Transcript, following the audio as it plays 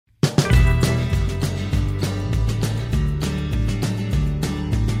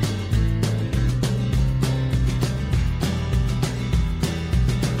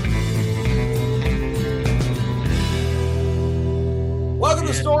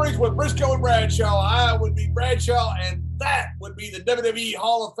Stories with Briscoe and Bradshaw. I would be Bradshaw, and that would be the WWE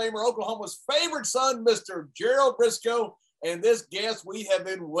Hall of Famer, Oklahoma's favorite son, Mr. Gerald Briscoe. And this guest we have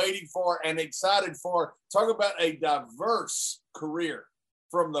been waiting for and excited for. Talk about a diverse career,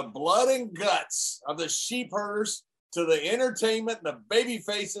 from the blood and guts of the sheep herders to the entertainment, the baby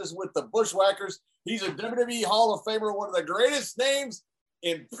faces with the Bushwhackers. He's a WWE Hall of Famer, one of the greatest names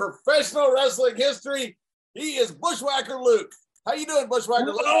in professional wrestling history. He is Bushwhacker Luke. How you doing, Bushwhacker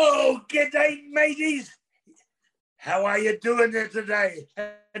Luke? Oh, g'day, mateys. How are you doing there today?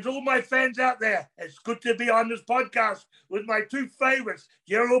 And all my fans out there, it's good to be on this podcast with my two favorites,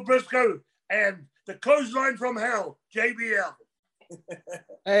 Gerald Briscoe and the clothesline from hell, JBL.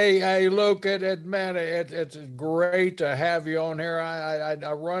 Hey, Luke, it's great to have you on here. I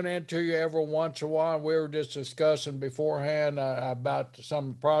run into you every once in a while. We were just discussing beforehand about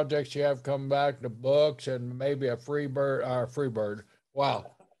some projects you have come back, the books, and maybe a Freebird.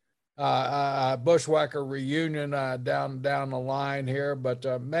 Wow. Bushwhacker reunion down the line here.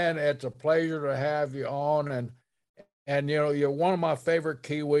 But man, it's a pleasure to have you on. And you know, you're one of my favorite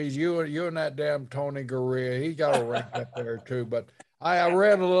Kiwis. You and that damn Tony Garea. He got a rank up there too. But I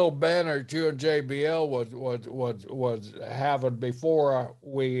read a little banner that you and JBL was having before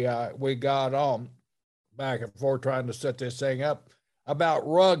we got on, back and forth trying to set this thing up, about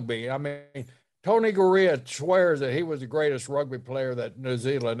rugby. I mean, Tony Garea swears that he was the greatest rugby player that New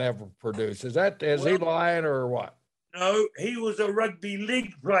Zealand ever produced. Is he lying or what? No, he was a rugby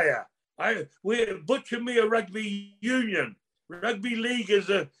league player. Butcher me a rugby union. Rugby league is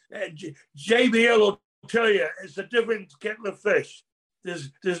JBL will tell you, it's a different kettle of fish.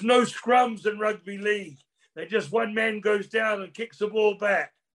 There's no scrums in rugby league. They just one man goes down and kicks the ball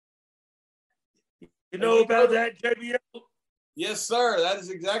back. You know about that, JBL? Yes, sir. That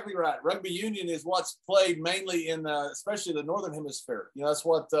is exactly right. Rugby union is what's played mainly in, especially the Northern Hemisphere. You know, that's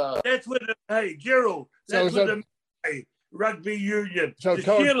what. That's what. Hey, Gerald. That's what the rugby union. So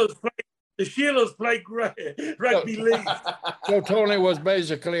the Sheilers play rugby league. So Tony was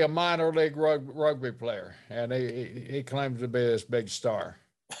basically a minor league rugby player, and he claims to be this big star.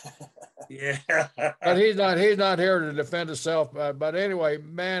 Yeah. But he's not here to defend himself. But anyway,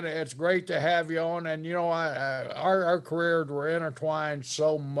 man, it's great to have you on. And, you know, our careers were intertwined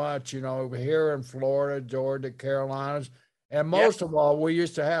so much, you know, here in Florida, Georgia, Carolinas. And most of all, we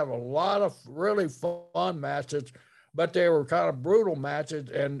used to have a lot of really fun matches, but they were kind of brutal matches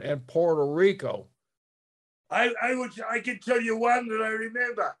in Puerto Rico. I can tell you one that I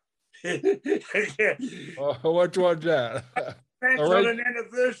remember. Which one's that? On an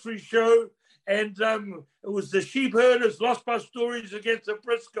anniversary show, and it was the Sheep Herders, Lost Bus Stories against the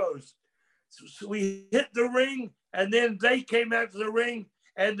Briscoes. So we hit the ring, and then they came out to the ring,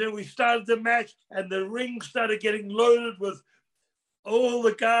 and then we started the match, and the ring started getting loaded with all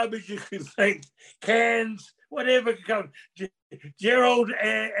the garbage you could think, cans, whatever could come. Gerald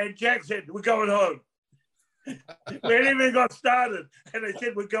and Jack said, "We're going home." We hadn't even got started, and they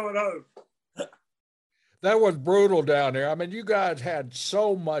said, "We're going home." That was brutal down there. I mean, you guys had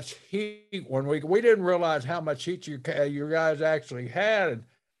so much heat when we didn't realize how much heat you guys actually had,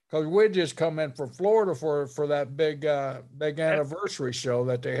 because we'd just come in from Florida for that big anniversary show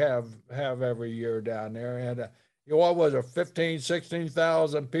that they have every year down there. And you know, what was it,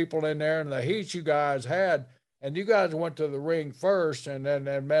 16,000 people in there, and the heat you guys had. And you guys went to the ring first, and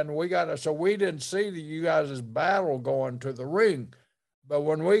man, so we didn't see you guys' battle going to the ring. But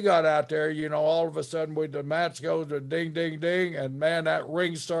when we got out there, you know, all of a sudden the match goes to ding, ding, ding. And man, that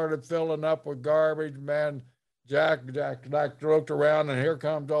ring started filling up with garbage, man. Jack looked around, and here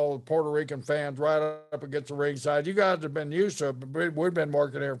comes all the Puerto Rican fans right up against the ringside. You guys have been used to it, but we've been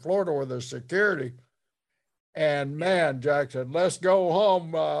working here in Florida with the security. And man, Jack said, "Let's go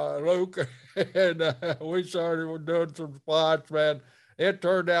home, Luke." And we started doing some spots, man. It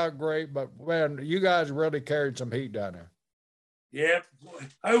turned out great, but man, you guys really carried some heat down there. Yeah,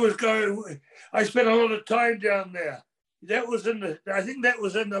 I spent a lot of time down there. I think that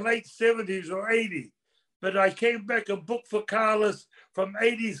was in the late 70s or 80s. But I came back and booked for Carlos from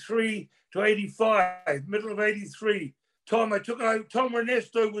 83 to 85, middle of 83. Tom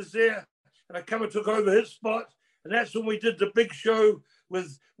Ernesto was there, and I come and took over his spot. And that's when we did the big show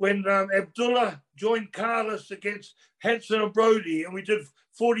when Abdullah joined Carlos against Hanson and Brody, and we did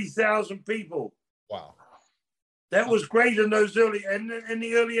 40,000 people. Wow. That was great in those in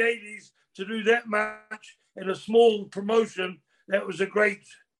the early 80s to do that much in a small promotion. That was a great.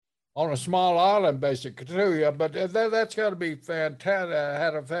 On a small island, basically, too. Yeah, but that's got to be fantastic.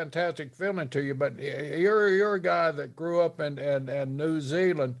 Had a fantastic feeling to you. But you're a guy that grew up in New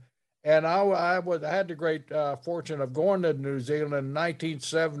Zealand, And I had the great fortune of going to New Zealand in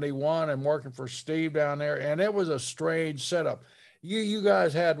 1971 and working for Steve down there. And it was a strange setup. You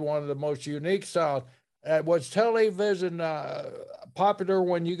guys had one of the most unique styles. Was television popular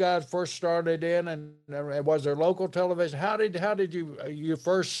when you guys first started in, and was there local television? How did you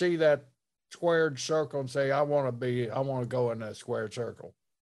first see that squared circle and say, I want to go in that squared circle?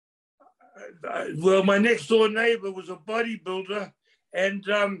 Well, my next door neighbor was a bodybuilder, and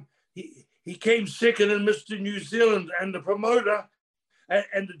he came second in Mr. New Zealand, and the promoter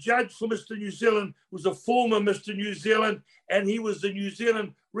and the judge for Mr. New Zealand was a former Mr. New Zealand, and he was the New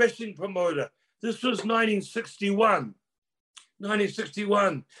Zealand wrestling promoter. This was 1961.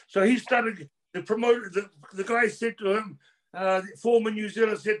 So he started, the promoter, the guy said to him, former New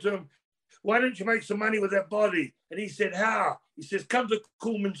Zealand said to him, why don't you make some money with that body? And he said, how? He says, come to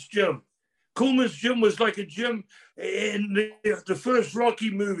Coolman's Gym. Coolman's Gym was like a gym in the first Rocky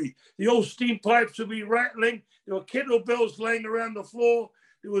movie. The old steam pipes would be rattling. There were kettlebells laying around the floor.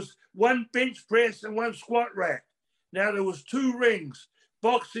 There was one bench press and one squat rack. Now there was 2 rings,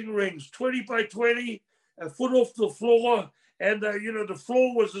 boxing rings, 20 by 20, a foot off the floor. And, the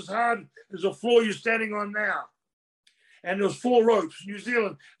floor was as hard as the floor you're standing on now. And there was 4 ropes. New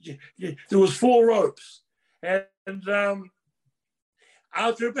Zealand, there was 4 ropes. And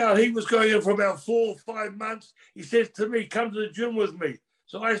after he was going in for about 4 or 5 months, he says to me, come to the gym with me.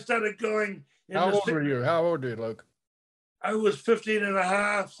 So I started going. How old were you? How old are you, Luke? I was 15 and a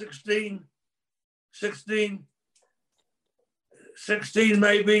half, 16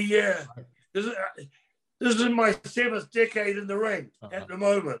 maybe, yeah. This is my 7th decade in the ring at the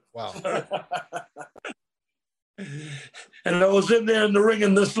moment. Wow. And I was in there in the ring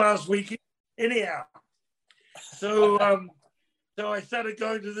in this last weekend. Anyhow, so I started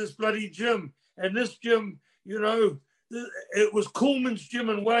going to this bloody gym. And this gym, it was Coolman's Gym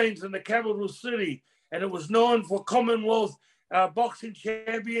in Waynes in the capital city. And it was known for Commonwealth boxing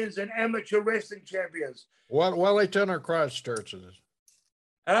champions and amateur wrestling champions. Wellington or Christchurch is this?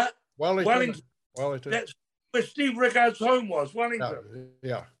 Wellington. That's where Steve Rickard's home was, Wellington.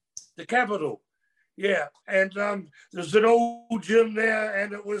 Yeah. The capital. Yeah. And there's an old gym there,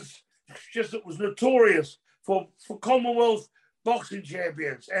 and it was notorious for Commonwealth boxing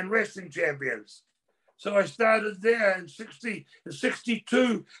champions and wrestling champions. So I started there in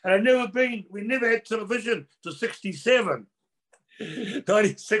 62, and we never had television till 67,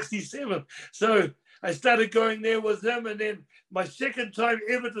 1967. So I started going there with them, and then my second time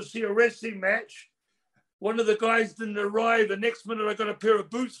ever to see a wrestling match, one of the guys didn't arrive. The next minute I got a pair of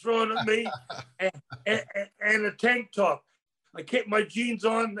boots thrown at me and a tank top. I kept my jeans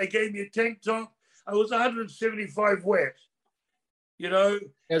on. They gave me a tank top. I was 175 wet.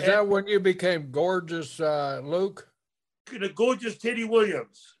 Is that when you became gorgeous, Luke? The gorgeous Teddy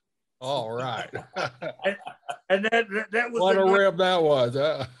Williams. All right. and that was what a rib that was.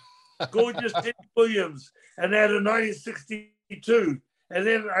 Gorgeous Teddy Williams, and that in 1962. And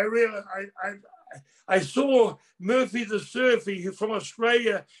then I realized I saw Murphy the Surfy, who from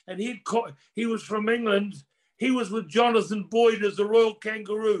Australia, and he was from England. He was with Jonathan Boyd as the Royal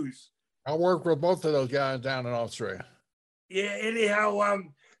Kangaroos. I worked with both of those guys down in Australia. Yeah, anyhow,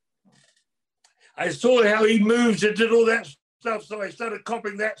 I saw how he moves and did all that stuff, so I started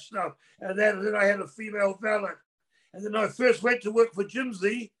copying that stuff. And then I had a female valet. And then I first went to work for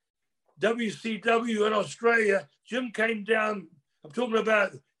Jimsy, WCW in Australia. Jim came down, I'm talking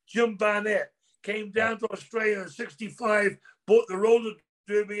about Jim Barnett, came down to Australia in 65, bought the roller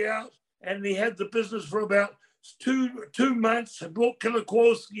derby out, and he had the business for about two months. I brought Killer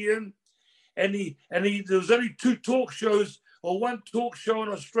Kowalski in, and there was only 2 talk shows, or 1 talk show in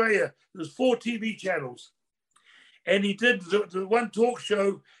Australia. There's 4 TV channels. And he did the 1 talk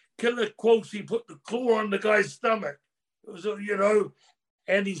show, Killer Kowalski put the claw on the guy's stomach. It was,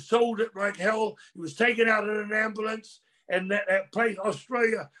 and he sold it like hell. He was taken out in an ambulance, and that place,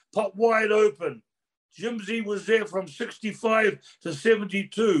 Australia, popped wide open. Jimsy was there from 65 to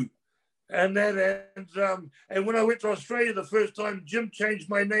 72. And when I went to Australia the first time, Jim changed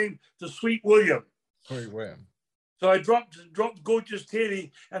my name to Sweet William. Sweet William. So I dropped Gorgeous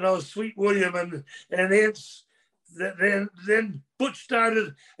Teddy, and I was Sweet William, and hence then Butch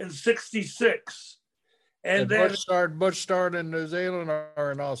started in 66. And then Butch started in New Zealand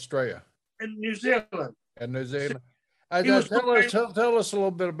or in Australia? In New Zealand. In New Zealand. Tell us a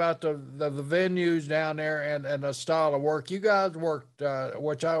little bit about the venues down there and the style of work. You guys worked,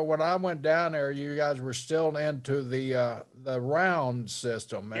 when I went down there, you guys were still into the round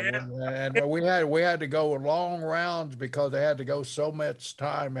system, and we had to go long rounds because they had to go so much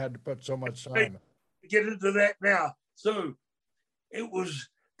time, had to put so much time. Get into that now. So it was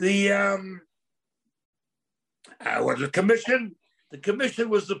the commission. The commission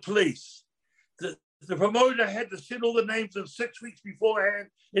was the police. The promoter had to send all the names of 6 weeks beforehand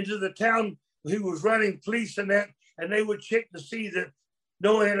into the town who was running police and that, and they would check to see that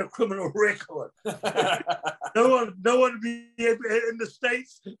no one had a criminal record. no one be in the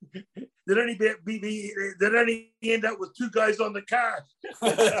States that only end up with 2 guys on the car.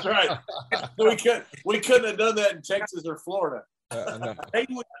 That's right. We couldn't have done that in Texas or Florida. No.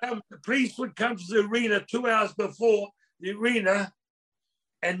 The police would come to the arena 2 hours before the arena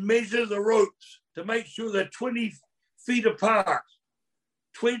and measure the ropes to make sure they're 20 feet apart.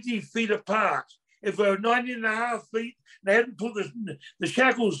 20 feet apart. If they were 19.5 feet, they hadn't put the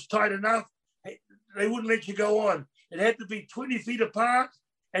shackles tight enough, they wouldn't let you go on. It had to be 20 feet apart,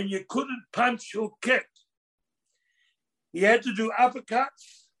 and you couldn't punch or kick. You had to do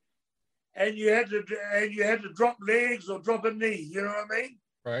uppercuts, and you had to drop legs or drop a knee. You know what I mean?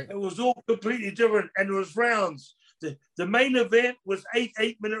 Right. It was all completely different, and it was rounds. The main event was 8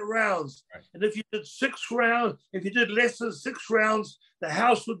 8-minute rounds. Right. And if you did 6 rounds, if you did less than 6 rounds, the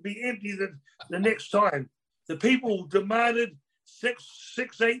house would be empty the next time. The people demanded 6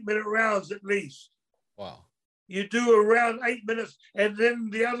 8-minute rounds at least. Wow. You do around 8 minutes, and then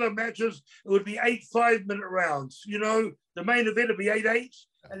the other matches, it would be 8 5-minute rounds. You know, the main event would be 8 8s,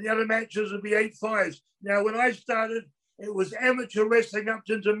 and the other matches would be 8 5s. Now, when I started, it was amateur wrestling up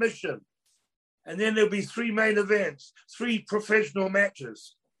to intermission. And then there'll be 3 main events, 3 professional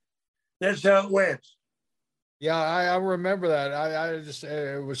matches. That's how it went. Yeah, I remember that. I just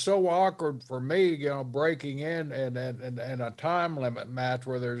it was so awkward for me, you know, breaking in and a time limit match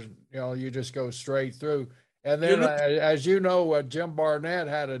where there's, you know, you just go straight through. And then, as you know, Jim Barnett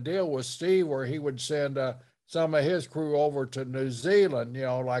had a deal with Steve where he would send some of his crew over to New Zealand, you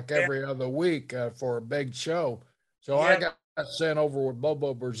know, like every other week for a big show. So I got sent over with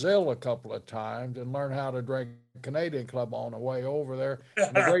Bobo Brazil a couple of times and learned how to drink Canadian Club on the way over there.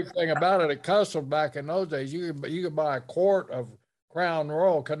 And the great thing about it, at Custom back in those days, you could buy a quart of Crown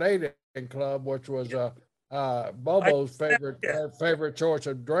Royal Canadian Club, which was Bobo's favorite choice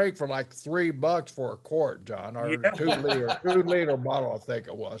of drink, for like $3 for a quart, John, or 2-liter bottle, I think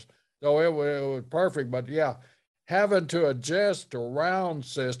it was. So it was perfect. But yeah, having to adjust to round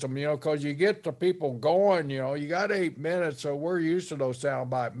system, you know, because you get the people going, you know, you got 8 minutes, so we're used to those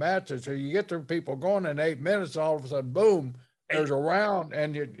soundbite matches. So you get the people going in 8 minutes, all of a sudden, boom, there's a round,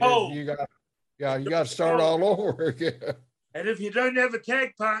 and you got to start all over again. And if you don't have a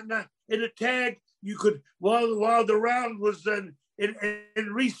tag partner in a tag, you could, while the round was in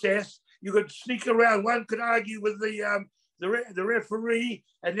recess, you could sneak around. One could argue with the referee,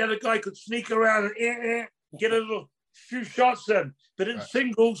 and the other guy could sneak around and get a few shots in. But in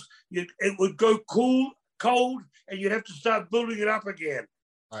singles, it would go cold, and you'd have to start building it up again.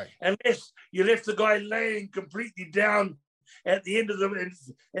 Right. Unless you left the guy laying completely down at the end of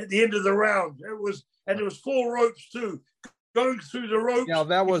the round. There was 4 ropes too. Going through the ropes. Yeah,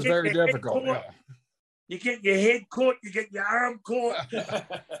 that was very difficult. Yeah. You get your head caught, you get your arm caught.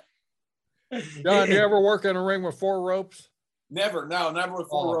 John, you ever work in a ring with 4 ropes? Never with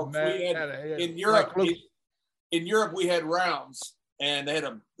 4 ropes. Man. We had in Europe. In Europe, we had rounds, and they had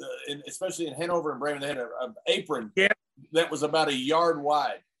especially in Hanover and Bremen, they had an apron that was about 1 yard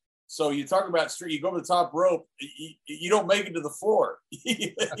wide. So you talk about street, you go to the top rope, you don't make it to the floor.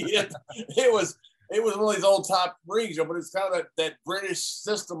 It was one of these old top rings, but it's kind of that British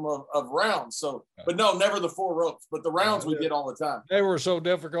system of rounds. So, but no, never the 4 ropes, but the rounds we did all the time. They were so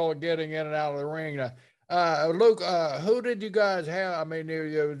difficult getting in and out of the ring. Luke, who did you guys have? I mean,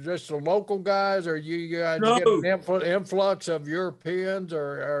 you just the local guys, or you guys get an influx of Europeans,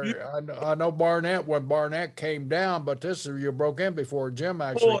 I know Barnett, when Barnett came down, but you broke in before Jim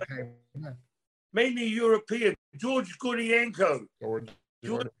actually came in. Mainly European. George Gordienko. George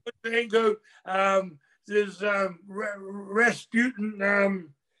Gordienko. There's Rasputin,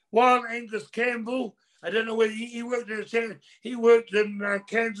 Wild Angus Campbell. I don't know whether he worked in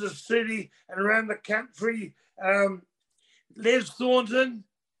Kansas City and around the country. Les Thornton,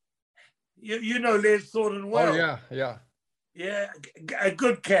 you know Les Thornton well. Oh yeah. Yeah, a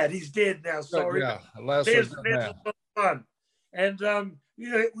good cat. He's dead now. Sorry. Yeah, Les was fun. And a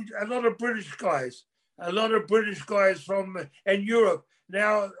lot of British guys. From Europe.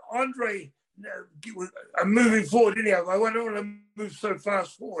 Now Andre, I'm moving forward anyhow. I don't want to move so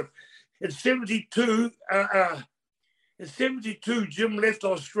fast forward. In 72, Jim left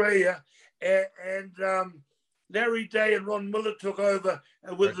Australia, and Larry Day and Ron Miller took over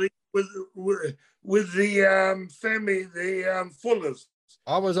with the family, the Fullers.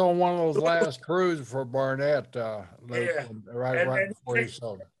 I was on one of those last cruises for Barnett, Luke, Yeah. right And before he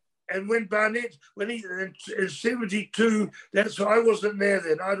sold it. And when Barnett, when he in 72, that's I wasn't there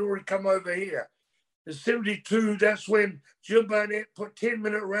then. I'd already come over here. In 72, that's when Jim Barnett put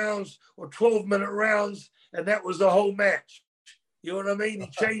 10-minute rounds or 12-minute rounds, and that was the whole match. You know what I mean? He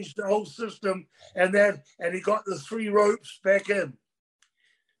changed the whole system, and he got the 3 ropes back in.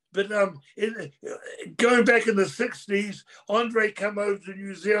 But going back in the 60s, Andre came over to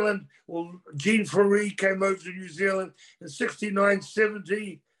New Zealand. Well, Gene Faree came over to New Zealand in 69,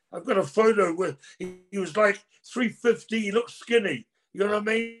 70. I've got a photo with he was like 350. He looked skinny. You know what I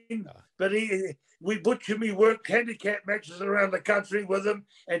mean? But we worked handicap matches around the country with him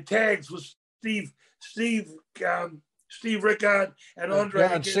and tags with Steve Rickard and Andre.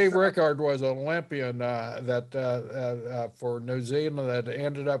 John Steve Rickard was an Olympian for New Zealand that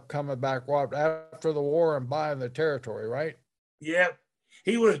ended up coming back after the war and buying the territory, right? Yeah,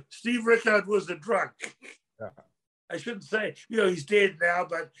 Steve Rickard was a drunk. Yeah. I shouldn't say, he's dead now,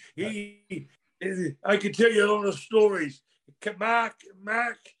 but I can tell you a lot of stories. Mark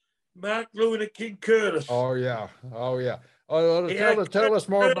Lewin and King Curtis. Oh yeah. Tell us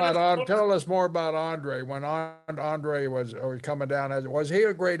more about Andre. When Andre was coming down, was he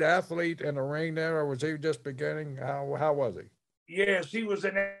a great athlete in the ring there, or was he just beginning? How was he? Yes, he was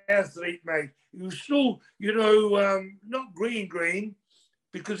an athlete, mate. He was still, not green,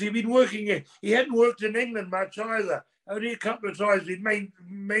 because he'd been working. He hadn't worked in England much either. Only a couple of times. He'd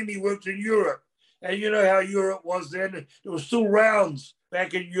mainly worked in Europe, and you know how Europe was then. There were still rounds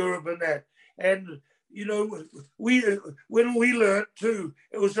back in Europe and that, and. When we learned too,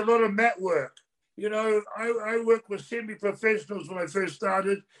 it was a lot of mat work. I worked with semi-professionals when I first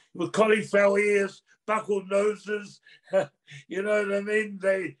started with cauliflower ears, buckled noses. You know what I mean?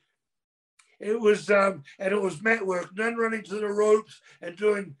 It was mat work, none running to the ropes and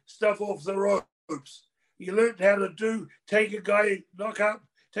doing stuff off the ropes. You learned how to take a guy, knock up,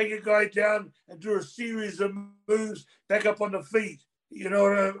 take a guy down, and do a series of moves back up on the feet. You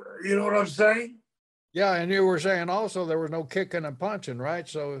know what I'm saying? Yeah, and you were saying also there was no kicking and punching, right?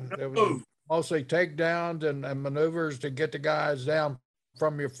 So it was mostly takedowns and maneuvers to get the guys down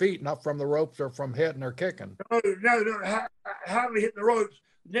from your feet, not from the ropes or from hitting or kicking. No, hardly hit the ropes.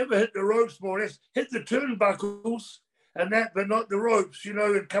 Never hit the ropes more or less. Hit the turnbuckles and that, but not the ropes,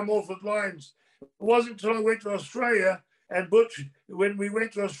 and come off with lines. It wasn't until I went to Australia and Butch, when we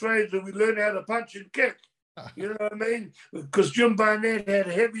went to Australia, that we learned how to punch and kick. You know what I mean? Because Jim Barnett had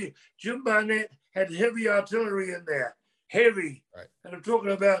heavy artillery in there, heavy. Right. And I'm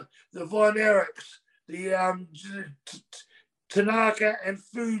talking about the Von Erichs, the Tanaka and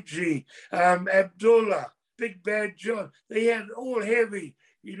Fuji, Abdullah, Big Bad John. They had all heavy,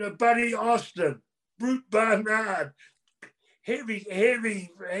 Buddy Austin, Brute Barnard, heavy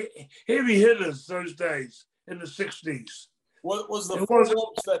hitters those days in the 60s. What was the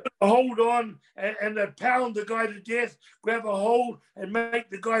ropes that hold on and then pound the guy to death, grab a hold and make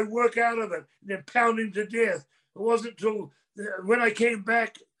the guy work out of it, and then pound him to death. It wasn't until when I came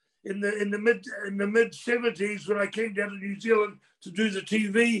back in the mid 70s, when I came down to New Zealand to do the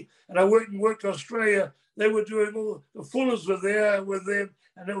TV, and I worked Australia. They were doing all the Fullers were there with them,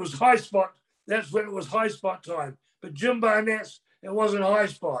 and it was high spot. That's when it was high spot time. But Jim Barnett's, it wasn't high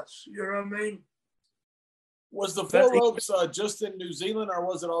spots. You know what I mean? Was the 4 ropes just in New Zealand, or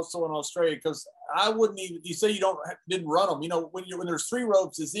was it also in Australia? Because I wouldn't even. You say you didn't run them. When there's 3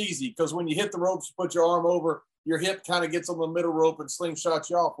 ropes, it's easy because when you hit the ropes, you put your arm over your hip, kind of gets on the middle rope and slingshots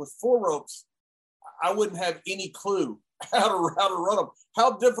you off. With 4 ropes, I wouldn't have any clue how to run them.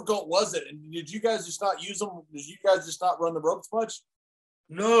 How difficult was it? And did you guys just not use them? Did you guys just not run the ropes much?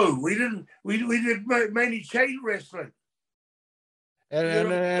 No, we didn't. We did mainly chain wrestling.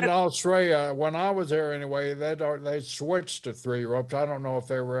 And in Australia, when I was there anyway, they switched to 3 ropes. I don't know if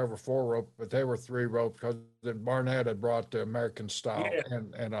they were ever 4 ropes, but they were 3 ropes because Barnett had brought the American style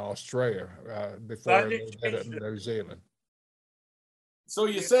in Australia before they did it in New Zealand. So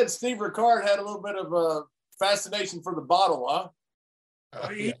you said Steve Rickard had a little bit of a fascination for the bottle, huh?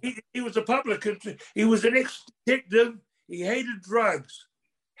 He was a publican. He was an ex-detective. He hated drugs,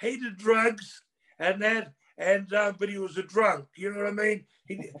 and that. But he was a drunk, you know what I mean?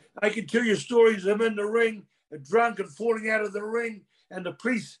 I can tell you stories of him in the ring, drunk and falling out of the ring, and the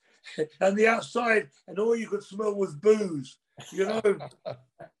police on the outside, and all you could smell was booze,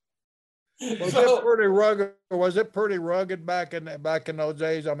 Was it pretty rugged back in those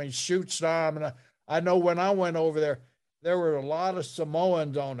days? I mean, shoot style. And I know when I went over there were a lot of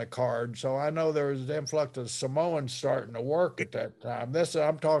Samoans on the card, so I know there was an influx of Samoans starting to work at that time.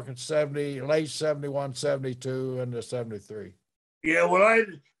 I'm talking late 71, 72, into 73. Yeah, well,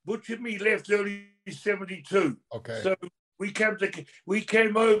 Butch and me left early 72. Okay. So we came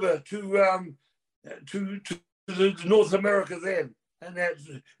over to North America then. And that's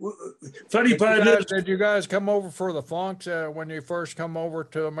funny part is, did you guys come over for the Funks when you first come over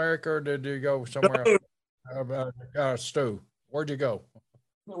to America, or did you go somewhere else? Stu, where'd you go?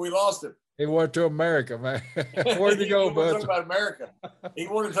 We lost him. He went to America, man. Where'd you go, bud? Butch? Talk about America. He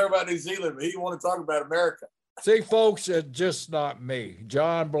wanted to talk about New Zealand, but he wanted to talk about America. See, folks, it's just not me.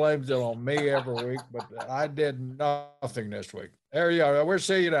 John blames it on me every week, but I did nothing this week. There you are. We're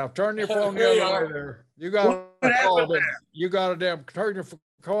seeing you now. Turn your phone the other way there. You got a call. You got a damn turn your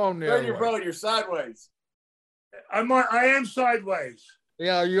phone the other way. Turn your phone. You're sideways. I am sideways.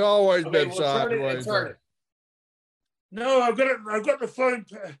 Yeah, you always been sideways. Turn it. No, I've got the phone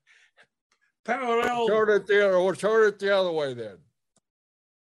parallel. Turn it the other way then.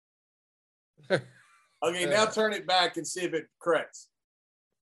 Okay, now turn it back and see if it corrects.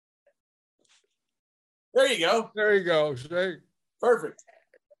 There you go. There you go. See? Perfect.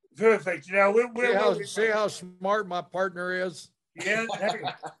 Now see how smart my partner is. Yeah.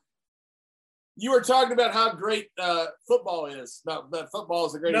 You were talking about how great football is. No, that football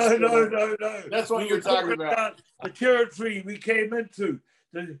is the greatest. No. That's what you're talking about. The territory we came into.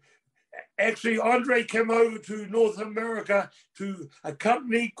 Actually, Andre came over to North America to a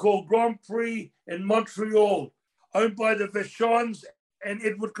company called Grand Prix in Montreal, owned by the Vachons and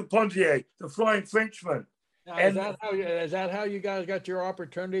Edward Carpentier, the Flying Frenchman. Now, is that how you guys got your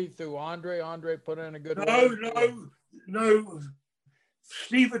opportunity through Andre? Andre put in a good No.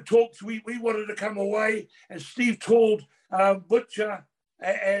 Steve had talked. We wanted to come away, and Steve told Butcher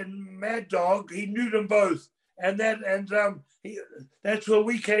and Mad Dog. He knew them both, that's where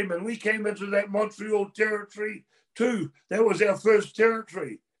we came in. We came into that Montreal territory too. That was our first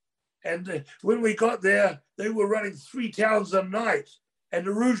territory. And when we got there, they were running 3 towns a night, and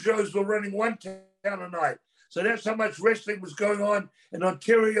the Rougeaus were running 1 town a night. So that's how much wrestling was going on in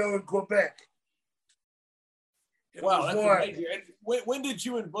Ontario and Quebec. Wow, that's amazing. When did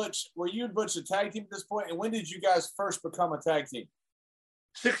you and Butch, were you and Butch a tag team at this point? And when did you guys first become a tag team?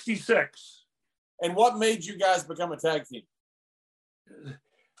 66. And what made you guys become a tag team?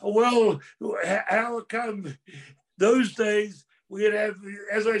 Well, how it come? Those days, we'd have,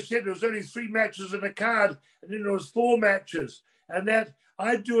 as I said, there was only 3 matches in a card, and then there was 4 matches. And that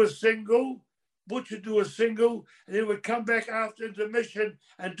I'd do a single, Butch would do a single, and then we'd come back after intermission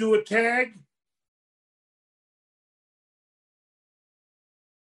and do a tag.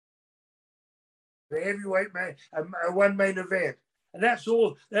 The heavyweight man, one main event. And that's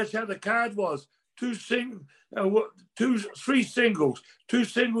all. That's how the card was. 3 singles. 2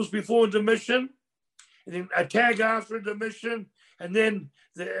 singles before intermission, and then a tag after intermission, and then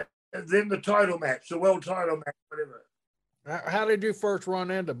the title match, the world title match, whatever. How did you first run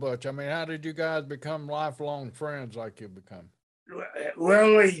into Butch? I mean, how did you guys become lifelong friends like you become?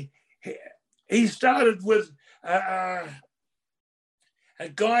 Well, he started with a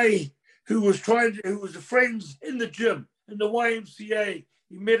guy who was friends in the gym, in the YMCA.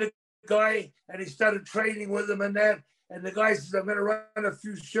 He met a guy and he started training with him and that. And the guy said, I'm going to run a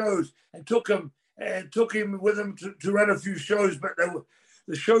few shows, and took him with him to run a few shows, but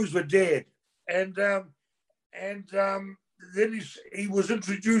the shows were dead. And then he was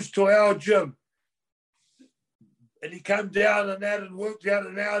introduced to our gym, and he came down and that and worked out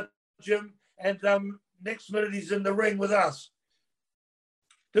in our gym. And next minute he's in the ring with us.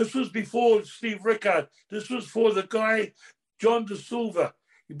 This was before Steve Rickard. This was for the guy, John De Silva.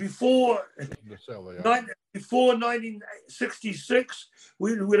 Before 1966,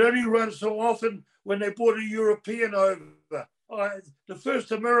 we'd only run so often when they brought a European over. The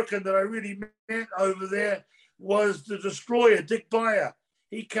first American that I really met over there was the Destroyer, Dick Beyer.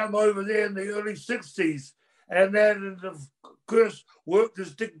 He came over there in the early 60s, and then, of course, worked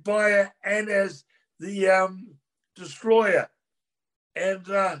as Dick Beyer and as the Destroyer. And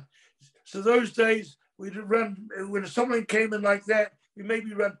so those days, we'd run, when someone came in like that, we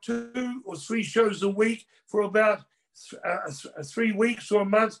maybe run 2 or 3 shows a week for about 3 weeks or a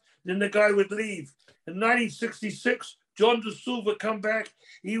month. Then the guy would leave. In 1966, John De Silva come back.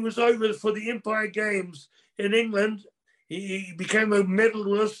 He was over for the Empire Games in England. He became a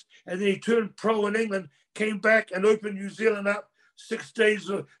medalist, and then he turned pro in England, came back and opened New Zealand up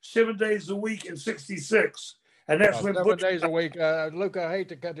 7 days a week in 66. And that's when 7 days a week. Luke, I hate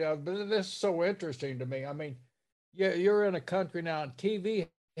to cut you off, but this is so interesting to me. I mean, you're in a country now, and TV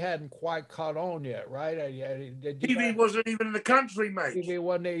hadn't quite caught on yet, right? TV wasn't even in the country, mate. TV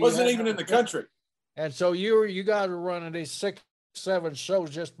wasn't even in the country. And so you guys were running these 6 7 shows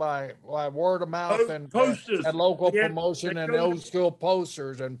just by word of mouth and posters and local We had- promotion they and go- old school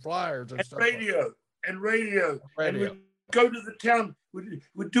posters and flyers and and stuff. like radio and radio. And Radio. we'd go to the town,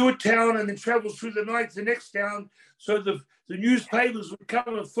 we'd do a town and then travel through the night to the next town. So the newspapers would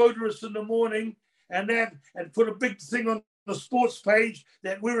come and photo us in the morning and put a big thing on the sports page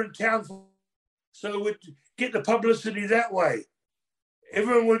that we're in town for. So we'd get the publicity that way.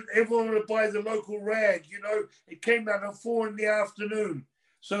 Everyone would buy the local rag, you know. It came out at 4 PM.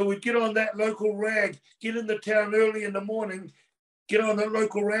 So we'd get on that local rag, get in the town early in the morning, get on the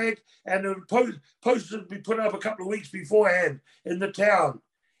local rag, and the posters would be put up a couple of weeks beforehand in the town.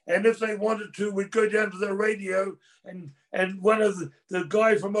 And if they wanted to, we'd go down to the radio and one of the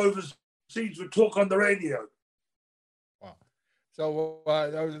guy from overseas would talk on the radio. Wow. So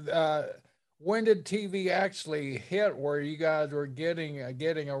when did TV actually hit where you guys were getting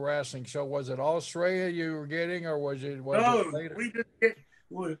a wrestling show? Was it Australia you were getting, or was it later? We didn't get.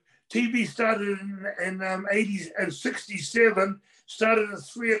 TV started in 67. Started at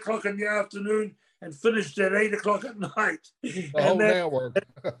 3 o'clock in the afternoon and finished at 8 o'clock at night. The whole network.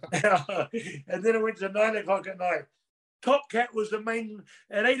 And then it went to 9 o'clock at night. Top Cat was the main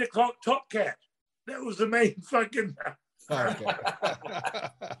at 8 o'clock. Top Cat. That was the main fucking. Okay.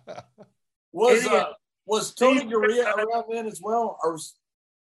 Was Tony Garea around then as well, or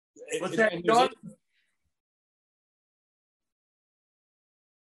what's that, John?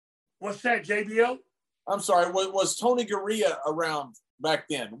 What's that, JBL? I'm sorry. Was Tony Garea around back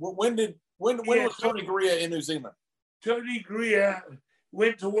then? When was Tony Garea in New Zealand? Tony Garea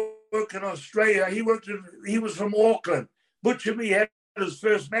went to work in Australia. He was from Auckland. Butcher Me had his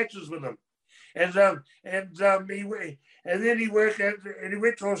first matches with him, and then he went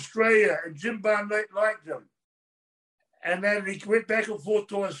to Australia, and Jim Barnett liked him. And then he went back and forth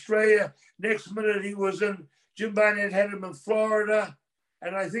to Australia. Next minute Jim Barnett had him in Florida.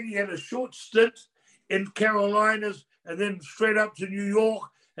 And I think he had a short stint in Carolinas and then straight up to New York.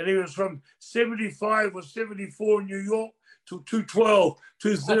 And he was from 75 or 74 in New York to 212,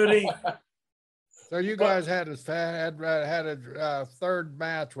 230. So you guys had a third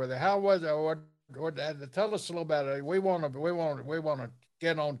match with it. How was it? Tell us a little about it. We want to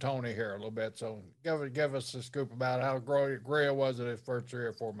get on Tony here a little bit. So give us a scoop about how Garea was in his first 3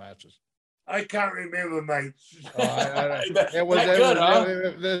 or 4 matches. I can't remember, mate. It was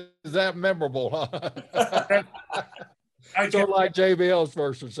that memorable, huh? Sort of like JBL's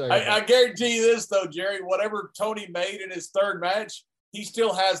first and second. I guarantee you this, though, Jerry. Whatever Tony made in his third match, he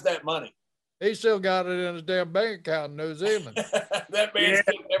still has that money. He still got it in his damn bank account in New Zealand. That man's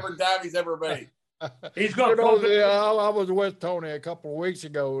every dime he's ever made. He's got. I was with Tony a couple of weeks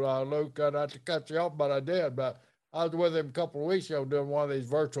ago, Luke. Not to cut you off, but I did. But I was with him a couple of weeks ago doing one of these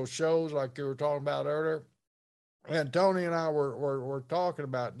virtual shows like you were talking about earlier. And Tony and I were talking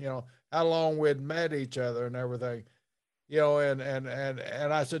about, how long we'd met each other and everything, and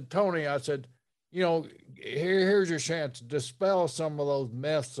I said, Tony, here's your chance to dispel some of those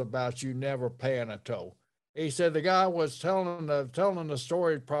myths about you never paying a toll. He said the guy was telling the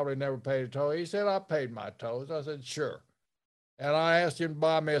story, probably never paid a toll. He said, I paid my tolls. I said, sure. And I asked him to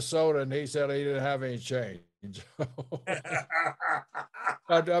buy me a soda, and he said he didn't have any change.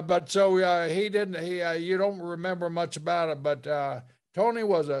 but he didn't. You don't remember much about it, but Tony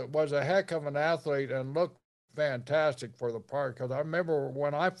was a heck of an athlete and looked fantastic for the part. Because I remember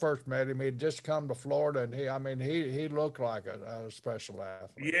when I first met him, he'd just come to Florida, and he looked like a special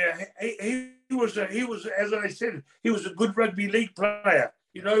athlete. Yeah, he was as I said, he was a good rugby league player.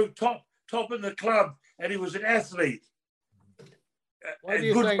 Top in the club, and he was an athlete. Why do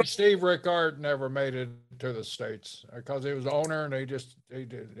you think Steve Rickard never made it to the States? Because he was the owner and he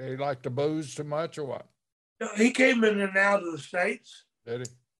liked to booze too much, or what? He came in and out of the States. Did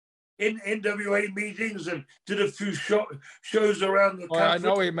he? In NWA meetings and did a few shows around the country. I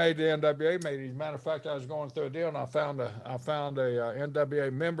know he made the NWA meetings. Matter of fact, I was going through a deal and I found a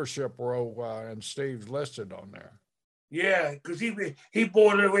NWA membership roll and Steve's listed on there. Yeah, because he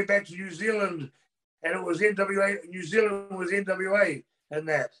bought it, went back to New Zealand. And it was NWA. New Zealand was NWA, and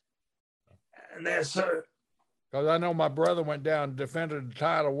that's so. Because I know my brother went down and defended the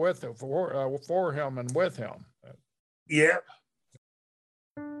title with it for him and with him. Yeah.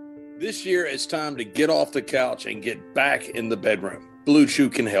 This year, it's time to get off the couch and get back in the bedroom. Blue Chew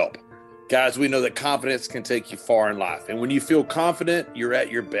can help. Guys, we know that confidence can take you far in life. And when you feel confident, you're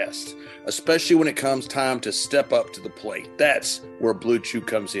at your best, especially when it comes time to step up to the plate. That's where Blue Chew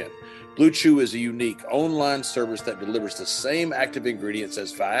comes in. Blue Chew is a unique online service that delivers the same active ingredients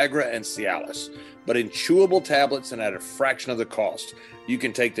as Viagra and Cialis, but in chewable tablets and at a fraction of the cost. You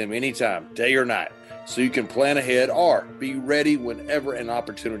can take them anytime, day or night. so you can plan ahead or be ready whenever an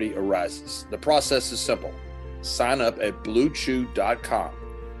opportunity arises. The process is simple. Sign up at BlueChew.com.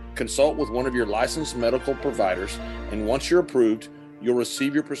 Consult with one of your licensed medical providers, and once you're approved, you'll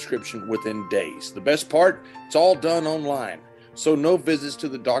receive your prescription within days. The best part, it's all done online. So no visits to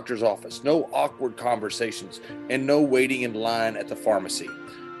the doctor's office, no awkward conversations, and no waiting in line at the pharmacy.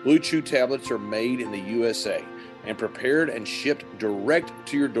 Blue Chew tablets are made in the USA and prepared and shipped direct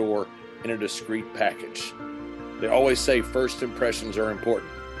to your door in a discreet package. They always say first impressions are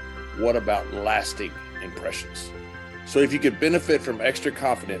important. What about lasting impressions? So if you could benefit from extra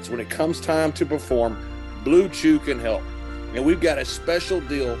confidence when it comes time to perform, Blue Chew can help. And we've got a special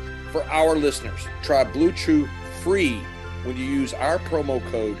deal for our listeners. Try Blue Chew free when you use our promo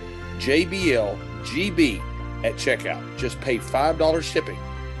code JBLGB at checkout. Just pay $5 shipping.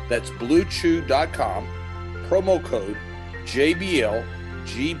 That's BlueChew.com, promo code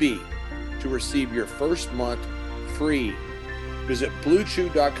JBLGB to receive your first month free. Visit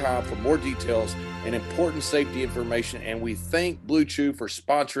BlueChew.com for more details and important safety information. And we thank Blue Chew for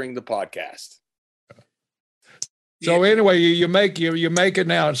sponsoring the podcast. So anyway, you make it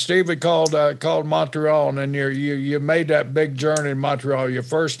now. And Steve had called Montreal, and then you made that big journey in Montreal, your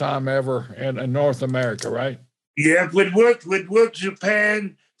first time ever in North America, right? Yeah, we'd worked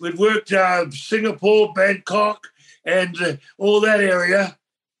Japan, we'd worked Singapore, Bangkok, and all that area,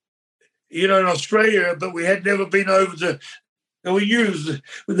 in Australia, but we had never been over to. And we used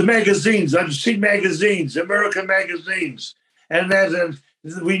with the magazines. I'd seen magazines, American magazines, and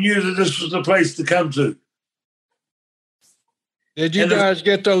we knew that this was the place to come to. Did you guys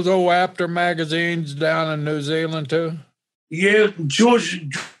get those old After magazines down in New Zealand too? Yeah, George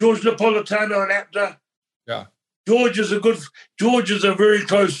Napolitano and After. Yeah. George is a very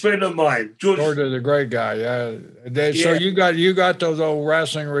close friend of mine. George is a great guy. Yeah. So you got those old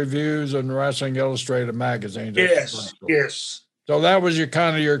Wrestling Reviews and Wrestling Illustrated magazines. Yes. So that was your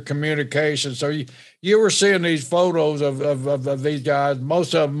communication. So you were seeing these photos of these guys.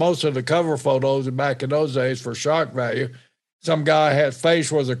 Most of the cover photos back in those days for shock value. Some guy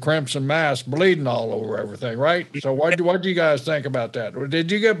face was a crimson mass, bleeding all over everything, right? So what do you guys think about that?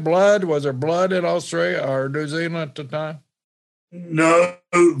 Did you get blood? Was there blood in Australia or New Zealand at the time? No,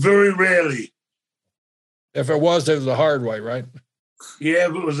 very rarely. If it was the hard way, right? Yeah,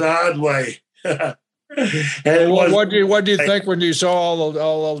 but it was the hard way. What do you think when you saw all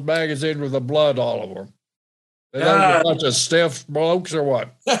those magazines with the blood all over them? Those a bunch of stiff blokes or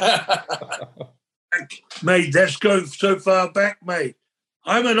what? Mate, that's going so far back, mate.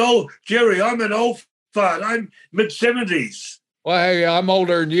 I'm an old fart. I'm mid-70s. Well, hey, I'm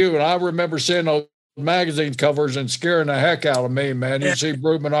older than you, and I remember seeing those magazine covers and scaring the heck out of me, man. You see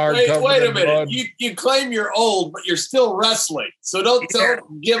Brute Menard covered wait a in minute. blood. You claim you're old, but you're still wrestling. So don't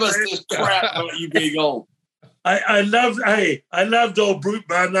give us this crap about you being old. I loved old Brute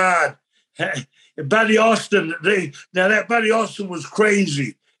Menard. Buddy Austin. That Buddy Austin was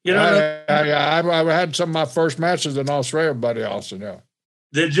crazy. I had some of my first matches in Australia, Buddy Austin. Yeah.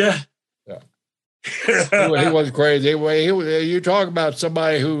 Did you? Yeah. He was crazy. You talk about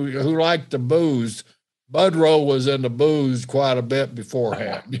somebody who liked the booze. Bud Rowe was in the booze quite a bit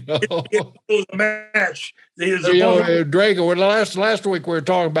beforehand. It was a match. Drake. Last week we were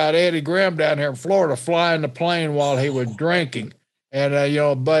talking about Eddie Graham down here in Florida flying the plane while he was drinking. And,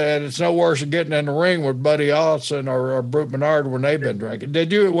 but it's no worse than getting in the ring with Buddy Austin or Brute Menard when they've been drinking.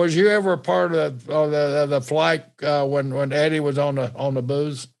 Was you ever a part of the flight when Eddie was on the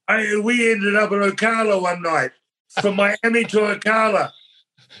booze? We ended up in Ocala one night, from Miami to Ocala.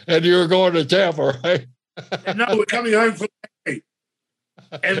 And you were going to Tampa, right? No, we're coming home from Miami.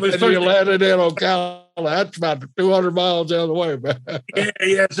 And you landed in Ocala. That's about 200 miles the other way, man.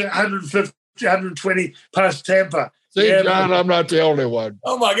 Yeah, it's 150, 120 past Tampa. See, John, I'm not the only one.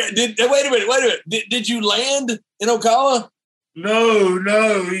 Oh, my God. Wait a minute. Did you land in Ocala? No.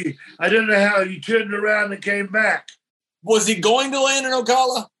 I don't know how. He turned around and came back. Was he going to land in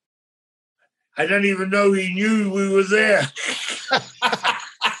Ocala? I don't even know he knew we were there.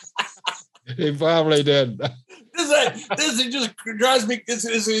 He probably did. This just drives me. This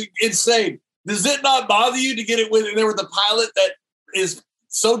is insane. Does it not bother you to get it with there with the pilot that is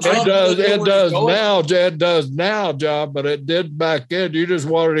so drunk? It does now, John, but it did back then. You just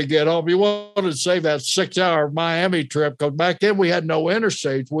wanted to get home. You wanted to save that 6-hour Miami trip because back then we had no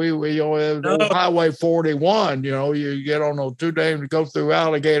interstates. We Highway 41. You get on those 2 days to go through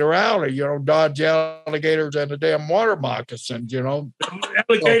Alligator Alley. Dodge alligators and the damn water moccasins.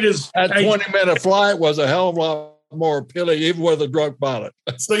 Alligators. So that 20-minute flight was a hell of a lot more appealing, even with a drunk pilot.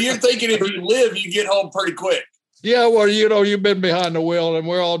 So you're thinking if you live, you get home pretty quick. Yeah, well, you've been behind the wheel, and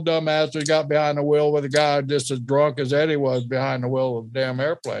we're all dumbasses got behind the wheel with a guy just as drunk as Eddie was behind the wheel of a damn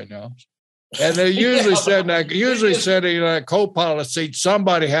airplane, And they usually said in that co-pilot seat,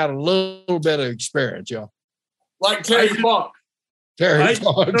 somebody had a little bit of experience, Like Terry Funk. Terry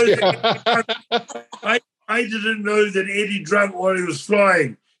Funk. I didn't know that Eddie drank while he was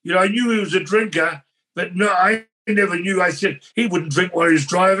flying. I knew he was a drinker, but no, I never knew. I said he wouldn't drink while he was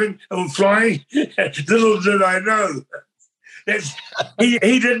driving and flying. Little did I know. He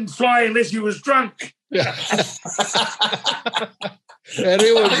didn't fly unless he was drunk. Yeah. And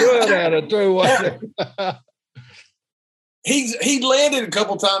he was good at it too, wasn't he? He landed a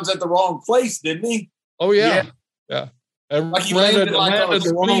couple times at the wrong place, didn't he? Oh yeah. And like he landed the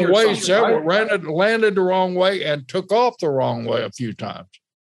wrong way landed the wrong way and took off the wrong way a few times.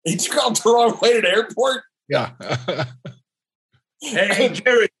 He took off the wrong way to the airport? Yeah. Hey,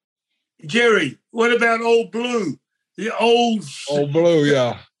 Jerry, what about Old Blue? The Old Blue,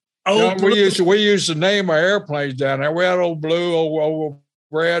 yeah. Blue. We used to name our airplanes down there. We had Old Blue, old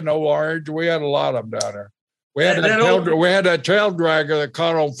Red, and Old Orange. We had a lot of them down there. We had that tail dragger that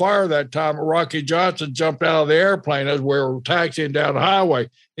caught on fire that time. Rocky Johnson jumped out of the airplane as we were taxiing down the highway.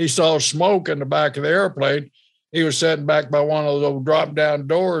 He saw smoke in the back of the airplane. He was sitting back by one of those drop-down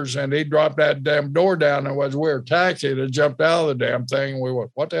doors, and he dropped that damn door down. And as we were taxiing, and jumped out of the damn thing. And we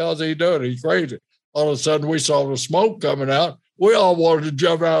went, "What the hell is he doing? He's crazy!" All of a sudden, we saw the smoke coming out. We all wanted to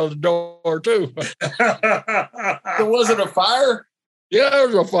jump out of the door too. There wasn't a fire. Yeah, there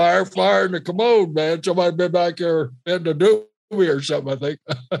was a fire in the commode, man. Somebody been back there in the doobie or something, I think.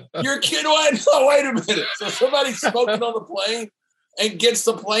 You're kidding? Wait a minute. So somebody's smoking on the plane and gets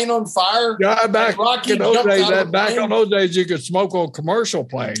the plane on fire? Yeah, back in those days, you could smoke on commercial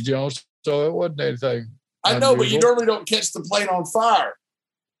planes, so it wasn't anything. I know, but you normally don't catch the plane on fire.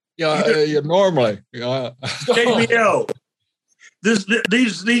 Yeah, normally. Yeah. JBL.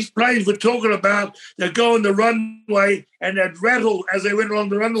 These planes we're talking about, they go on the runway and they'd rattle as they went along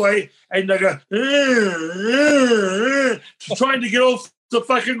the runway, and they go trying to get off the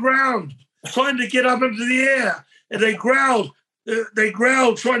fucking ground, trying to get up into the air, and they growled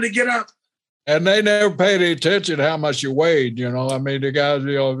trying to get up. And they never paid any attention to how much you weighed. I mean, the guys,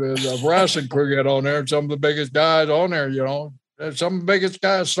 the wrestling crew get on there, and some of the biggest guys on there, some of the biggest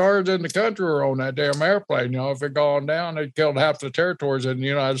stars in the country are on that damn airplane. If it gone down, they'd killed half the territories in the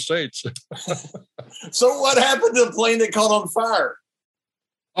United States. So what happened to the plane that caught on fire?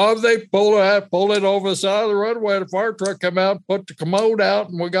 They pulled it over the side of the runway. The fire truck came out, put the commode out,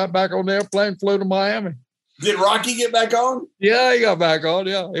 and we got back on the airplane, flew to Miami. Did Rocky get back on? Yeah, he got back on.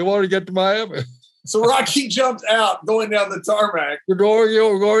 Yeah, he wanted to get to Miami. So Rocky jumped out going down the tarmac. We're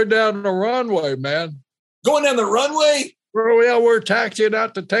going down the runway, man. Going down the runway? We're taxiing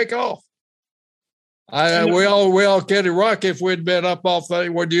out to take off. We all kidded Rocky if we'd been up off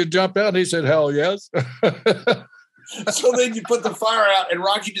that. Would you jump out? He said, "Hell yes." So then you put the fire out, and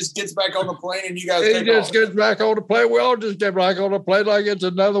Rocky just gets back on the plane, and you guys. He just gets back on the plane. We all just get back on the plane like it's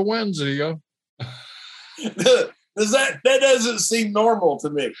another Wednesday. That doesn't seem normal to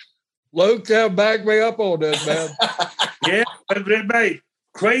me. Luke, back me up on this, man. Yeah, mate.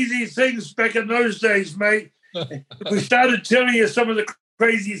 Crazy things back in those days, mate. We started telling you some of the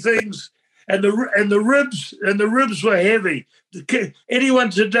crazy things, and the ribs were heavy. Anyone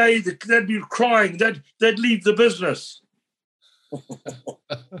today, they'd be crying. They'd leave the business.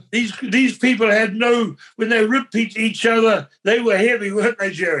 These people had when they ripped each other, they were heavy, weren't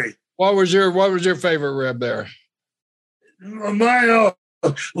they, Jerry? What was your favorite rib there? The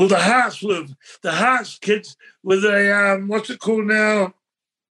Hearts kids with a what's it called now?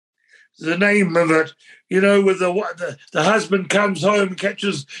 The name of it, with the husband comes home and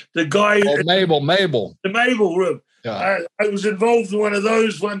catches the guy. Oh, Mabel. The Mabel rib. Yeah. I was involved in one of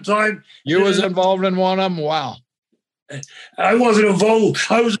those one time. You was involved in one of them? Wow. I wasn't involved.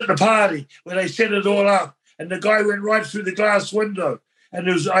 I was at the party when they set it all up, and the guy went right through the glass window. And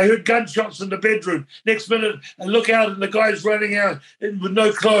I heard gunshots in the bedroom. Next minute, I look out, and the guy's running out with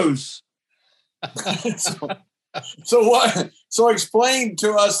no clothes. So what? So explain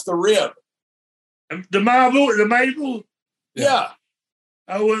to us the rib. The Mabel. Yeah.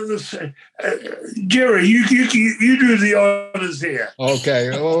 Jerry, you do the honors here. Okay.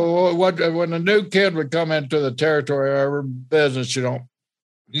 When a new kid would come into the territory of our business, the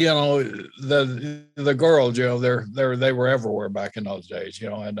girls, they were everywhere back in those days,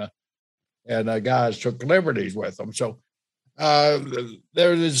 and guys took liberties with them. So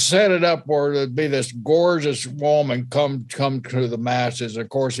they set it up where there'd be this gorgeous woman come to the masses. Of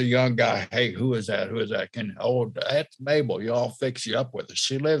course, a young guy, hey, who is that? Who is that? That's Mabel. I'll fix you up with her.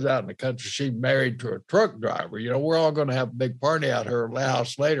 She lives out in the country. She's married to a truck driver. We're all going to have a big party out her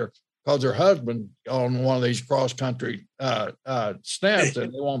house later because her husband on one of these cross country stints,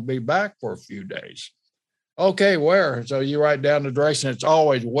 and they won't be back for a few days. Okay, where? So you write down the direction. It's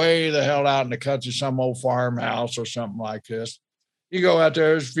always way the hell out in the country, some old farmhouse or something like this. You go out there,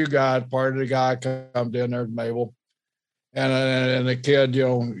 there's a few guys, part of the guy comes in, there's Mabel. And the kid,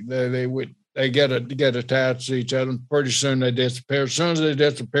 they get attached to each other. Pretty soon they disappear. As soon as they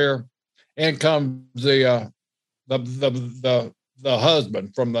disappear, in comes the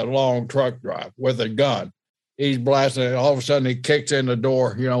husband from the long truck drive with a gun. He's blasting it. All of a sudden he kicks in the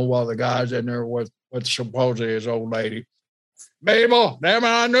door, while the guy's in there with supposedly his old lady. Mabel, damn it,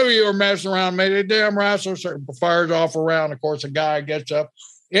 I knew you were messing around with me. They damn right. So fires off around. Of course, the guy gets up.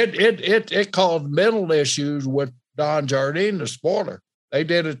 It caused mental issues with Don Jardine, the spoiler. They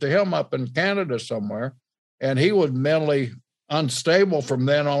did it to him up in Canada somewhere, and he was mentally unstable from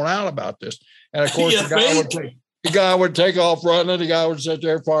then on out about this. And of course, the guy would take off running. The guy would sit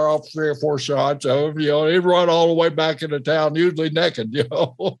there, fire off 3 or 4 shots of him. He'd run all the way back into town, usually naked.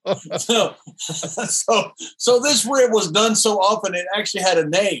 So this rib was done so often it actually had a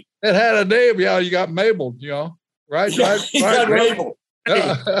name. It had a name. Yeah, you got Mabel. Right? Yeah, right, Mabel.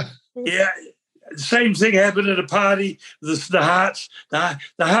 Yeah. Same thing happened at a party. The Hearts. The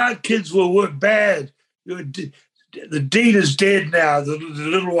Hart kids were bad. The Dean is dead now, the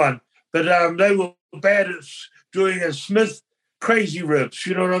little one. But they were bad at doing a Smith crazy ribs.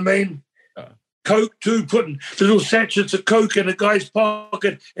 You know what I mean? Coke too, putting little sachets of Coke in a guy's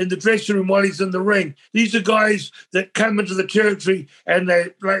pocket in the dressing room while he's in the ring. These are guys that come into the territory and they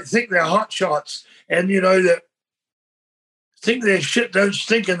think they're hot shots, and that think their shit don't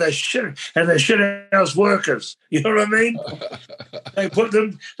stink, and they're shit house workers. You know what I mean?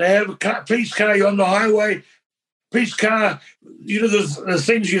 They have a police car, you're on the highway, police car, the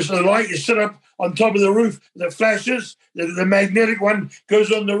things you like, you sit up on top of the roof that flashes, the magnetic one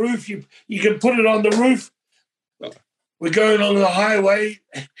goes on the roof, you can put it on the roof. We're going on the highway,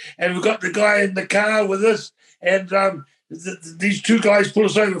 and we've got the guy in the car with us, and these 2 guys pull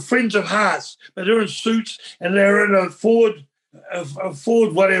us over, friends of Hearts, but they're in suits, and they're in a Ford,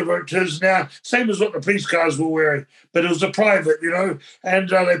 whatever it is now, same as what the police cars were wearing, but it was a private, and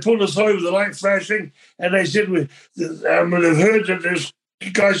they pulled us over, the light flashing, and they said, they've heard that there's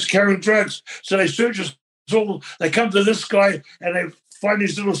guys carrying drugs, so they search us all. They come to this guy, and they find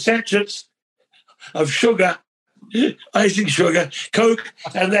these little sachets of sugar, icing sugar, Coke,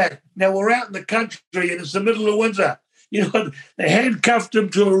 and that. Now, we're out in the country, and it's the middle of winter. They handcuffed him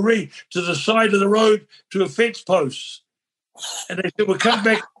to the side of the road to a fence post. And they said, we'll come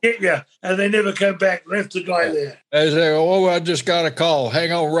back and get you. And they never come back, left the guy there. They say, I just got a call.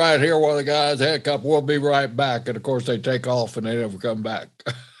 Hang on right here while the guy's handcuffed. We'll be right back. And, of course, they take off and they never come back.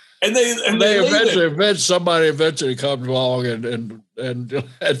 And somebody eventually comes along and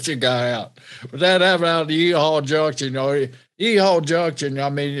lets the guy out. But that happened out at Yeehaw Junction. Yeehaw Junction,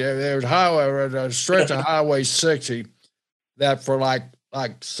 there's a stretch of Highway 60 that for like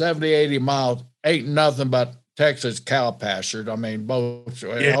 70, 80 miles ain't nothing but Texas cow pastured. Both.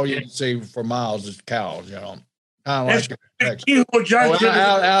 Yeah. All you can see for miles is cows, Kind of like Yeehaw Junction.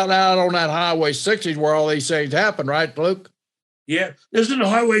 Out on that Highway 60 where all these things happen, right, Luke? Yeah, isn't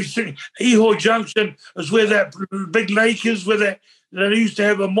Highway 60? Yeehaw Junction is where that big lake is, where they used to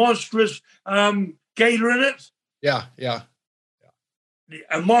have a monstrous gator in it. Yeah.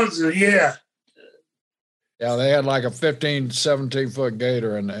 A monster, yeah. Yeah, they had like a 15, 17-foot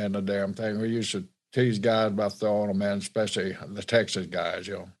gator in the damn thing. We used to tease guys about throwing them in, especially the Texas guys,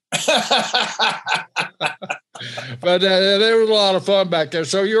 But there was a lot of fun back there.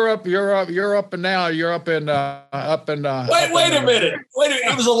 So you're up and now you're up in. Wait a minute.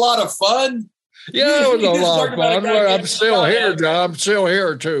 It was a lot of fun. Yeah, it was a lot of fun. I'm still here, John. I'm still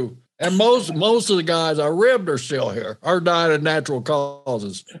here too. And most of the guys I ribbed are still here or died of natural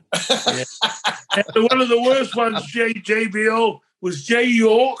causes. Yeah. And one of the worst ones, JBO, was Jay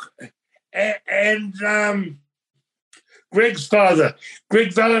York and Greg's father,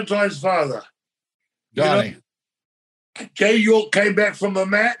 Greg Valentine's father. Johnny. Jay York came back from a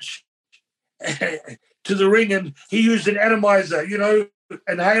match to the ring, and he used an atomizer,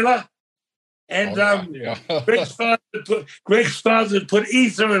 inhaler. And Greg's father put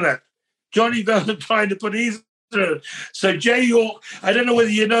ether in it. Johnny Valentine to put ether in it. So Jay York, I don't know whether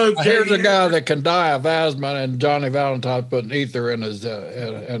you know. Here's a guy that can die of asthma, and Johnny Valentine putting ether in his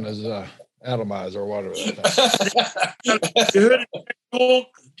atomizer or whatever. That You heard of Jay York?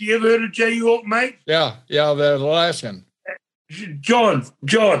 Do you ever heard of Jay York, mate? yeah, the Alaskan. John.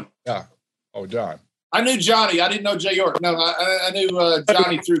 Yeah. Oh, John. I knew Johnny. I didn't know Jay York. No, I knew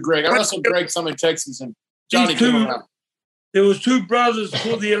Johnny through Greg. I wrestled Greg some in Texas, and Johnny came around. There was two brothers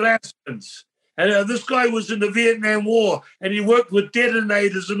called the Alaskans. And this guy was in the Vietnam War, and he worked with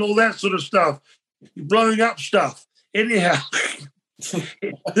detonators and all that sort of stuff, blowing up stuff. Anyhow,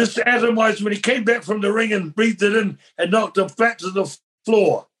 this atomizer, when he came back from the ring and breathed it in and knocked him flat to the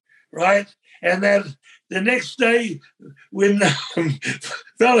floor, right? And then the next day, when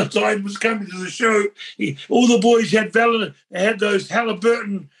Valentine was coming to the show, all the boys had those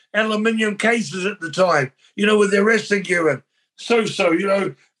Halliburton aluminium cases at the time, with their wrestling gear in. So,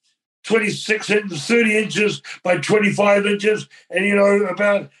 26 inches, 30 inches by 25 inches, and,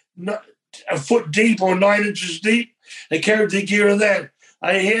 about a foot deep or 9 inches deep. They carried the gear in that.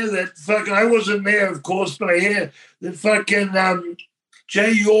 I hear that I wasn't there, of course, but I hear that fucking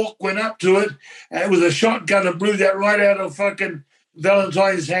Jay York went up to it with a shotgun and blew that right out of fucking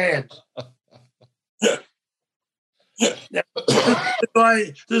Valentine's hand. This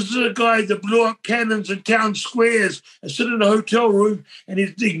is a guy that blew up cannons in town squares and sit in a hotel room and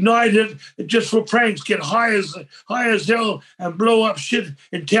he ignited it just for pranks, get high as hell and blow up shit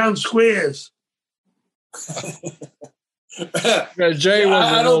in town squares. Jay was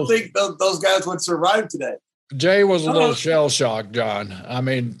I don't think those guys would survive today. Jay was a little shell shocked, John. I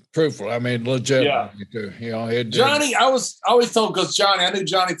mean, truthful. I mean, legit. Yeah. Johnny, I was always told, because I knew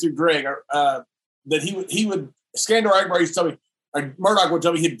Johnny through Greg, that he would Skandor Akbar used to tell me, or Murdoch would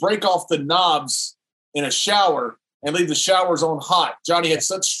tell me, he'd break off the knobs in a shower and leave the showers on hot. Johnny had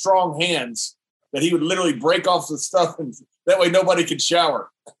such strong hands that he would literally break off the stuff, and that way nobody could shower.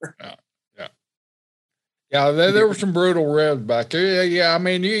 Yeah, there were some brutal ribs back there. Yeah, I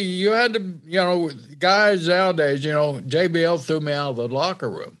mean, you had to, guys nowadays, JBL threw me out of the locker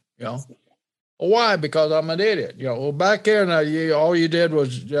room, Why? Because I'm an idiot. Well, back there, all you did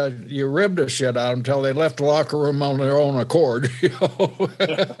was you ribbed the shit out until they left the locker room on their own accord.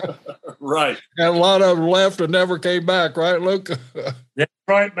 Right. And a lot of them left and never came back, right, Luke? That's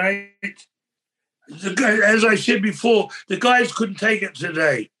right, mate. As I said before, the guys couldn't take it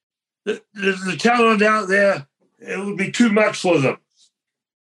today. The talent out there, it would be too much for them.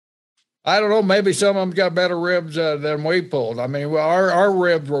 I don't know. Maybe some of them got better ribs than we pulled. I mean, our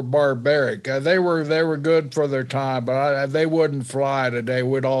ribs were barbaric. They were good for their time, but they wouldn't fly today.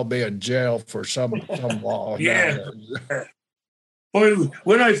 We'd all be in jail for some law. Yeah. Boy,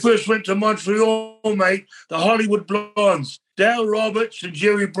 when I first went to Montreal, mate, the Hollywood Blondes, Dale Roberts and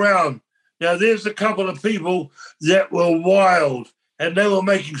Jerry Brown. Now, there's a couple of people that were wild. And they were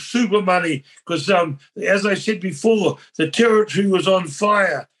making super money because, as I said before, the territory was on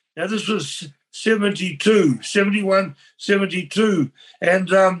fire. Now, this was 71, 72.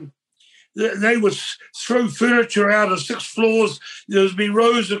 And they would throw furniture out of 6 floors. There would be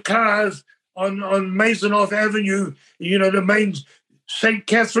rows of cars on Maisonneuve Avenue, the main St.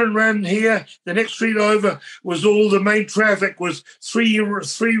 Catherine ran here. The next street over was all the main traffic was three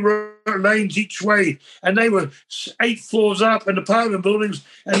lanes each way. And they were 8 floors up in apartment buildings,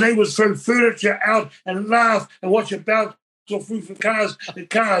 and they would throw furniture out and laugh and watch it bounce off roof of cars and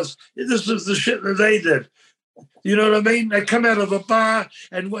cars. This is the shit that they did. You know what I mean? They come out of a bar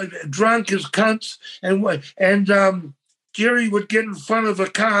and drunk as cunts, and Jerry would get in front of a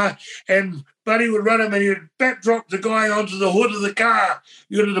car and Buddy would run him and he'd backdrop the guy onto the hood of the car.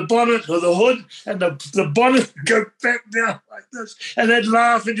 The bonnet or the hood, and the bonnet would go back down like this, and they'd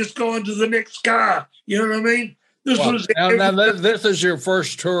laugh and just go on to the next car. You know what I mean? This is your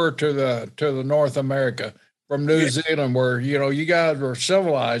first tour to the North America from New Zealand, where you guys were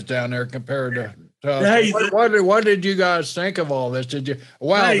civilized down there compared to us. Hey, what did you guys think of all this? Did you,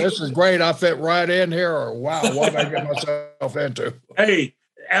 this is great, I fit right in here, or wow, what did I get myself into? Hey,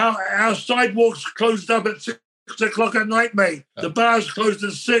 our sidewalks closed up at 6 o'clock at night, mate. The bars closed at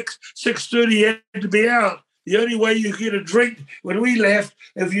 6:30. You had to be out. The only way you could get a drink when we left,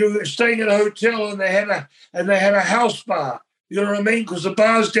 if you were staying at a hotel and they had a house bar. You know what I mean? Because the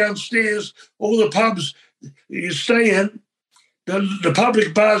bars downstairs, all the pubs you stay in, the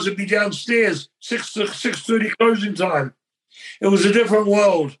public bars would be downstairs, 6 to 6:30 closing time. It was a different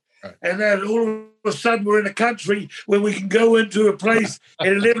world. Right. And then all of a sudden we're in a country where we can go into a place at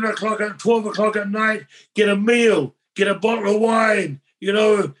 11 o'clock and 12 o'clock at night, get a meal, get a bottle of wine.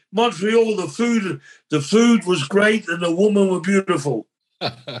 Montreal, the food was great and the women were beautiful.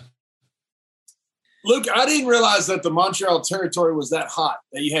 Luke, I didn't realize that the Montreal territory was that hot,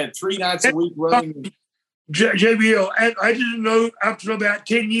 that you had 3 nights a week running. JBL, and I didn't know up to about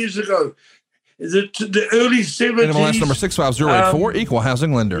 10 years ago. The early 70s. NMLS number 65084, Equal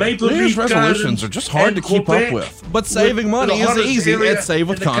Housing Lender. These resolutions are just hard to keep up with, but saving money is easy at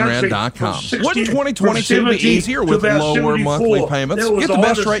SaveWithConrad.com. Wouldn't 2022 be easier with lower monthly payments? Get the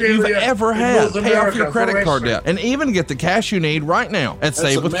best rate you've ever had, pay off your credit card debt, and even get the cash you need right now at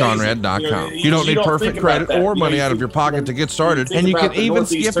SaveWithConrad.com. You don't need perfect credit or money out of your pocket to get started, and you can even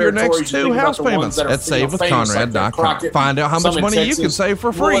skip your next 2 house payments at SaveWithConrad.com. Find out how much money you can save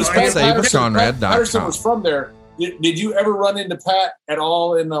for free at SaveWithConrad.com. Patterson was from there. Did you ever run into Pat at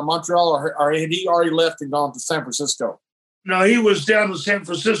all in Montreal, or had he already left and gone to San Francisco? No, he was down in San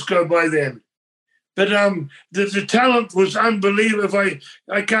Francisco by then. But the talent was unbelievable.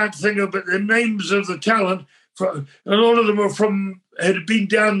 I can't think of it. The names of the talent, and all of them had been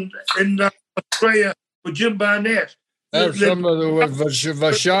down in Australia with Jim Barnett. That's some of the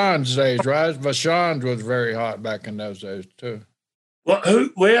Vachon's days, right? Vachon was very hot back in those days too. What? Who?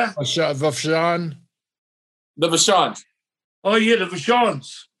 Where? Vachon. The Vachons. Oh yeah, the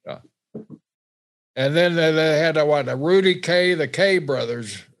Vachons. Yeah. And then they had Rudy K, the K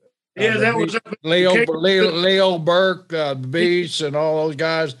brothers. Yeah, that was Leo Burke, the Beats, and all those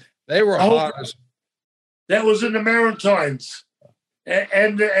guys. They were hot. That was in the Maritimes,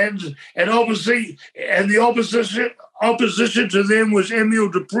 and obviously, and the opposition to them was Emile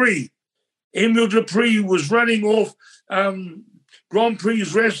Dupree. Emile Dupree was running off Grand Prix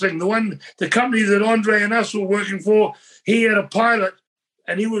Wrestling, the company that Andre and us were working for. He had a pilot,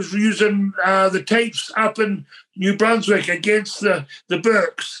 and he was using the tapes up in New Brunswick against the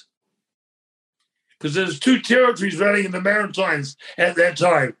Burkes, because there's 2 territories running in the Maritimes at that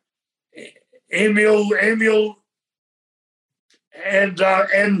time. Emile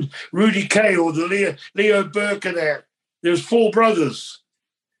and Rudy K, or the Leo Burke and that. There's 4 brothers,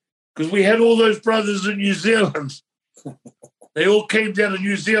 because we had all those brothers in New Zealand. They all came down to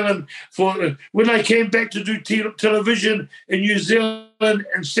New Zealand when I came back to do television in New Zealand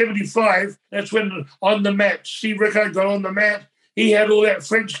in 75. That's when On the Mat, Steve Rickard got On the Mat. He had all that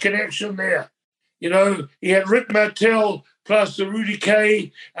French connection there. You know, he had Rick Martel plus the Rudy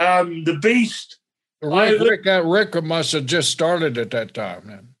K, the Beast. Rick must have just started at that time,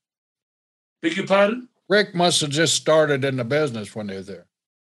 man. Beg your pardon? Rick must have just started in the business when they were there.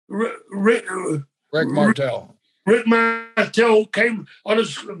 Rick Martel. Rick Martel came on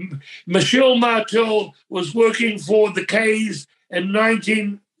his. Michel Martel was working for the K's in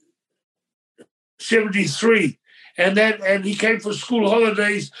 1973, and he came for school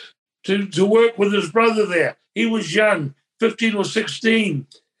holidays to work with his brother there. He was young, 15 or 16,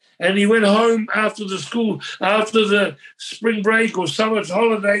 and he went home after the spring break or summer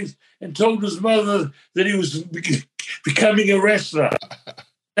holidays and told his mother that he was becoming a wrestler.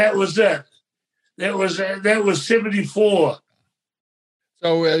 That was it. That was 74.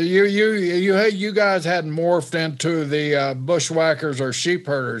 So you guys hadn't morphed into the bushwhackers or sheep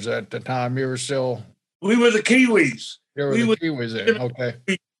herders at the time. You were still. We were the Kiwis. Kiwis then. Okay.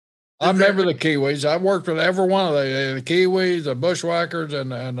 I remember the Kiwis. I worked with every one of the Kiwis, the bushwhackers,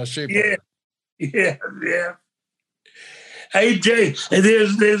 and the sheep herders. Yeah. Abe and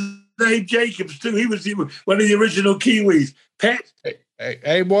there's Abe Jacobs too. He was one of the original Kiwis. Pat.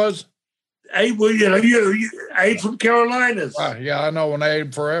 Abe was. Abe, Abe from Carolinas. Yeah, I know an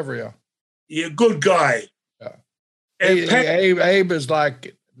Abe forever. Yeah. Yeah, good guy. Yeah. Abe is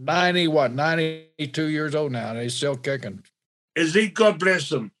like 92 years old now, and he's still kicking. Is he? God bless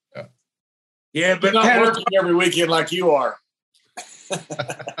him. Yeah, but he's not working every weekend like you are.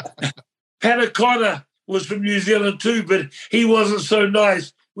 Pat O'Connor was from New Zealand too, but he wasn't so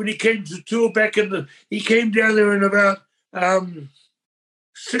nice when he came to tour back he came down there in about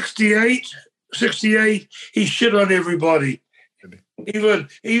 68, he shit on everybody.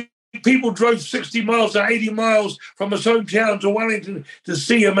 People drove 60 miles or 80 miles from his hometown to Wellington to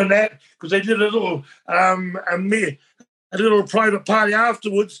see him and that, because they did a little private party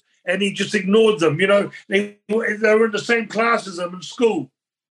afterwards, and he just ignored them. You know, they were in the same class as him in school.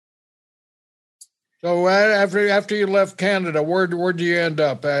 So after you left Canada, where'd you end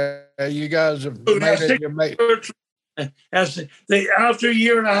after a year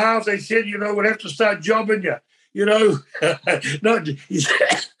and a half, they said, we'd have to start jobbing you. They'd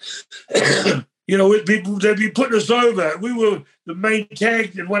be putting us over. We were the main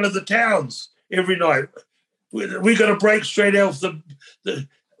tag in one of the towns every night. We got a break straight off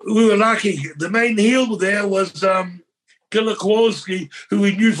we were lucky. The main heel there was Killer Kowalski, who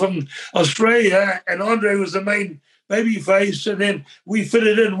we knew from Australia, and Andre was the main baby face, and then we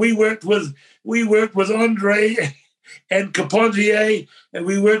fitted in. We worked with Andre and Capontier, and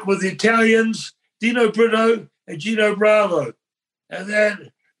we worked with the Italians, Dino Brito and Gino Bravo. And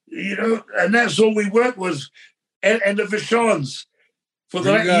then, you know, and that's all we worked was, and the Vachons. For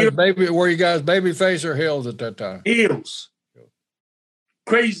were you guys babyface or heels at that time? Heels.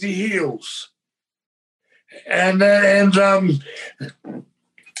 Crazy heels. And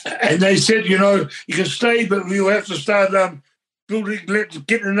they said, you know, you can stay, but you have to start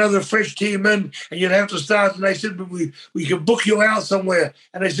getting another fresh team in, and you'd have to start. And they said, but we can book you out somewhere.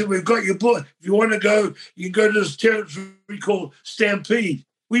 And they said, we've got your book. If you want to go, you can go to this territory called Stampede.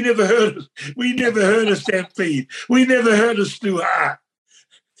 We never heard of Stampede. We never heard of Stu Hart.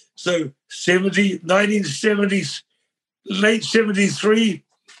 So 1970s, late 73,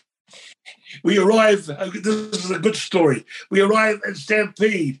 we arrive. This is a good story. We arrive at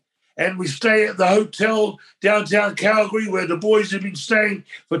Stampede, and we stay at the hotel downtown Calgary, where the boys have been staying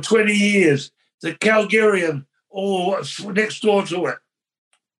for 20 years. The Calgarian, or next door to it.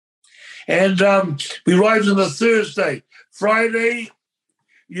 And we arrived on a Thursday. Friday,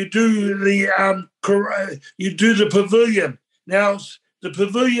 you do the pavilion. Now, the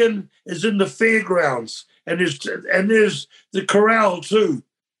pavilion is in the fairgrounds, and there's the corral too.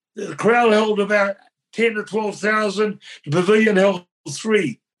 The corral held about 10 to 12,000. The pavilion held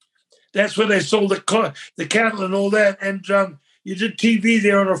 3. That's where they sold the cattle and all that. And you did TV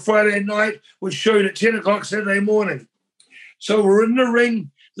there on a Friday night, which showed at 10 o'clock Saturday morning. So we're in the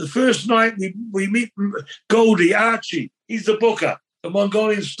ring. The first night we meet Goldie, Archie. He's the booker, the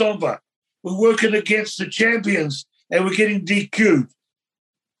Mongolian Stomper. We're working against the champions, and we're getting DQ'd.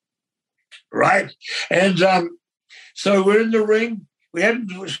 Right? And so we're in the ring.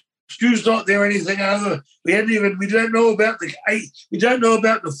 Stu's not there or anything other. We don't know about the 8. We don't know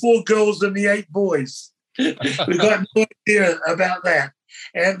about the 4 girls and the 8 boys. We got no idea about that.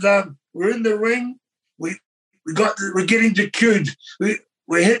 And we're in the ring. We're getting DQ'd.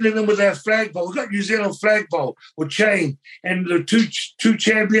 We're hitting them with our flagpole. We've got New Zealand flagpole or chain. And the two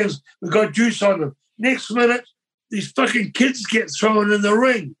champions, we've got juice on them. Next minute, these fucking kids get thrown in the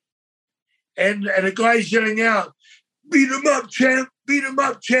ring. And a guy's yelling out, "Beat him up, champ! Beat him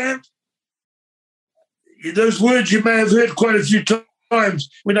up, champ!" Those words you may have heard quite a few times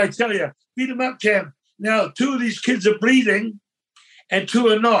when I tell you, "Beat him up, champ." Now, 2 of these kids are bleeding and 2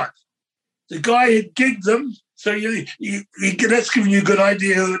 are not. The guy had gigged them, so that's giving you a good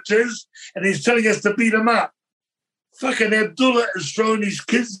idea who it is, and he's telling us to beat him up. Fucking Abdullah is throwing these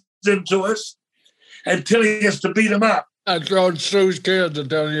kids into us and telling us to beat him up. I throwing Stu's kids and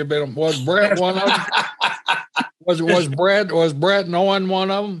telling you about them. Was Brett one of them? was Brett and Owen one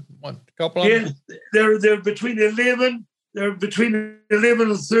of them? A couple of them? They're between 11. They're between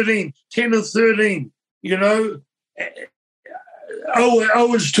 11 and 13, 10 and 13. You know,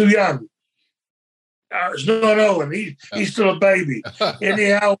 Owen's too young. It's not Owen. He's still a baby.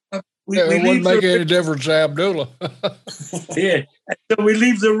 Anyhow, we wouldn't make any difference to Abdullah. Yeah. So we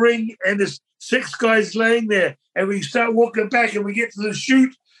leave the ring, and there's 6 guys laying there, and we start walking back, and we get to the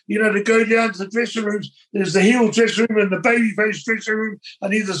chute, you know, to go down to the dressing rooms. There's the heel dressing room and the babyface dressing room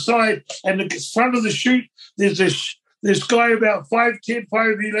on either side, and the front of the chute, there's this guy about 5'10",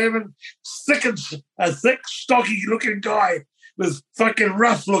 5'11", thick, stocky-looking guy with fucking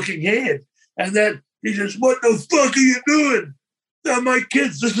rough-looking head, and then he says, "What the fuck are you doing? They're my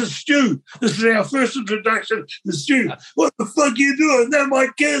kids. This is Stu. This is our first introduction to Stu. What the fuck are you doing? They're my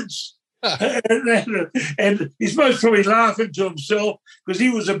kids." and he's most probably laughing to himself because he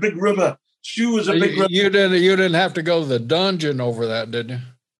was a big ribber. Stu was a big ribber. You didn't have to go to the dungeon over that, did you?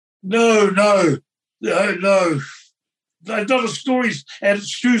 No. Not a stories at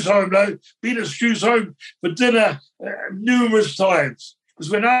Stu's home, no. Been at Stu's home for dinner numerous times.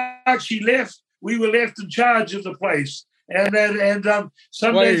 Because when Archie left, we were left in charge of the place. And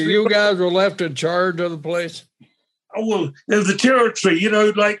some Wait, days you guys were left in charge of the place? Oh, well, there's the territory, you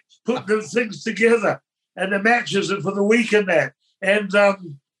know, like put the things together and the matches and for the week and that. And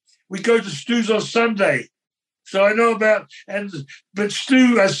we go to Stu's on Sunday. So I know about, but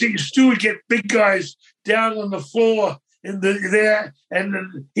I see Stu would get big guys down on the floor there,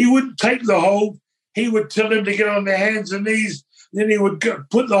 and he wouldn't take the hold. He would tell them to get on their hands and knees. Then he would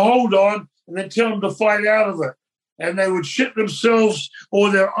put the hold on and then tell them to fight out of it. And they would shit themselves,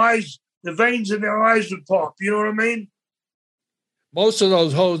 or their eyes, the veins in their eyes would pop. You know what I mean? Most of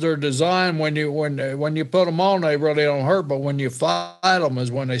those holds are designed when you put them on, they really don't hurt. But when you fight them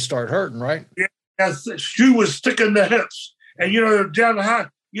is when they start hurting, right? Yeah. Stu was sticking the hips, and you know down the heart.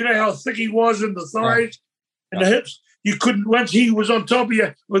 You know how thick he was in the thighs and the hips. You couldn't, once he was on top of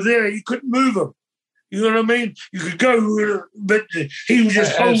you, you couldn't move him. You know what I mean? You could go, but he was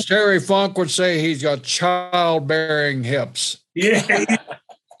just. As Terry Funk would say, he's got childbearing hips. Yeah.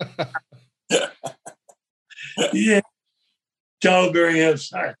 Yeah. Charles Berry.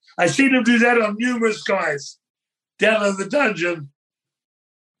 I've seen him do that on numerous guys down in the dungeon.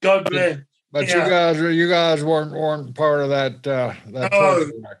 God bless. But you guys weren't part of that.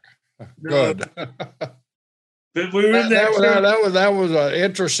 Good. But we were in that was an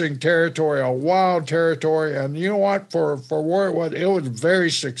interesting territory, a wild territory, and you know what? For where it was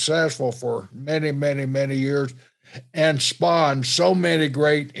very successful for many, many, many years, and spawned so many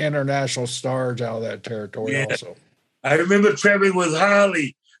great international stars out of that territory. Yeah. Also, I remember traveling with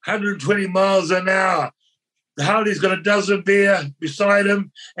Harley, 120 miles an hour. Harley's got a dozen beer beside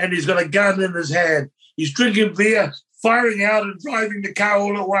him, and he's got a gun in his hand. He's drinking beer, firing out and driving the car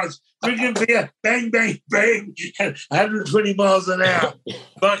all at once. Drinking beer, bang, bang, bang, 120 miles an hour.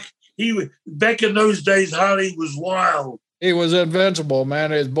 But back in those days, Harley was wild. He was invincible, man.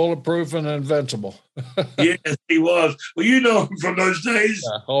 He was bulletproof and invincible. Yes, he was. Well, you know him from those days.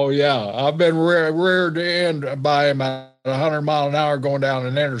 Oh, yeah. I've been reared in by him at 100 miles an hour going down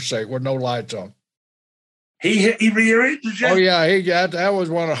an interstate with no lights on. He rear-ended you? Oh yeah, that was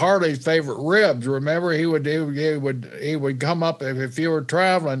one of Harley's favorite ribs. Remember, he would come up if you were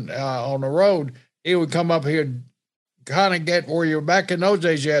traveling on the road. He would come up. He would kind of get where you're back in those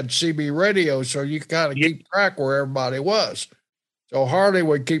days. You had CB radio, so you kind of keep track where everybody was. So Harley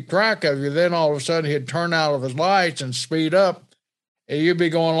would keep track of you. Then all of a sudden he'd turn out of his lights and speed up. And you'd be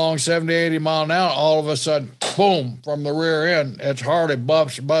going along 70, 80 mile an hour. All of a sudden, boom, from the rear end, it's Harley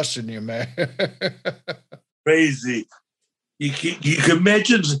busting you, man. Crazy. You can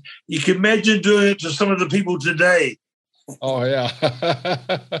imagine doing it to some of the people today. Oh yeah.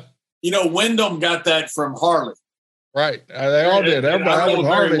 Wyndham got that from Harley. Right. They all did. Everybody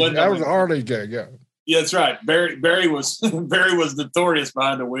that was a Harley gig, yeah. Yeah, that's right. Barry was notorious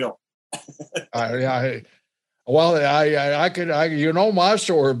behind the wheel. I my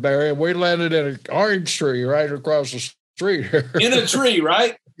story, Barry. We landed in an orange tree right across the street here. In a tree,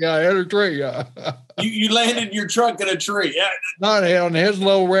 right? Yeah, in a tree. Yeah. You landed your truck in a tree. Yeah. Not on his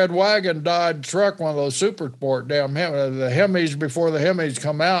little red wagon Dodge truck, one of those super sport damn the Hemis before the Hemis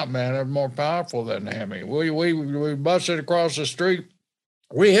come out, man. They're more powerful than the Hemi. We busted across the street.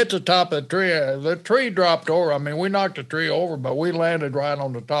 We hit the top of the tree. The tree dropped over. I mean, we knocked the tree over, but we landed right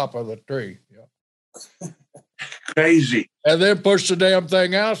on the top of the tree. Yeah. Crazy. And then pushed the damn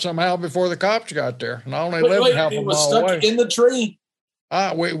thing out somehow before the cops got there. And I only lived half a mile away. In the tree.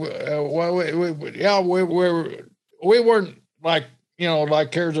 We weren't like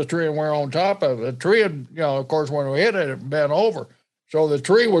here's a tree and we're on top of it. The tree had, of course, when we hit it, it bent over. So the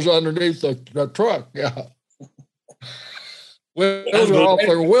tree was underneath the truck. Yeah. Wheels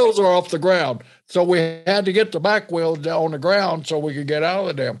are off the ground. So we had to get the back wheels on the ground so we could get out of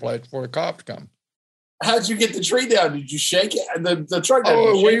the damn place before the cops come. How'd you get the tree down? Did you shake it? The truck?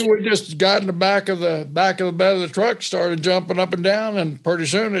 We just got in the back of the bed of the truck, started jumping up and down, and pretty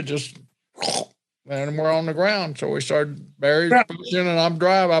soon it just, and we're on the ground. So we started Barry's pushing, and I'm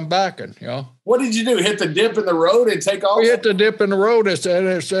backing. What did you do? Hit the dip in the road and take off? We hit the dip in the road. It said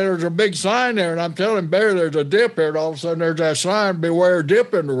there's a big sign there, and I'm telling Barry there's a dip here. And all of a sudden there's that sign, beware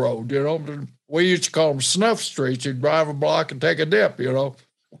dip in the road. We used to call them snuff streets. You'd drive a block and take a dip.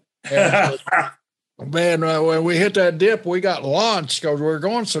 And, man, when we hit that dip, we got launched because we were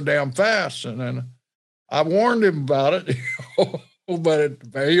going so damn fast. And then I warned him about it,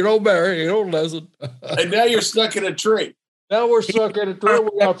 but Barry, he don't listen. And now you're stuck in a tree. Now we're stuck in a tree.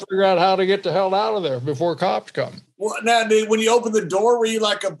 We got to figure out how to get the hell out of there before cops come. Well, now, when you open the door, were you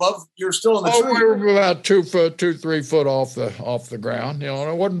like above? You're still in the tree. We were about 3 foot off the ground. It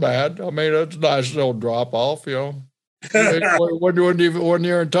wasn't bad. I mean, it's a nice little drop off. When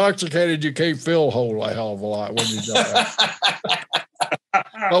you're intoxicated, you can't feel a whole hell of a lot when you jump out.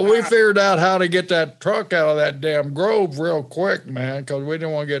 But we figured out how to get that truck out of that damn grove real quick, man, because we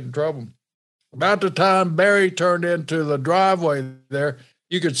didn't want to get in trouble. About the time Barry turned into the driveway there,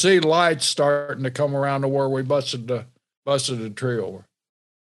 you could see lights starting to come around to where we busted the tree over.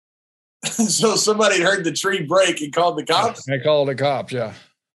 So somebody heard the tree break and called the cops? They called the cops, yeah.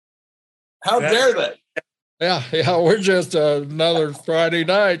 How dare they? Yeah, we're just another Friday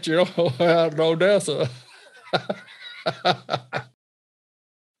night, out in Odessa.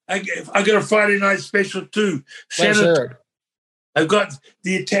 I got a Friday night special too. I've got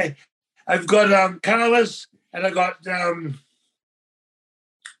the attack. I've got Carlos, and I got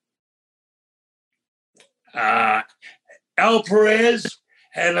Al Perez,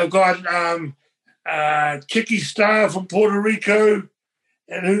 and I've got Chicky Star from Puerto Rico,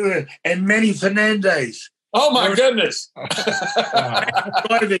 and Manny Fernandez. Oh my goodness! They're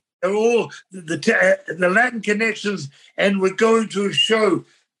all the Latin connections, and we're going to a show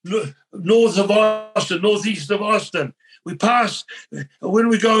north of Austin, northeast of Austin. We pass, when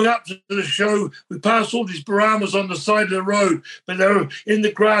we're going up to the show, we pass all these Brahmas on the side of the road, but they're in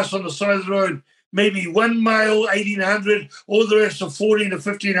the grass on the side of the road. Maybe one male, 1,800, all the rest are 1,400 to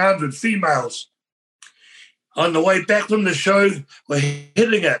 1,500 females. On the way back from the show, we're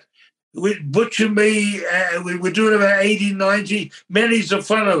hitting it. Butch and me, we're doing about 80, 90. Manny's in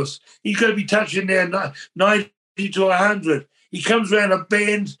front of us. He's going to be touching there 90 to 100. He comes around a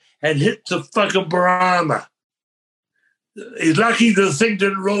bend and hits the fucking Brahma. He's lucky the thing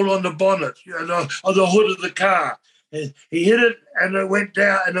didn't roll on the bonnet, on the hood of the car. He hit it and it went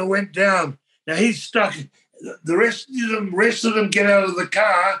down, Now he's stuck. The rest of them get out of the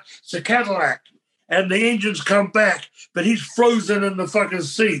car. It's a Cadillac. And the engines come back, but he's frozen in the fucking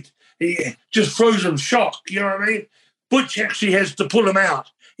seat. He just frozen, shock, you know what I mean? Butch actually has to pull him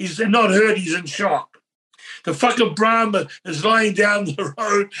out. He's not hurt, he's in shock. The fucking Brahma is lying down the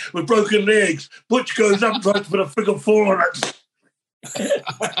road with broken legs. Butch goes up, tries to put a figure four on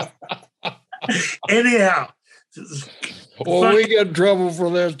it. Anyhow. Well, we get in trouble for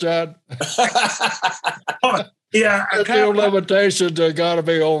this, John. Yeah. The limitations have got to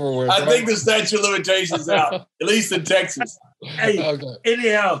be over with. I think the statute of limitations out, at least in Texas. Hey, okay.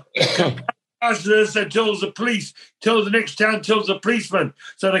 Anyhow. After this, that tells the police, tells the next town, tells the policeman.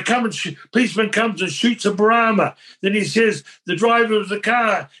 So they come and policeman comes and shoots a Brahma. Then he says, the driver of the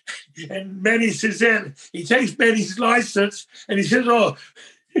car. And Manny says that. He takes Manny's license and he says, oh,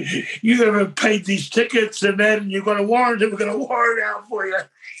 you haven't paid these tickets and that, and you've got a warrant, and we're going to warrant out for you.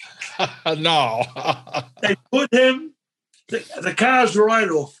 No. They put him, the car's right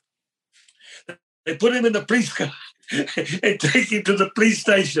off. They put him in the police car. And take him to the police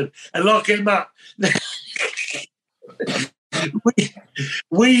station and lock him up. we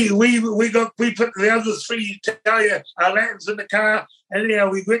put the other three Italian Latins in the car, and anyhow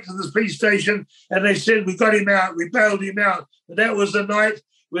we went to the police station and they said we got him out, we bailed him out. But that was the night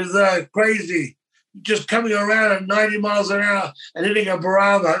with Crazy just coming around at 90 miles an hour and hitting a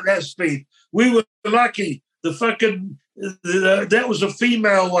Brahma at that speed. We were lucky. That was a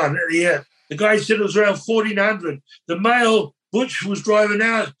female one at the end. The guy said it was around 1,400. The male, Butch, was driving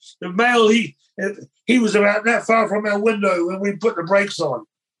out. The male, he was about that far from our window when we put the brakes on.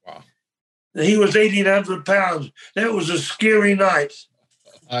 Wow. He was 1,800 pounds. That was a scary night.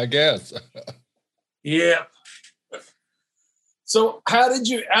 I guess. Yeah. So how did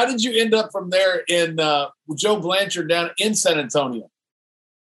you end up from there in Joe Blanchard down in San Antonio?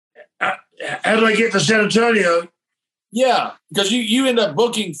 How did I get to San Antonio? Yeah, because you end up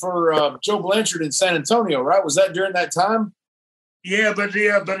booking for Joe Blanchard in San Antonio, right? Was that during that time? Yeah, but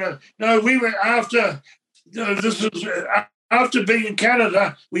no, we went after. This was after being in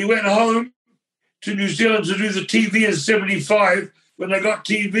Canada. We went home to New Zealand to do the TV in '75 when they got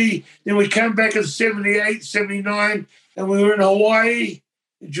TV. Then we came back in '78, '79, and we were in Hawaii,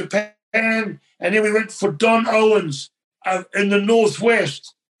 Japan, and then we went for Don Owens in the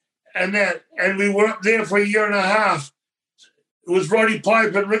Northwest, and we were up there for a year and a half. It was Roddy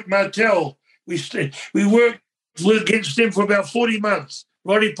Piper and Rick Martel. We worked against them for about 40 months.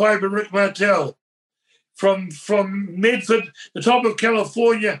 Roddy Piper and Rick Martel. From Medford, the top of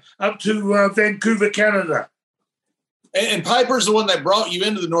California, up to Vancouver, Canada. And Piper's the one that brought you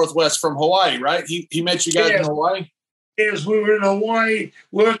into the Northwest from Hawaii, right? He met you guys in Hawaii? Yes, we were in Hawaii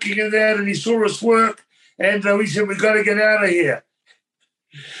working in that, and he saw us work, and we said, we got to get out of here.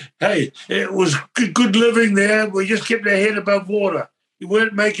 Hey, it was good living there. We just kept our head above water. We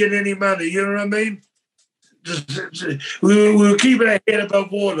weren't making any money, you know what I mean? We were keeping our head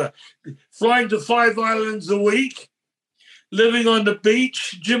above water. Flying to 5 islands a week, living on the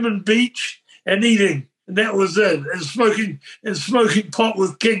beach, gym and beach, and eating. And that was it. And smoking pot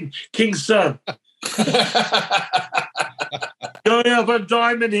with King's son. Going up on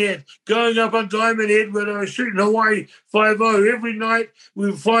Diamond Head when I was shooting Hawaii 5-0. Every night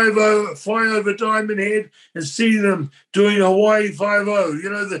we would fly over Diamond Head and see them doing Hawaii 5-0. You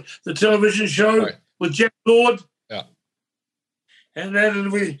know, the television show with Jack Lord? Yeah. And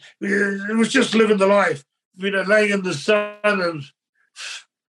then it was just living the life, laying in the sun, and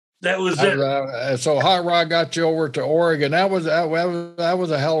that was it. So Hot Rod got you over to Oregon. That was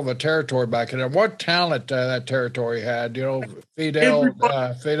a hell of a territory back then. What talent that territory had,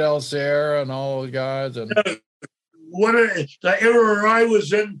 Fidel Sierra and all those guys. And the era I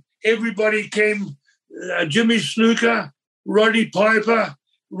was in, everybody came. Jimmy Snuka, Roddy Piper,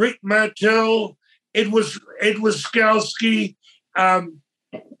 Rick Martel, Edward Skalski,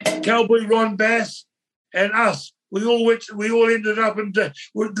 Cowboy Ron Bass, and us. We all ended up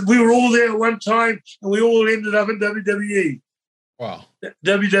we were all there at one time, and we all ended up in WWE. Wow.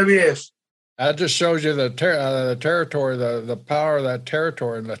 WWF. That just shows you the territory, the power of that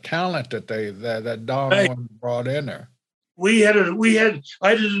territory, and the talent that Don brought in there. I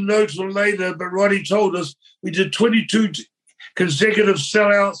didn't know till later, but Roddy told us we did 22 consecutive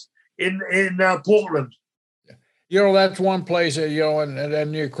sellouts in Portland. That's one place that, and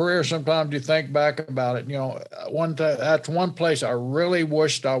in your career, sometimes you think back about it, that's one place I really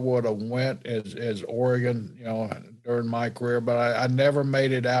wished I would have went is Oregon, during my career, but I never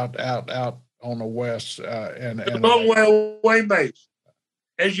made it out on the West. And a long way away, mate.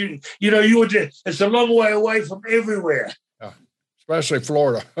 As it's a long way away from everywhere. Especially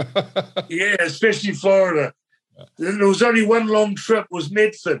Florida. Yeah, especially Florida. There was only one long trip, was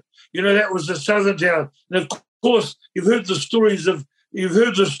Medford. That was the southern town. And of course, you've heard the stories of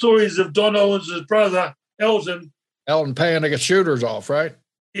Don Owens' brother, Elton. Elton paying to get shooters off, right?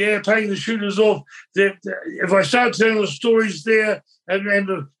 Yeah, paying the shooters off. If I start telling the stories there,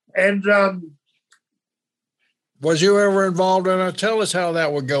 and was you ever involved in it? Tell us how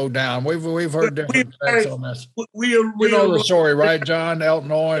that would go down. We've heard different things on this. We know the story, right, John?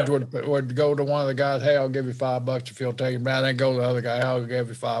 Elton Owens would go to one of the guys, hey, I'll give you $5 if you'll take him down. Then go to the other guy, I'll give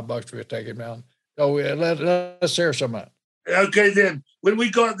you $5 if you'll take him down. So let's hear some of it. Okay, then. When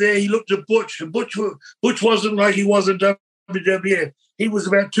we got there, he looked at Butch, and Butch wasn't like he was in WWF. He was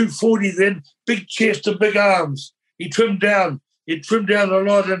about 240 then, big chest and big arms. He trimmed down a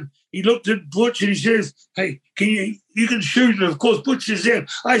lot, and he looked at Butch and he says, hey, you can shoot. And of course, Butch is there.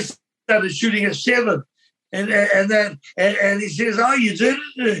 I started shooting at 7. And he says, oh, you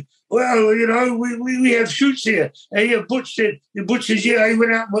did? Well, we have shoots here. And Butch says, yeah, I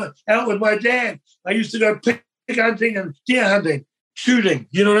went out with my dad. I used to go pig hunting and deer hunting, shooting,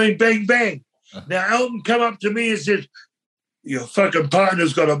 bang, bang. Now, Elton come up to me and says, your fucking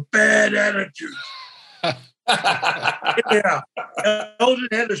partner's got a bad attitude. Yeah. Elton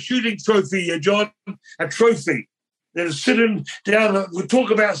had a shooting trophy, John, a trophy. They're sitting down. We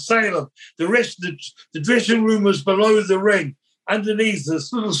talk about Salem. The rest of the dressing room was below the ring, underneath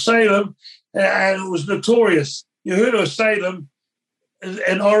this little Salem, and it was notorious. You heard of Salem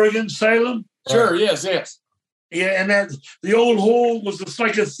in Oregon, Salem? Sure, yes. Yeah, and the old hall was just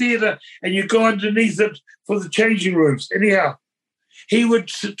like a theater, and you go underneath it for the changing rooms. Anyhow, he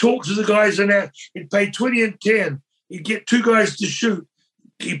would talk to the guys, and he'd pay 20 and 10. He'd get 2 guys to shoot.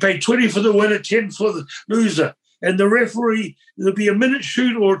 He'd pay 20 for the winner, 10 for the loser. And the referee, there'd be a minute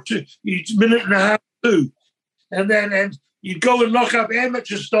shoot or 2, each minute and a half, 2. And you'd go and lock up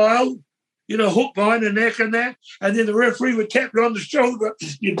amateur style, hook behind the neck and that. And then the referee would tap you on the shoulder,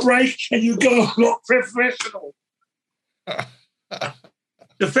 you'd break, and you'd go and lock professional.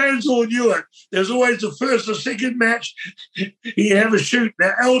 The fans all knew it. There's always the first or second match. He'd have a shoot.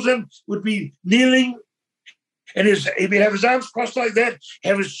 Now, Elton would be kneeling, and he'd have his arms crossed like that,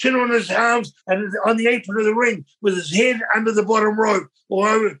 have his chin on his arms, and on the apron of the ring, with his head under the bottom rope, or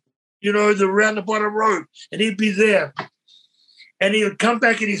over, around the bottom rope, and he'd be there. And he would come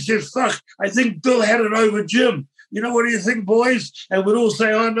back and he said, fuck, I think Bill had it over Jim. What do you think, boys? And we'd all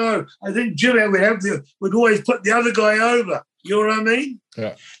say, oh, no, I think Jim would always put the other guy over. You know what I mean?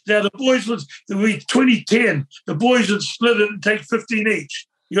 Yeah. Now, the boys would be 20-10. The boys would split it and take 15 each.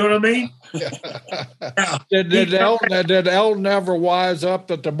 You know what I mean? Now, did Elton ever wise up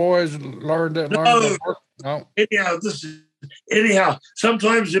that the boys learned to work? No. Anyhow,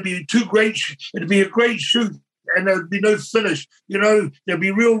 sometimes it'd be it'd be a great shoot, and there'd be no finish. They'd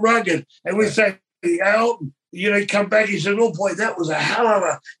be real rugged. And we'd say, Elton, come back. He said, oh, boy, that was a hell of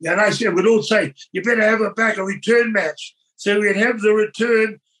a... And I said, we'd all say, you better have it back, a return match. So we'd have the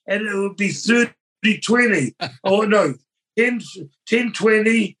return, and it would be 30-20. Oh, no,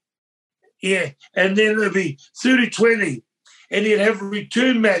 10-20. Yeah, and then it would be 30-20. And he'd have a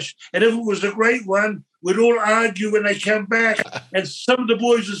return match. And if it was a great one, we'd all argue when they come back. And some of the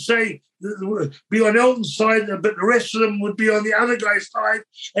boys would say, be on Elton's side, but the rest of them would be on the other guy's side,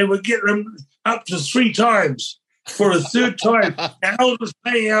 and would get them up to 3 times for a third time. Now, Elton's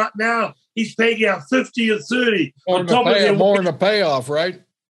paying out now. He's paying out 50 or 30 on top of them. More than the payoff, right?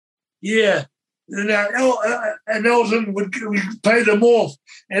 Yeah. Now, and Elton would pay them off,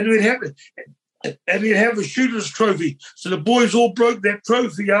 and we'd have a shooter's trophy. So the boys all broke that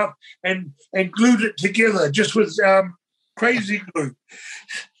trophy up and glued it together just with crazy glue.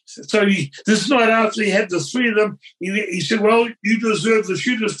 So this night after he had the 3 of them, he said, well, you deserve the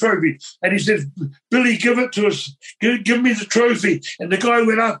shooter's trophy. And he said, Billy, give it to us. Give me the trophy. And the guy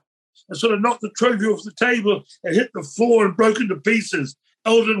went up and sort of knocked the trophy off the table and hit the floor and broke into pieces.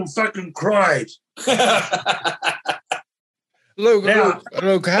 Elton fucking cried. Luke,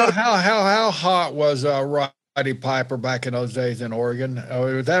 how hot was Roddy Piper back in those days in Oregon.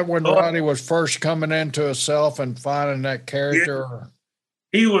 Was that when Roddy was first coming into himself and finding that character?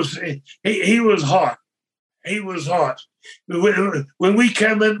 Yeah. He was hot. He was hot. When we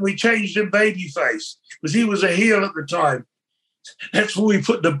came in, we changed him babyface because he was a heel at the time. That's when we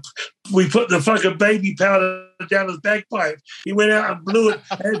put the fucking baby powder down his bagpipe. He went out and blew it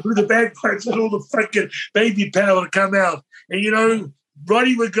and blew the bagpipes and all the fucking baby powder come out. And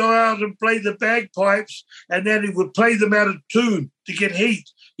Roddy would go out and play the bagpipes, and then he would play them out of tune to get heat,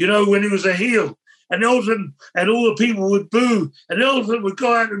 when he was a heel. And Elton and all the people would boo. And Elton would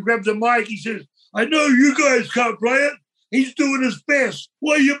go out and grab the mic. He says, I know you guys can't play it. He's doing his best.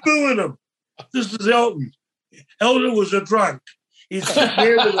 Why are you booing him? This is Elton. Elton was a drunk. He's sitting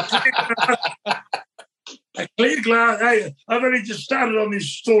there with a clear glass. Hey, I've only just started on these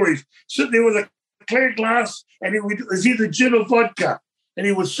stories. Sitting there with a clear glass, and it was either gin or vodka. And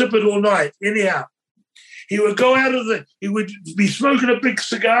he would sip it all night. Anyhow, he would go he would be smoking a big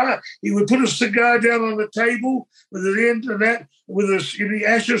cigar. He would put a cigar down on the table with the end of that, with the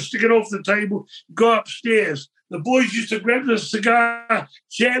ashes sticking off the table, go upstairs. The boys used to grab the cigar,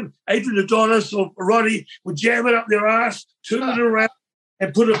 jam, Adrian Adonis or Roddy would jam it up their ass, turn it around,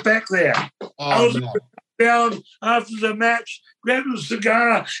 and put it back there. I was down after the match, grabbed a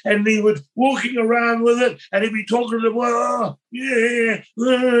cigar, and he was walking around with it, and he'd be talking to them, oh, yeah,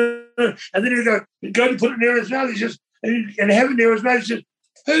 and then he'd go to put it near his mouth, and have it near his mouth, he says,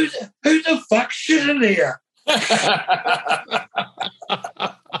 who the fuck shit in here?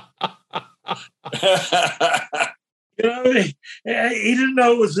 He didn't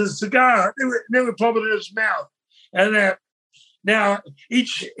know it was a cigar. They were popping in his mouth. And now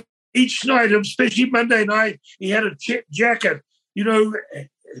each night, especially Monday night, he had a check jacket.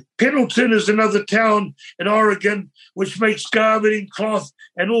 Pendleton is another town in Oregon which makes garmenting, cloth,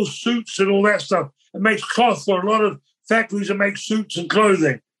 and all suits and all that stuff. It makes cloth for a lot of factories that make suits and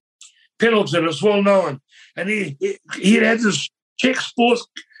clothing. Pendleton is well known. And he had this check sports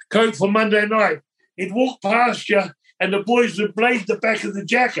coat for Monday night. He'd walk past you, and the boys would blade the back of the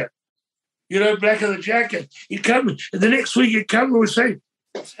jacket. Back of the jacket. He'd come, and the next week he'd come and would say,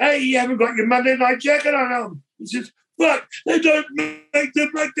 hey, you haven't got your Monday night jacket on. He says, but they don't make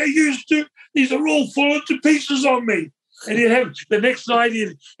them like they used to. These are all falling to pieces on me. And he'd have, the next night,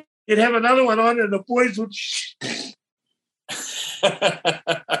 he'd have another one on, and the boys would...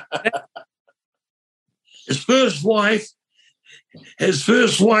 His first wife,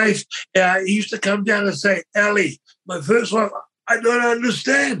 he used to come down and say, Ellie, my first wife, I don't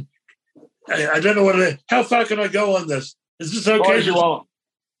understand. I don't know how far can I go on this? Is this okay? You won't.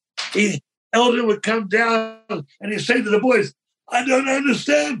 Eldon would come down and he'd say to the boys, I don't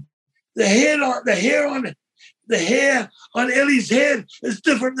understand. The hair on Ellie's head is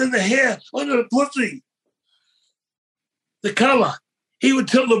different than the hair on her pussy. The color. He would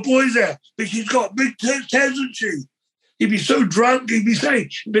tell the boys that, but she's got big tits, hasn't she? He'd be so drunk, he'd be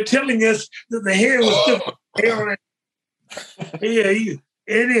telling us that the hair was different. Hair on it. Yeah,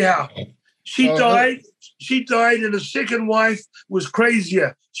 anyhow, she died. She died, and the second wife was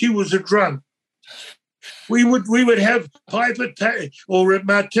crazier. She was a drunk. We would have Piper or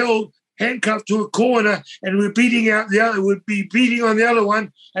Martel handcuffed to a corner, and we're beating out the other. We'd be beating on the other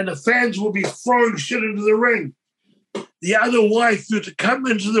one, and the fans would be throwing shit into the ring. The other wife used to come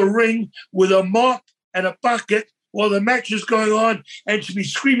into the ring with a mop and a bucket while the match is going on, and she'd be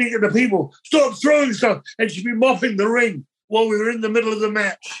screaming at the people, stop throwing stuff, and she'd be mopping the ring while we were in the middle of the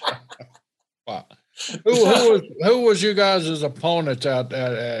match. Wow. Who was you guys' opponents out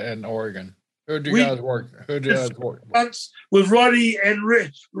in Oregon? Who did you guys work? Once with Roddy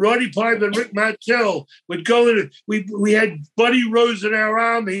Piper and Rick Martel would go in. We had Buddy Rose in our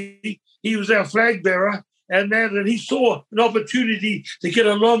army. He was our flag bearer, and he saw an opportunity to get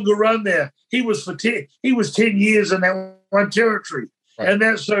a longer run there. He was 10 years in that one territory. Right.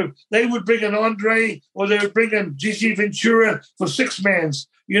 And so they would bring in Andre, or they would bring in Jesse Ventura for 6-mans.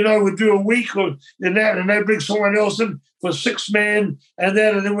 We'd do a week and they'd bring someone else in for 6-man, and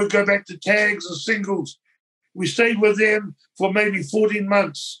then we'd go back to tags and singles. We stayed with them for maybe 14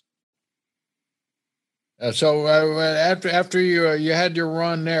 months. So after you had your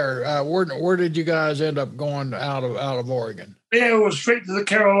run there, where did you guys end up going out of Oregon? Yeah, it was straight to the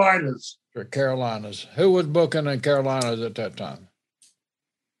Carolinas. The Carolinas. Who was booking in Carolinas at that time?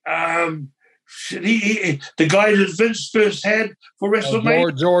 The guy that Vince first had for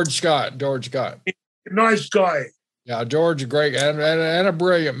WrestleMania. George Scott. Nice guy. Yeah, George, great and a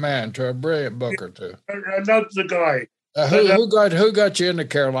brilliant man, a brilliant booker too. I love the guy. Who got you into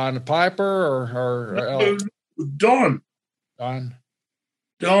Carolina? Piper or Don? Don.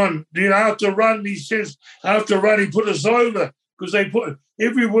 Don, after run, he says, after run, he put us over because they put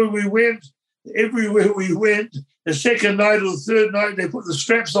everywhere we went, the second night or the third night, they put the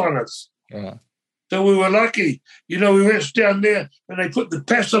straps on us. Uh-huh. So we were lucky. We went down there and they put the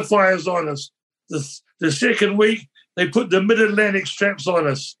pacifiers on us. The second week, they put the Mid-Atlantic straps on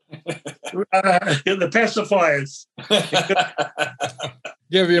us. The pacifiers.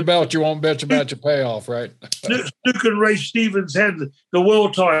 Give you a belt, you won't bet about your payoff, right? Snook and Ray Stevens had the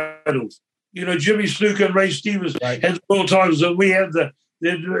world titles. Jimmy Snook and Ray Stevens had the world titles, and we had the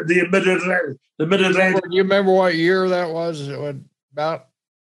Mid-Atlantic. You remember what year that was? About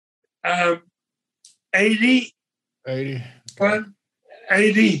 80. 80. Okay.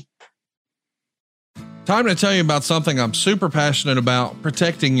 80. Time to tell you about something I'm super passionate about: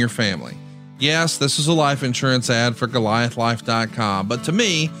 protecting your family. Yes, this is a life insurance ad for GoliathLife.com, but to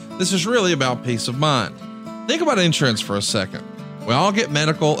me, this is really about peace of mind. Think about insurance for a second. We all get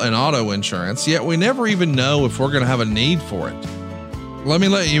medical and auto insurance, yet we never even know if we're going to have a need for it. Let me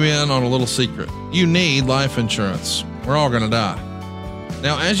let you in on a little secret. You need life insurance. We're all going to die.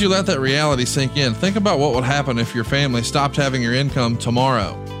 Now, as you let that reality sink in, think about what would happen if your family stopped having your income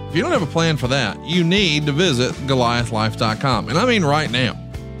tomorrow. If you don't have a plan for that, you need to visit GoliathLife.com. And I mean right now.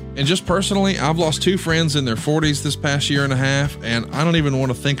 And just personally, I've lost 2 friends in their 40s this past year and a half, and I don't even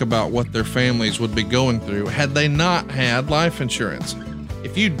want to think about what their families would be going through had they not had life insurance.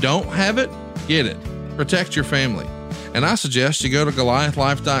 If you don't have it, get it. Protect your family. And I suggest you go to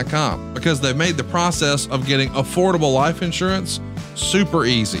GoliathLife.com because they've made the process of getting affordable life insurance super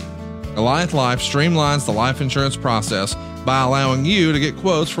easy. Goliath Life streamlines the life insurance process by allowing you to get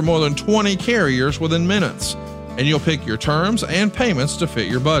quotes for more than 20 carriers within minutes. And you'll pick your terms and payments to fit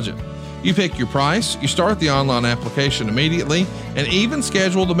your budget. You pick your price, you start the online application immediately, and even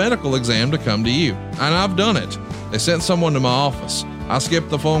schedule the medical exam to come to you. And I've done it. They sent someone to my office. I skipped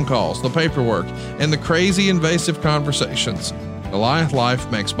the phone calls, the paperwork, and the crazy invasive conversations. Goliath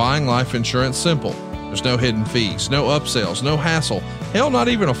Life makes buying life insurance simple. There's no hidden fees, no upsells, no hassle, hell, not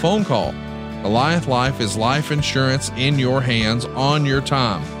even a phone call. Goliath Life is life insurance in your hands on your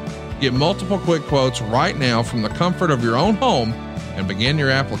time. Get multiple quick quotes right now from the comfort of your own home and begin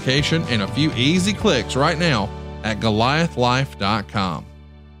your application in a few easy clicks right now at GoliathLife.com.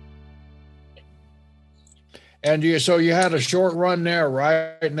 And so you had a short run there,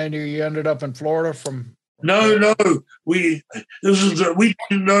 right? And then you ended up in Florida from. No. We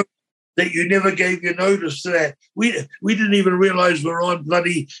didn't know that you never gave your notice to that. We didn't even realize we're on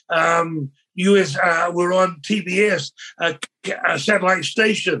bloody US. We're on TBS, a satellite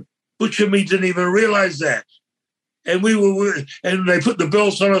station. Butcher Me didn't even realize that, and they put the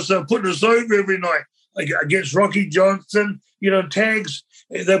belts on us, putting us over every night, like against Rocky Johnson, tags.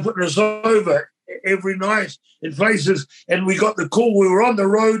 They're putting us over every night in places, and we got the call. We were on the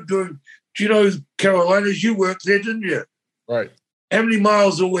road doing, Carolinas. You worked there, didn't you? Right. How many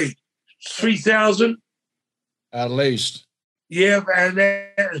miles a week? 3,000 at least. Yeah, and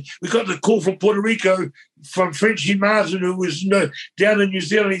then we got the call from Puerto Rico from Frenchy Martin, who was down in New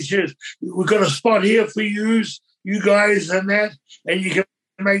Zealand. He says, "We've got a spot here for you guys, and that, and you can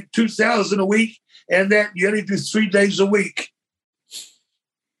make 2,000 a week, and that you only do 3 days a week."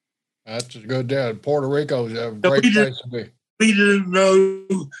 That's a good deal. Puerto Rico's a great place to be. We didn't know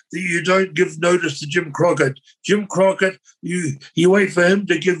that you don't give notice to Jim Crockett. Jim Crockett, you wait for him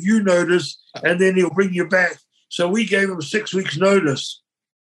to give you notice, and then he'll bring you back. So we gave him 6 weeks notice,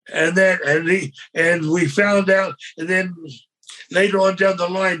 and we found out. And then later on down the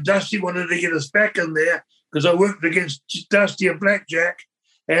line, Dusty wanted to get us back in there because I worked against Dusty and Blackjack,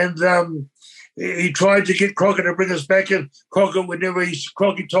 and he tried to get Crockett to bring us back in. Crockett would never.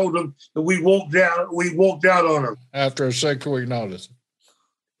 Crockett told him that we walked out on him after a 6 week notice.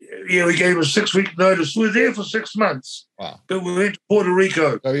 Yeah, we gave him a 6 week notice. We were there for 6 months. Wow. But we went to Puerto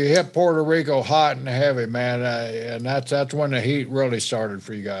Rico. So you hit Puerto Rico hot and heavy, man. And that's when the heat really started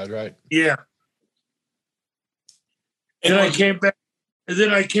for you guys, right? Yeah. And I came back. And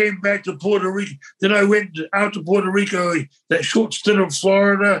then I came back to Puerto Rico. Then I went out to Puerto Rico, that short stint in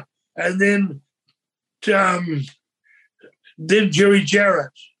Florida. And then Jerry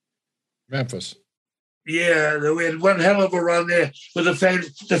Jarrett. Memphis. Yeah, we had one hell of a run there with the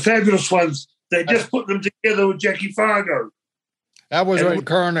Fabulous Ones. They just put them together with Jackie Fargo. That was when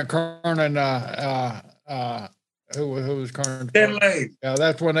Kernan, who was Kernan? Ken Lane. Yeah,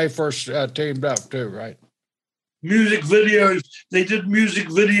 that's when they first teamed up too, right? Music videos. They did music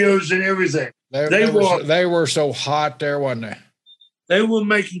videos and everything. They were so hot there, wasn't they? They were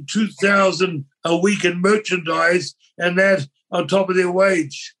making $2,000 a week in merchandise, and that on top of their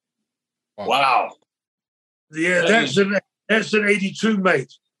wage. Wow. Yeah, That's an 82,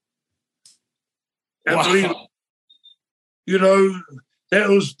 mate. Wow. You know, that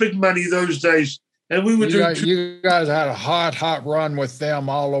was big money those days. And we were you guys had a hot run with them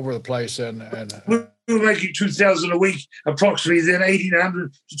all over the place. And we were making 2,000 a week, approximately, then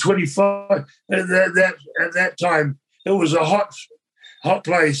 1,800 to 25 at that time. It was a hot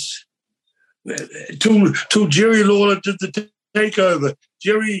place. Till Jerry Lawler did the takeover.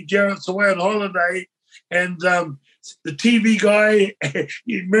 Jerry Jarrett's away on holiday, and the TV guy,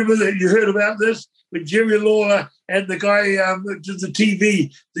 you remember that you heard about this? With Jerry Lawler and the guy did the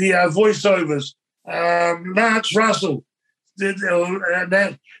TV, the voiceovers, Lance Russell, they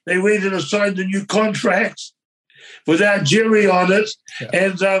went and signed the new contracts without Jerry on it. Yeah.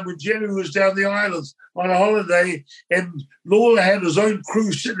 And when Jerry was down the islands on a holiday, and Lawler had his own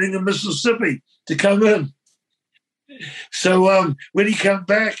crew sitting in Mississippi to come in. So when he came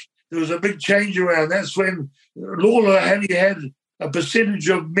back, there was a big change around. That's when Lawler had a percentage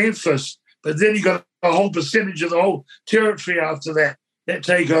of Memphis, but then he got a whole percentage of the whole territory after that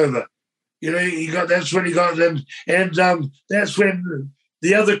takeover. You know, that's when he got them, and that's when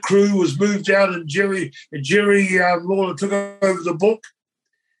the other crew was moved out, and Jerry Lawler took over the book,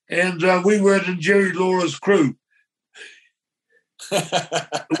 and we weren't in Jerry Lawler's crew.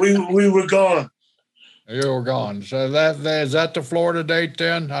 we were gone. You were gone. So is that the Florida date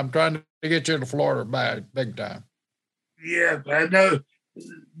then? I'm trying to get you to Florida back big time. Yeah, I know.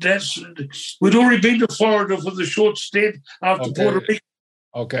 We'd already been to Florida for the short stint after Puerto Rico.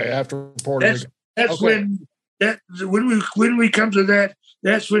 Okay, after Puerto Rico. That's when we come to that.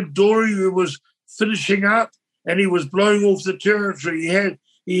 That's when Dory was finishing up, and he was blowing off the territory.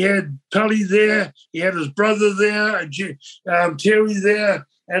 He had Tully there. He had his brother there, and Terry there,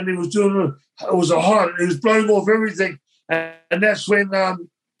 and he was doing. It was he was blowing off everything, and that's when the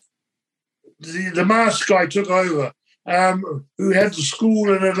masked guy took over. Who had the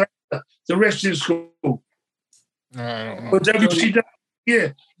school in Atlanta, the wrestling school. I don't know. WCW,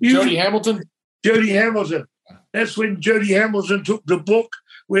 yeah. Jody Hamilton? Jody Hamilton. That's when Jody Hamilton took the book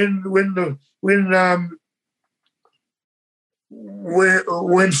when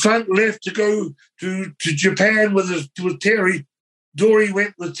Funk left to go to Japan with Terry. Dory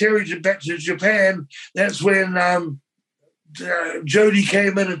went with Terry back to Japan. That's when Jody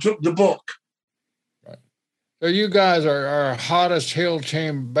came in and took the book. So you guys are hottest heel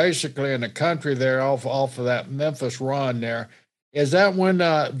team basically in the country there off of that Memphis run there. Is that when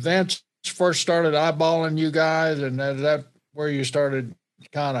Vince first started eyeballing you guys, and is that where you started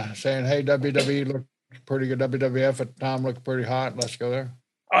kind of saying, hey, WWE looked pretty good, WWF at the time looked pretty hot, let's go there?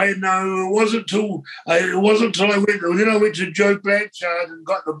 I know it wasn't till I went. Then I went to Joe Blanchard and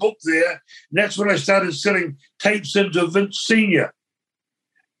got the book there, and that's when I started selling tapes into Vince Senior.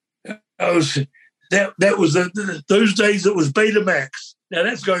 That was those days. It was Betamax. Now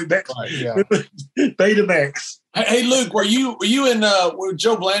that's going back. Right, yeah. Betamax. Hey, Luke, were you in with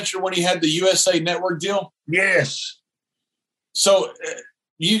Joe Blanchard when he had the USA Network deal? Yes. So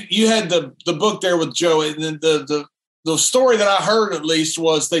you had the book there with Joe, and then the story that I heard at least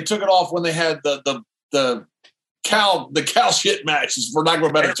was they took it off when they had the cow shit matches, for lack of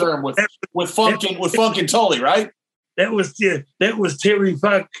a better term, with Funk and Tully, right? That was Terry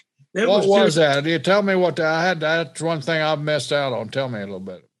Funk. What was that? You tell me what I had. That's one thing I've missed out on. Tell me a little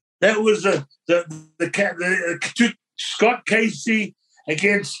bit. That was the Scott Casey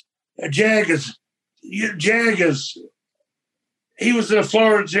against Jaggers. Jaggers. He was in the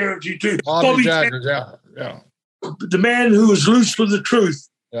Florida territory too. Bobby Jaggers, yeah. The man who was loose with the truth.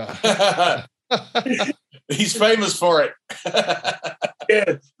 Yeah. He's famous for it.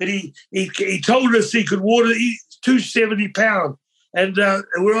 Yeah, but he told us he could eat 270 pounds. And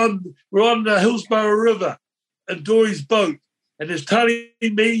we're on the Hillsborough River and Dory's boat, and there's Tully,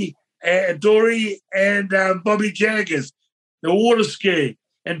 me, and Dory, and Bobby Jaggers, the water ski.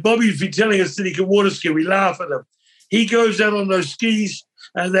 And Bobby's been telling us that he can water ski. We laugh at him. He goes out on those skis,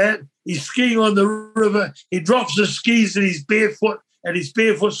 and he's skiing on the river. He drops the skis and he's barefoot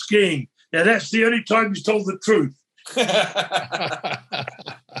skiing. Now that's the only time he's told the truth.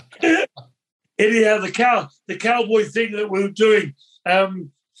 Anyhow, the cowboy thing that we were doing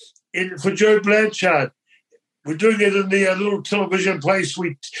for Joe Blanchard, we're doing it in the little television place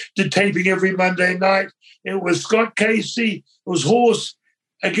we did taping every Monday night. It was Scott Casey. It was horse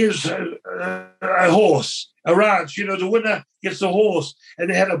against a horse, a ranch. You know, the winner gets a horse, and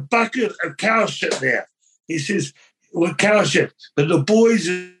they had a bucket of cow shit there. He says, well, cow shit. But the boys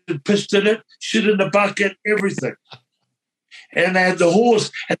had pissed in it, shit in the bucket, everything. And they had the horse,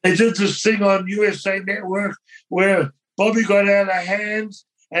 and they did this thing on USA Network where Bobby got out of hands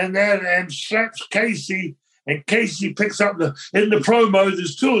and slaps Casey, and Casey picks up in the promo,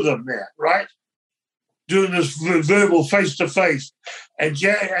 there's two of them there, right? Doing this verbal face-to-face. And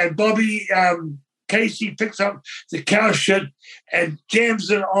Bobby, Casey picks up the cow shit and jams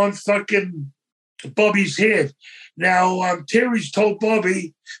it on fucking Bobby's head. Now, Terry's told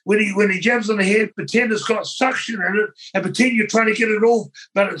Bobby, when he jams on the head, pretend it's got suction in it and pretend you're trying to get it off,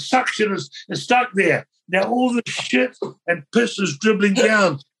 but the suction is stuck there. Now, all the shit and piss is dribbling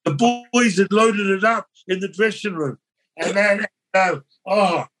down. The boys had loaded it up in the dressing room. And then,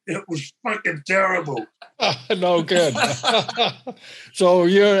 it was fucking terrible. No kidding. So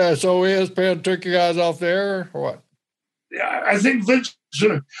ESPN took you guys off the air or what? Yeah, I think Vince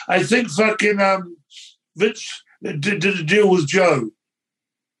did a deal with Joe.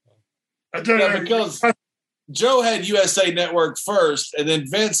 I don't know. Because Joe had USA Network first, and then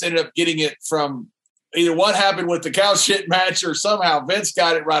Vince ended up getting it from either what happened with the cow shit match or somehow Vince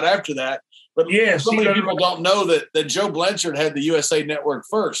got it right after that. But so many people don't know that Joe Blanchard had the USA Network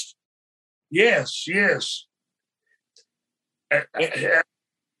first. Yes. And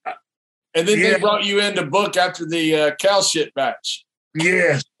then they brought you in to book after the cow shit match.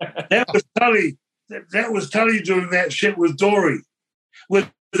 Yes. That was Tully. That was Tully doing that shit with Dory,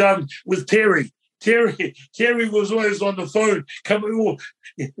 with Terry. Terry was always on the phone.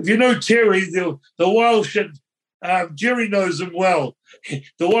 If you know Terry, the wild shit, Jerry knows him well.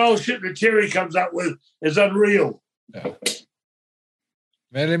 The wild shit that Terry comes up with is unreal. Yeah.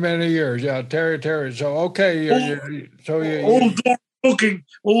 Many years, yeah. Terry. So okay,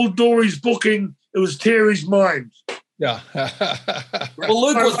 all Dory's booking. It was Terry's mind. Yeah. Well,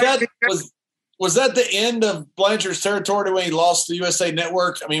 Luke, was that the end of Blanchard's territory when he lost the USA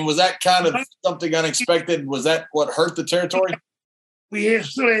Network? I mean, was that kind of something unexpected? Was that what hurt the territory? We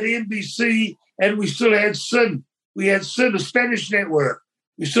still had NBC and we still had Sin. We had Sin, a Spanish network.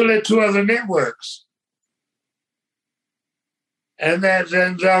 We still had two other networks. And that's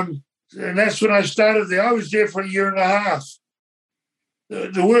when I started there. I was there for a year and a half.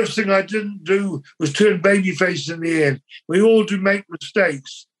 The worst thing I didn't do was turn babyface in the end. We all do make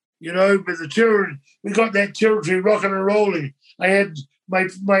mistakes, you know, but we got that territory rocking and rolling. I had my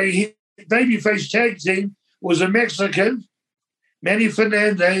babyface tag team was a Mexican, Manny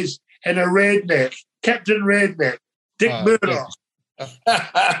Fernandez, and a redneck, Captain Redneck, Dick Murdoch.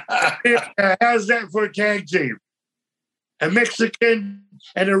 How's that for a tag team? A Mexican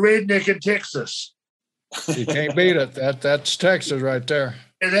and a redneck in Texas. You can't beat it. That's Texas right there.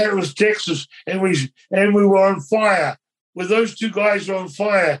 And that was Texas. And we were on fire. With those two guys on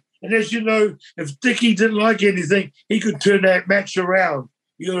fire. And as you know, if Dickie didn't like anything, he could turn that match around.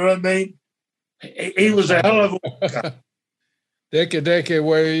 You know what I mean? He was a hell of a worker. Dickie,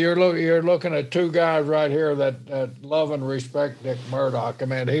 well, you're looking at two guys right here that love and respect Dick Murdoch. I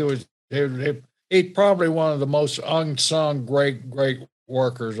mean, he's probably one of the most unsung great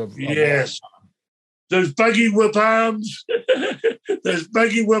workers of yes. Those buggy whip arms,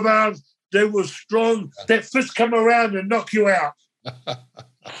 they were strong. That fist come around and knock you out.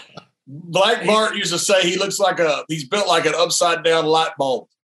 Black Bart used to say he's built like an upside down light bulb.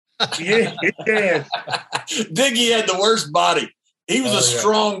 Yeah. Diggy had the worst body. He was a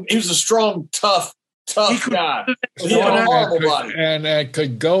strong, tough guy. He had a horrible body. And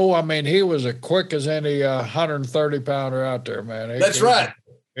could go. I mean, he was as quick as any 130 pounder out there, man. That's right.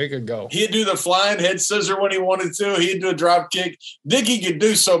 He could go. He'd do the flying head scissor when he wanted to. He'd do a drop kick. Dicky could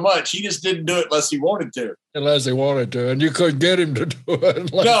do so much. He just didn't do it unless he wanted to. And you couldn't get him to do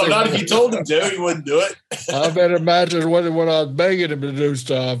it. No, not if you told him to. He wouldn't do it. I better imagine when I was begging him to do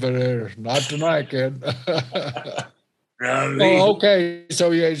stuff, and not tonight, kid. Okay.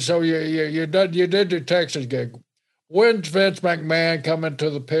 So you did your Texas gig. When's Vince McMahon coming to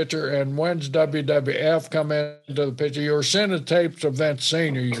the picture, and when's WWF coming into the picture? You were sending tapes of Vince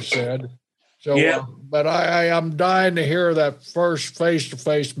Sr., you said. So, yeah. But I'm dying to hear that first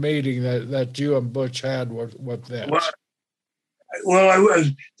face-to-face meeting that you and Butch had with Vince. Well,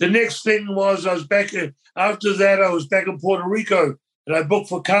 the next thing was after that I was back in Puerto Rico, and I booked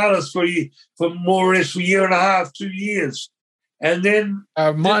for Carlos for more or less a year and a half, 2 years. And then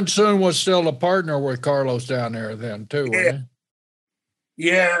Monsoon was still a partner with Carlos down there then too. Wasn't he?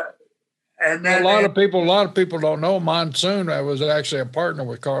 Yeah. And then, a lot of people don't know Monsoon was actually a partner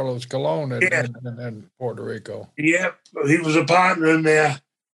with Carlos Colon in Puerto Rico. Yep, he was a partner in there.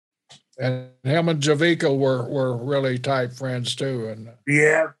 And him and Javico were really tight friends too. And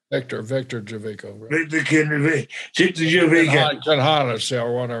Victor Javico. Right? Victor Javico. Canhanas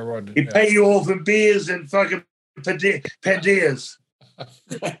or whatever. He pay you off in beers and fucking Padillas.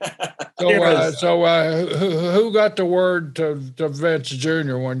 Who got the word to Vince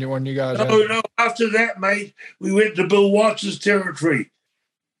Jr. when you guys? No. After that, mate, we went to Bill Watts' territory.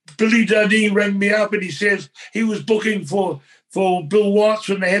 Billy Dundee rang me up and he says he was booking for Bill Watts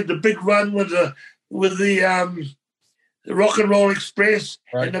when they had the big run with the Rock and Roll Express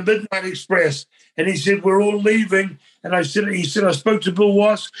and the Midnight Express. And he said, we're all leaving. And he said, I spoke to Bill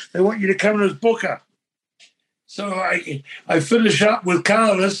Watts. They want you to come as booker. So I finish up with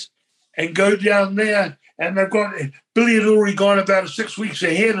Carlos and go down there. And Billy had already gone about 6 weeks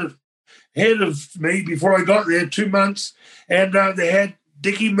ahead of me before I got there, 2 months. And they had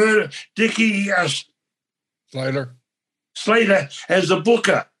Dickie Slater as a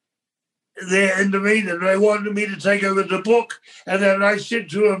booker there in the meeting. They wanted me to take over the book. And then I said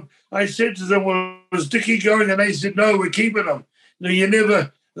to them, well, was Dickie going? And they said, no, we're keeping him.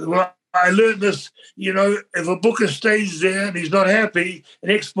 I learned this, if a booker stays there and he's not happy, an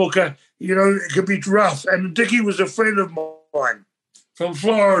ex-booker, it could be rough. And Dickie was a friend of mine from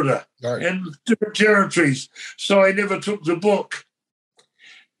Florida and different territories. So I never took the book.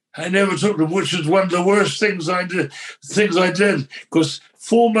 Which is one of the worst things I did, because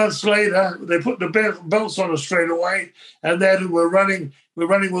 4 months later, they put the belts on us straight away, and then we're running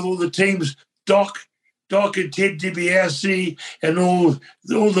with all the teams, Doc and Ted DiBiase and all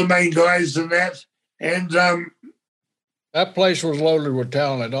the main guys and that. And that place was loaded with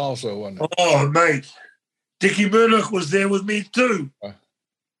talent also, wasn't it? Oh, mate. Dickie Murdoch was there with me too.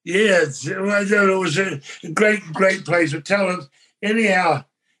 Yeah, it was a great place of talent. Anyhow,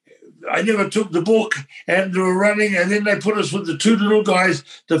 I never took the book, and they were running, and then they put us with the two little guys,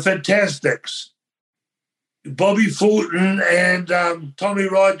 the Fantastics, Bobby Fulton and Tommy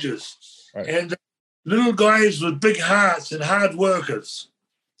Rogers. And little guys with big hearts and hard workers.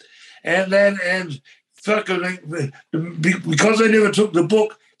 And because I never took the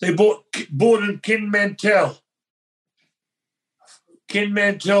book, they bought in Ken Mantell. Ken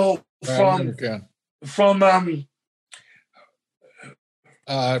Mantell from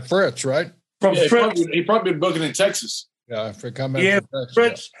Fritz, right? From Fritz. He probably been booking in Texas. Yeah, if it come in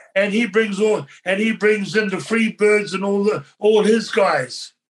Fritz, and he brings in the Freebirds and all his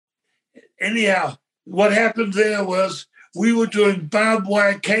guys. Anyhow, what happened there was we were doing barbed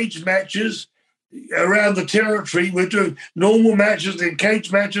wire cage matches around the territory. We're doing normal matches and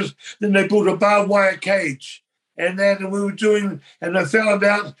cage matches. Then they built a barbed wire cage. And then we were doing, and I found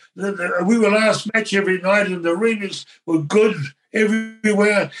out that we were last match every night, and the arenas were good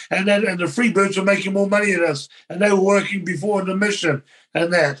everywhere. And the Freebirds were making more money than us, and they were working before the mission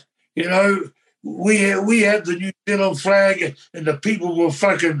and that. We had the New Zealand flag, and the people were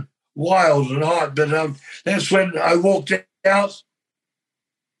fucking wild and hot. But that's when I walked out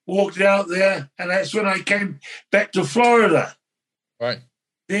there, and that's when I came back to Florida. Right.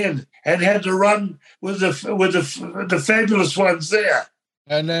 Then and had to run with the fabulous ones there.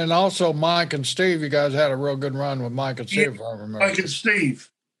 And then also Mike and Steve, you guys had a real good run with Mike and Steve, if I remember. Mike and Steve.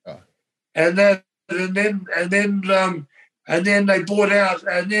 Yeah. And then they bought out,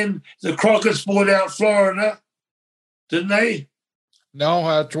 and then the Crockett's bought out Florida, didn't they? No,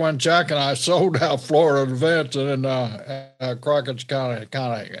 that's when Jack and I sold out Florida to Vince, and then Crockett's kind of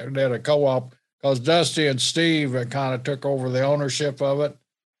did a co-op because Dusty and Steve kind of took over the ownership of it.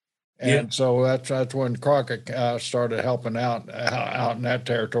 And so that's when Crockett started helping out in that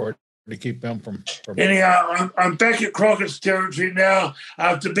territory to keep them from. Anyhow, I'm back at Crockett's territory now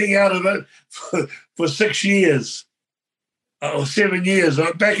after being out of it for 6 years or 7 years.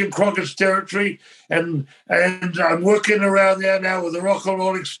 I'm back in Crockett's territory, and I'm working around there now with the Rock and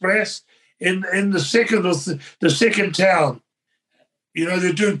Roll Express in the second town.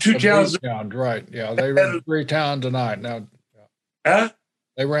 They're doing two towns. Right? Yeah, they ran 3 towns a night now. Huh?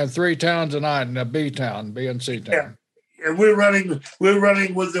 They ran 3 towns a night in a B town, B and C town. Yeah. And we're running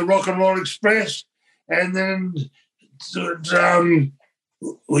with the Rock and Roll Express, and then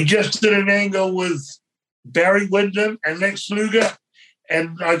we just did an angle with Barry Windham and Lex Luger,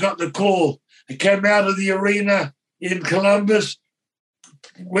 and I got the call. I came out of the arena in Columbus,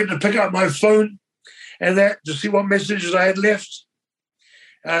 went to pick up my phone, and that to see what messages I had left.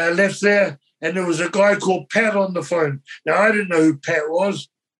 Left there. And there was a guy called Pat on the phone. Now, I didn't know who Pat was.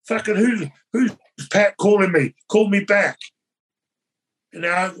 Fucking who's Pat calling me? Call me back.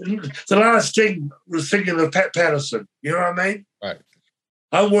 Now, the last thing was thinking of Pat Patterson. You know what I mean? Right.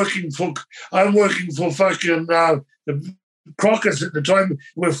 I'm working for fucking the Crockett's at the time.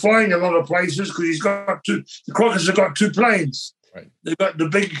 We're flying a lot of places because the Crockett's have got 2 planes. Right. They've got the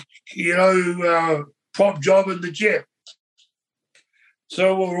big, prop job and the jet.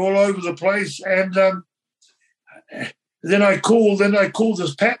 So we're all over the place, and Then I called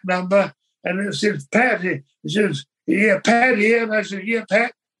this Pat number, and it says, Pat. He says, yeah, Pat here. And I said, yeah,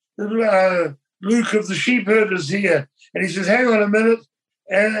 Pat. Luke of the Sheep Herders here. And he says, hang on a minute.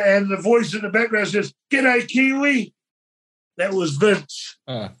 And the voice in the background says, "G'day, Kiwi." That was Vince.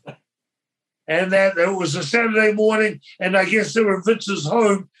 And that it was a Saturday morning, and I guess they were in Vince's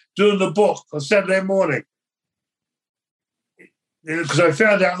home doing the book on Saturday morning. Because I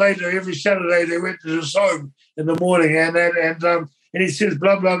found out later, every Saturday they went to his home in the morning, and he says,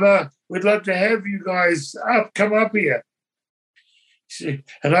 blah, blah, blah, we'd love to have you guys come up here.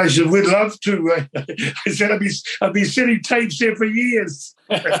 And I said, we'd love to. I said, I've been sending tapes there for years.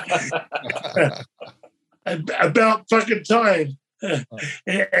 About fucking time.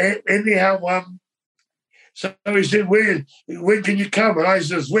 Anyhow, so he said, when can you come? And I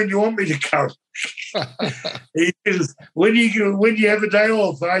says, when you want me to come? He says, when you have a day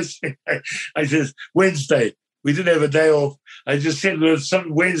off? I says, Wednesday. We didn't have a day off. I just said it was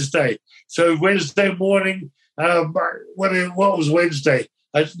some Wednesday. So Wednesday morning, what was Wednesday?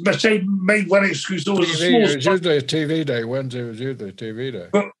 I made one excuse. It was TV, it was usually a TV day. Wednesday was usually a TV day.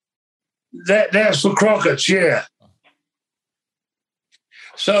 But that's for Crockett's, yeah.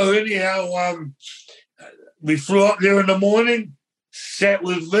 So anyhow, we flew up there in the morning, sat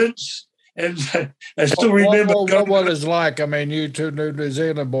with Vince, and I still remember. What was it like? I mean, you two New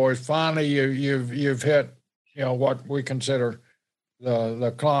Zealand boys, finally you've hit, what we consider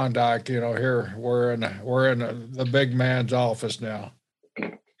the Klondike. Here we're in the big man's office now.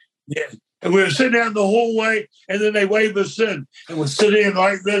 Yeah, and we were sitting out in the hallway, and then they waved us in, and we're sitting in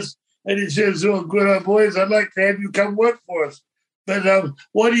like this, and he says, "Oh, good boys, I'd like to have you come work for us. But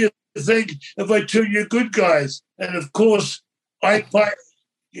what do you think if I turn you good guys?" And of course, I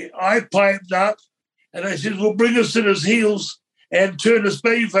piped up, and I said, "Well, bring us in his heels and turn us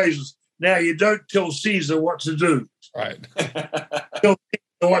baby faces." Now, you don't tell Caesar what to do. Right. Tell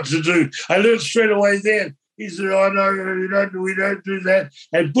Caesar what to do. I learned straight away then. He said, "Oh, no, we don't do that."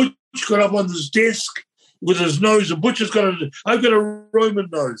 And Butch got up on his desk with his nose, and I've got a Roman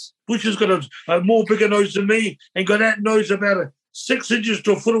nose. Butch has got a more bigger nose than me, and got that nose about 6 inches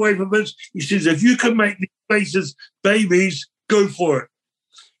to a foot away from Vince. He says, "If you can make these faces babies, go for it."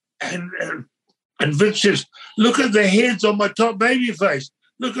 And Vince says, "Look at the heads on my top baby face.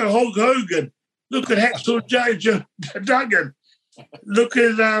 Look at Hulk Hogan. Look at Hacksaw Duggan. Look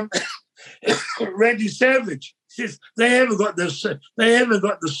at Randy Savage." He says, "They haven't got the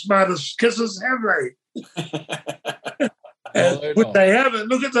smartest kisses, have they?" But they haven't.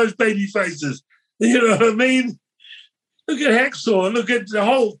 Look at those baby faces. You know what I mean? Look at Hacksaw. Look at the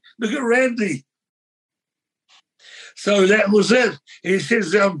Hulk. Look at Randy. So that was it. He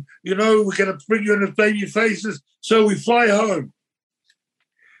says, we're going to bring you in the baby faces. So we fly home.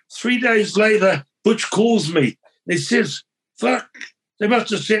 3 days later, Butch calls me. He says, "Fuck, they must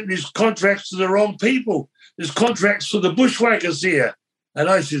have sent these contracts to the wrong people. There's contracts for the Bushwhackers here." And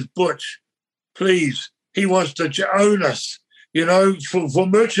I says, "Butch, please, he wants to own us, for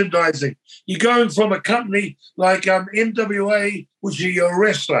merchandising. You're going from a company like NWA, which is your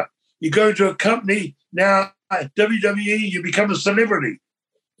wrestler. You go to a company now, WWE, you become a celebrity.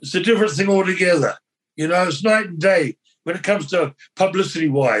 It's a different thing altogether. It's night and day when it comes to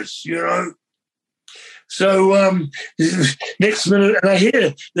publicity-wise, So next minute, and I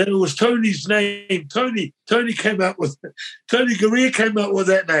hear that it was Tony's name. Tony Garea came up with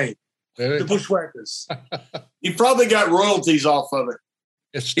that name, the Bushwhackers. He probably got royalties off of it.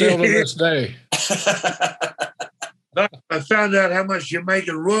 It's still to this day. I found out how much you make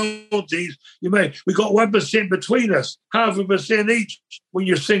in royalties. We got 1% between us, 0.5% each when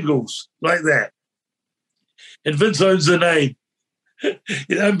you're singles, like that. And Vince owns the name.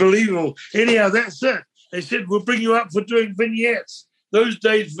 It's unbelievable. Anyhow, that's it. They said, "We'll bring you up for doing vignettes." Those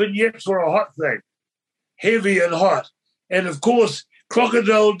days, vignettes were a hot thing, heavy and hot. And of course,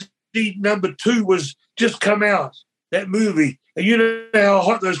 Crocodile #2 was just come out, that movie. And you know how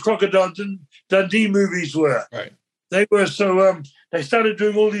hot those Crocodile Dundee movies were. Right. They were so, they started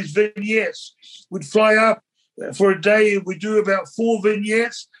doing all these vignettes. We'd fly up for a day, and we'd do about 4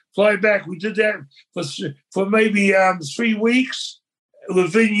 vignettes, fly back. We did that for maybe 3 weeks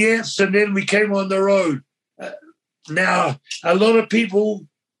with vignettes, and then we came on the road. Now, a lot of people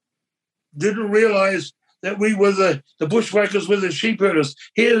didn't realize that we were the Bushwhackers were the sheep herders.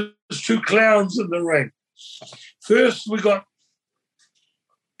 Here's 2 clowns in the ring. First, we got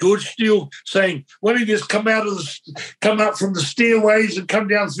George Steele saying, "One of you come up from the stairways and come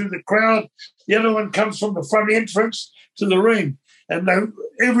down through the crowd. The other one comes from the front entrance to the ring." And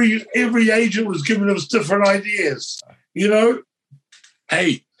every agent was giving us different ideas.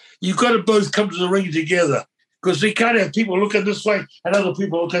 Hey, you've got to both come to the ring together. because we can't have people looking this way and other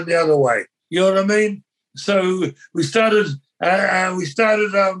people looking the other way. You know what I mean? So we started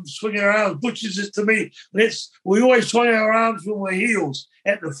swinging our arms. Butch says to me, we always swing our arms when we're heels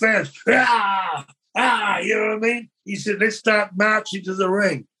at the fans. You know what I mean? He said, let's start marching to the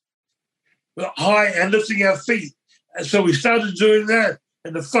ring. High and lifting our feet. And so we started doing that,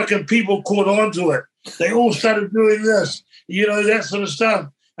 and the fucking people caught on to it. They all started doing this, that sort of stuff.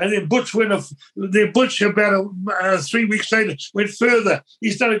 And then Butch about 3 weeks later went further.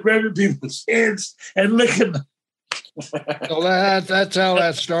 He started grabbing people's hands and licking them. So that's how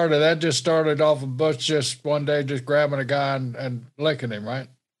that started. That just started off of Butch just one day just grabbing a guy and licking him, right?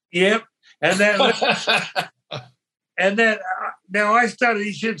 Yep. And then now I started,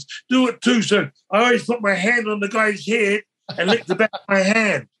 he said, do it too. So I always put my hand on the guy's head and lick the back of my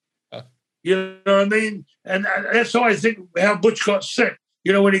hand. You know what I mean? And that's how I think how Butch got sick.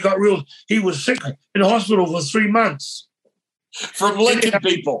 When he was sick in the hospital for 3 months. From licking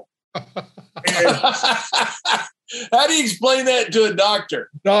people. How do you explain that to a doctor?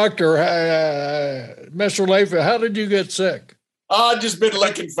 Doctor, Mr. Layfield, how did you get sick? I've just been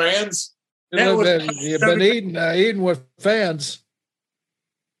licking fans. You've been eating with fans.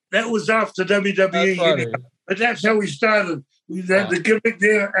 That was after WWE. But that's how we started. We had the gimmick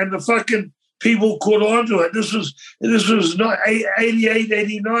there, and the fucking people caught on to it. This was not 88,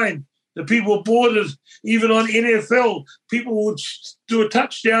 89. The people boarded, even on NFL, people would do a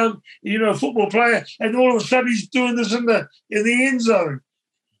touchdown, a football player, and all of a sudden he's doing this in the end zone.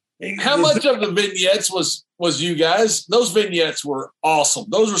 How much of the vignettes was you guys? Those vignettes were awesome.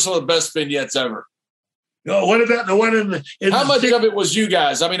 Those were some of the best vignettes ever. What about the one in how much of it was you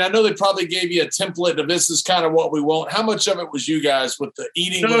guys? I mean, I know they probably gave you a template of this is kind of what we want. How much of it was you guys with the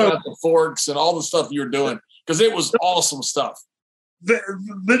eating without the forks and all the stuff you were doing? Because it was awesome stuff.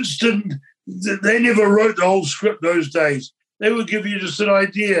 Winston, they never wrote the whole script those days. They would give you just an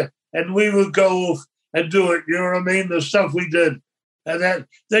idea, and we would go off and do it. You know what I mean? The stuff we did, and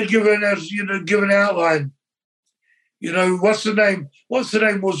they'd give us, give an outline. What's the name? What's the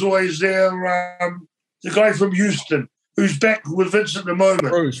name was always there? The guy from Houston, who's back with Vince at the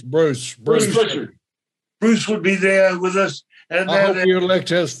moment. Bruce Pritchard. Bruce would be there with us, and I hope you licked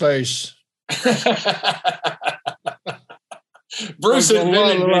his face. Bruce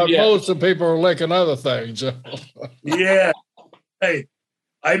invented most of the people are licking other things. Yeah. Hey,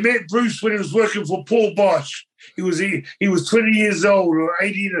 I met Bruce when he was working for Paul Bosch. He was 20 years old, or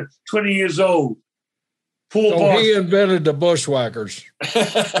 18 or 20 years old. Paul Bosch. He invented the bushwhackers.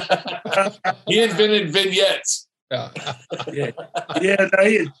 He invented vignettes. Yeah.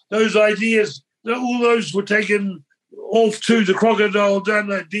 Those ideas, all those were taken off to the Crocodile down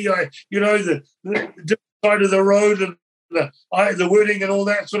the DI, the side of the road and the wording and all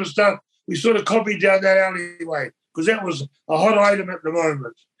that sort of stuff. We sort of copied down that alleyway because that was a hot item at the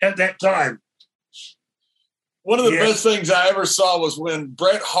moment, at that time. One of the best things I ever saw was when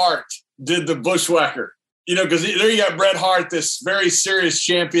Bret Hart did the bushwhacker. Because there you got Bret Hart, this very serious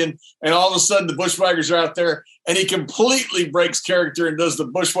champion, and all of a sudden the bushwhackers are out there, and he completely breaks character and does the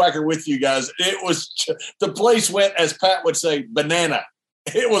bushwhacker with you guys. It was the place went, as Pat would say, banana.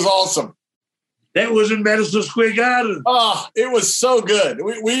 It was awesome. That was in Madison Square Garden. Oh, it was so good.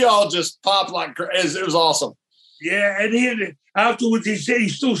 We all just popped like crazy. It was awesome. Yeah, and afterwards he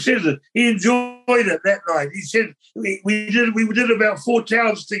still says it. He enjoyed it that night. He said we did about 4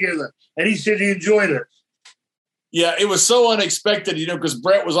 towns together, and he said he enjoyed it. Yeah, it was so unexpected, because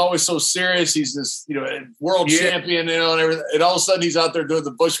Bret was always so serious. He's this, world champion, and everything. And all of a sudden he's out there doing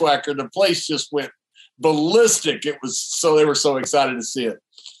the bushwhacker. The place just went ballistic. It was they were so excited to see it.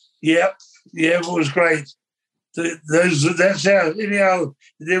 Yeah, it was great. That's how. Anyhow,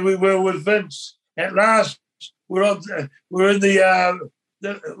 then we were with Vince. At last, we're at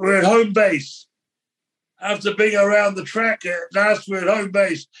home base. After being around the track, at last we're at home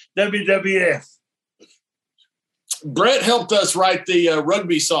base. WWF. Bret helped us write the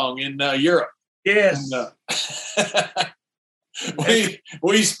rugby song in Europe. Yes. And,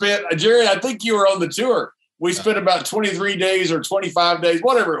 we spent, Jerry, I think you were on the tour. We spent about 23 days or 25 days,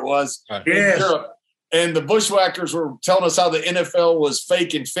 whatever it was, in Europe. And the bushwhackers were telling us how the NFL was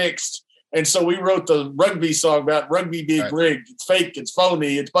fake and fixed. And so we wrote the rugby song about rugby being rigged. It's fake, it's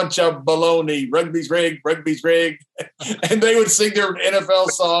phony, it's a bunch of baloney. Rugby's rigged, rugby's rigged. And they would sing their NFL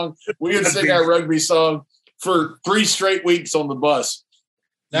song. We would sing our rugby song for 3 straight weeks on the bus.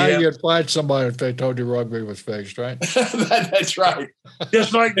 Now you'd find somebody if they told you rugby was fixed, right? That's right.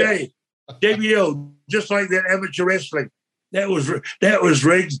 Just like JBL, just like that amateur wrestling. That was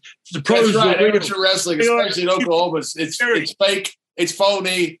rigged. The pros That's right. Amateur wrestling, especially in Oklahoma, it's fake, it's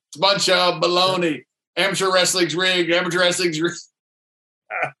phony, it's a bunch of baloney. Amateur wrestling's rigged. Amateur wrestling's rigged.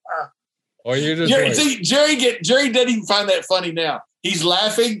 Or you just Jerry doesn't even find that funny now. He's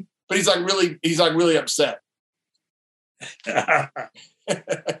laughing, but he's like really upset.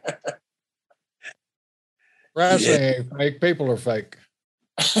 Wrestling ain't fake. People are fake.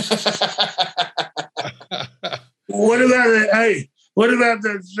 What about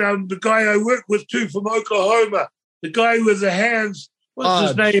the guy I worked with too from Oklahoma? The guy with the hands. What's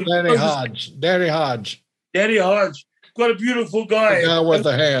his name? Danny Hodge. Danny Hodge. Quite a beautiful guy. The guy with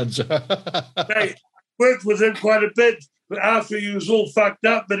the hands. I worked with him quite a bit, but after he was all fucked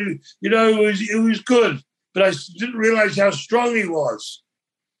up, but it was good. But I didn't realize how strong he was.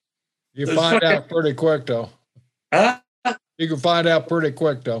 You find out pretty quick, though. Huh? You can find out pretty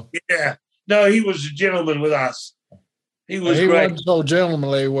quick, though. Yeah. No, he was a gentleman with us. He great. Wasn't so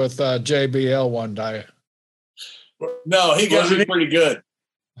gentlemanly with JBL one day. No, he got me pretty good.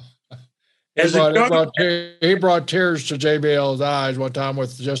 He brought tears to JBL's eyes one time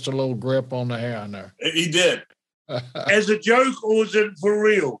with just a little grip on the hand there. He did. As a joke, or was it for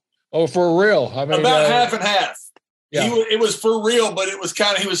real? Oh, for real. I mean, about half and half. Yeah. It was for real, but he was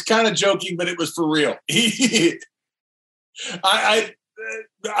kind of joking, but it was for real. I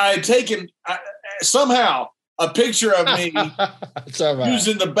had taken somehow a picture of me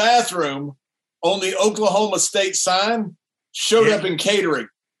using the bathroom on the Oklahoma State sign, showed up in catering,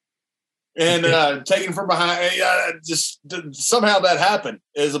 and taken from behind. Just somehow that happened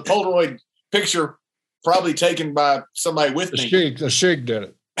as a Polaroid picture, probably taken by somebody with me. The Sheik did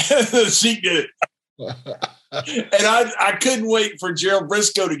it. The Sheik did it. And I couldn't wait for Gerald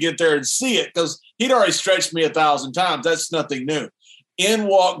Brisco to get there and see it, because he'd already stretched me 1,000 times. That's nothing new. In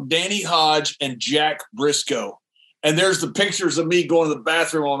walked Danny Hodge and Jack Brisco. And there's the pictures of me going to the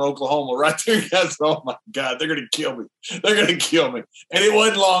bathroom on Oklahoma right there. Guys, oh my God, they're going to kill me. They're going to kill me. And it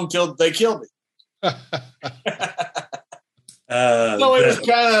wasn't long till they killed me. So it was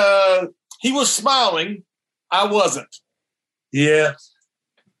kind of, he was smiling. I wasn't. Yeah.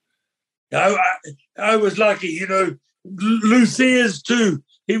 I was lucky, Lou Thayers too.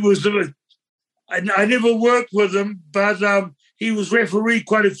 He was, I never worked with him, but he was referee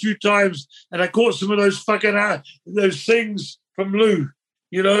quite a few times, and I caught some of those fucking those things from Lou.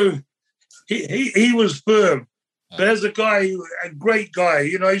 He was firm. But as a guy, a great guy.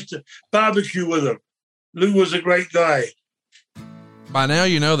 I used to barbecue with him. Lou was a great guy. By now,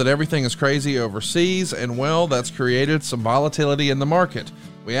 you know that everything is crazy overseas, and well, that's created some volatility in the market.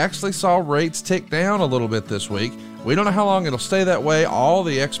 We actually saw rates tick down a little bit this week. We don't know how long it'll stay that way. All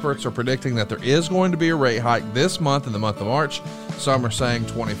the experts are predicting that there is going to be a rate hike this month, in the month of March. Some are saying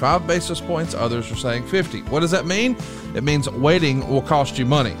 25 basis points, others are saying 50. What does that mean? It means waiting will cost you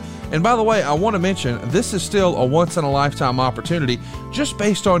money. And by the way, I want to mention, this is still a once-in-a-lifetime opportunity just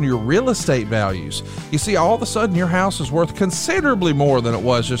based on your real estate values. You see, all of a sudden, your house is worth considerably more than it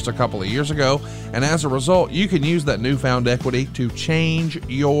was just a couple of years ago, and as a result, you can use that newfound equity to change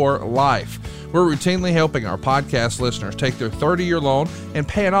your life. We're routinely helping our podcast listeners take their 30-year loan and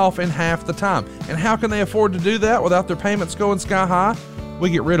pay it off in half the time. And how can they afford to do that without their payments going sky high? We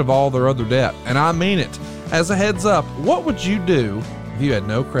get rid of all their other debt, and I mean it. As a heads up, what would you do if you had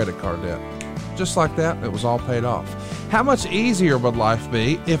no credit card debt? Just like that, it was all paid off. How much easier would life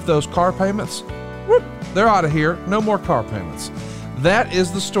be if those car payments, whoop, they're out of here, no more car payments. That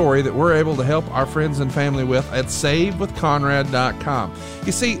is the story that we're able to help our friends and family with at SaveWithConrad.com.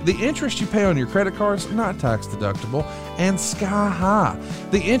 You see, the interest you pay on your credit cards, not tax deductible, and sky high.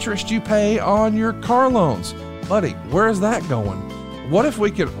 The interest you pay on your car loans, buddy, where is that going? What if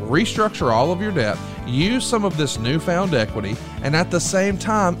we could restructure all of your debt, use some of this newfound equity, and at the same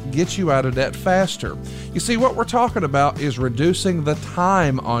time get you out of debt faster? You see, what we're talking about is reducing the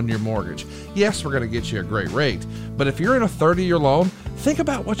time on your mortgage. Yes, we're going to get you a great rate, but if you're in a 30-year loan, think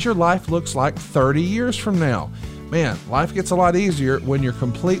about what your life looks like 30 years from now. Man, life gets a lot easier when you're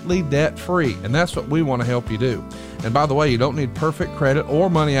completely debt-free, and that's what we want to help you do. And by the way, you don't need perfect credit or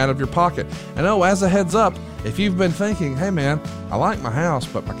money out of your pocket. And oh, as a heads up, if you've been thinking, hey man, I like my house,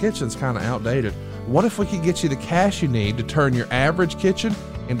 but my kitchen's kind of outdated, what if we could get you the cash you need to turn your average kitchen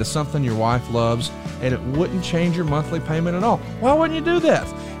into something your wife loves, and it wouldn't change your monthly payment at all? Why wouldn't you do that?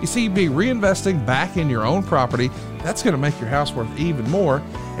 You see, you'd be reinvesting back in your own property. That's going to make your house worth even more.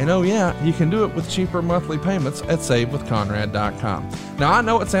 And oh yeah, you can do it with cheaper monthly payments at SaveWithConrad.com. Now, I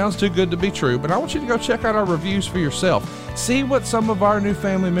know it sounds too good to be true, but I want you to go check out our reviews for yourself. See what some of our new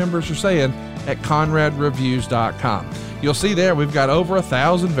family members are saying at ConradReviews.com. You'll see there we've got over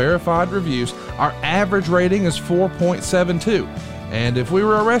 1,000 verified reviews. Our average rating is 4.72. And if we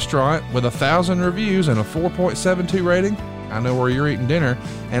were a restaurant with 1,000 reviews and a 4.72 rating, I know where you're eating dinner,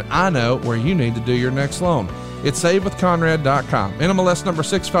 and I know where you need to do your next loan. It's SaveWithConrad.com. NMLS number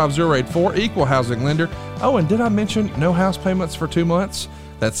 65084, equal housing lender. Oh, and did I mention no house payments for 2 months?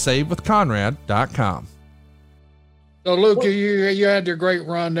 That's SaveWithConrad.com. So, Luke, you had your great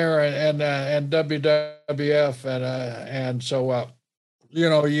run there and WWF, and so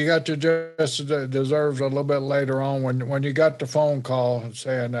you got your just deserves a little bit later on when you got the phone call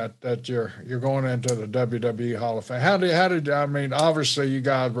saying that you're going into the WWE Hall of Fame. How did I mean? Obviously, you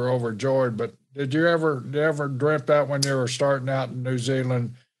guys were overjoyed, but did you ever dreamt that when you were starting out in New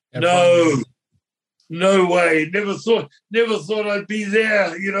Zealand? No way. Never thought I'd be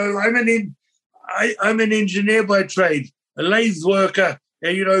there. I'm an engineer by trade, a lathe worker,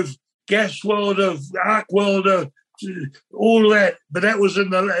 and gas welder, arc welder, all that. But that was in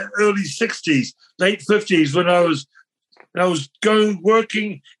the early 60s, late 50s when I was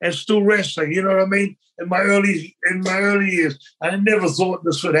working and still wrestling. You know what I mean? In my early years, I never thought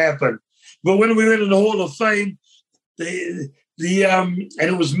this would happen. But when we went in the Hall of Fame, and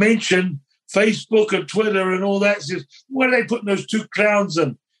it was mentioned, Facebook and Twitter and all that says, what are they putting those two clowns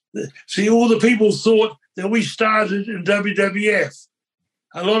in? See, all the people thought that we started in WWF.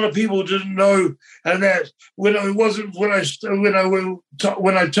 A lot of people didn't know, and that when I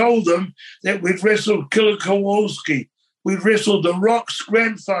told them that we'd wrestled Killer Kowalski, we'd wrestled The Rock's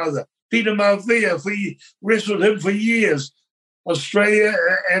grandfather, Peter Maivia, wrestled him for years, Australia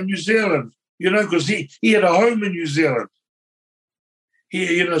and New Zealand, because he had a home in New Zealand.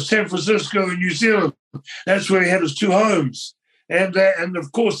 San Francisco and New Zealand. That's where he had his two homes. And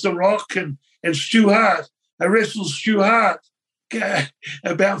of course, The Rock and Stu Hart. I wrestled Stu Hart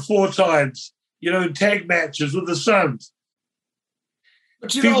about 4 times, in tag matches with the Suns.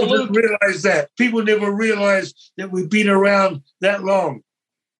 But people didn't realize that. People never realized that we've been around that long.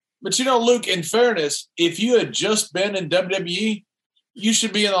 But Luke, in fairness, if you had just been in WWE, you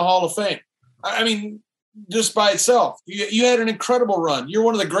should be in the Hall of Fame. I mean, just by itself, you had an incredible run. You're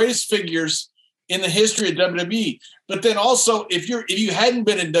one of the greatest figures in the history of WWE. But then also, if you hadn't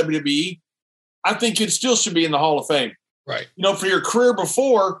been in WWE, I think you still should be in the Hall of Fame. Right. For your career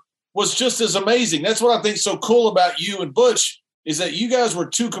before was just as amazing. That's what I think is so cool about you and Butch is that you guys were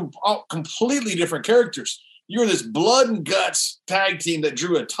two completely different characters. You were this blood and guts tag team that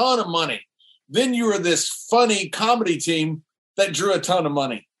drew a ton of money. Then you were this funny comedy team that drew a ton of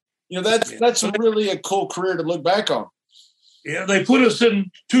money. That's really a cool career to look back on. Yeah, they put us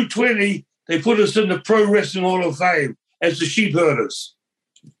in 220. They put us in the Pro Wrestling Hall of Fame as the Sheep Herders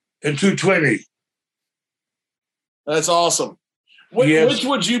in 220. That's awesome. Which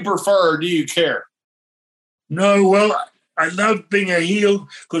would you prefer? Do you care? No, well, I love being a heel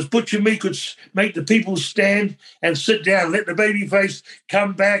because Butch and me could make the people stand and sit down, let the babyface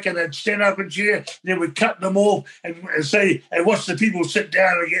come back and they'd stand up and cheer. And then we'd cut them off and say, and watch the people sit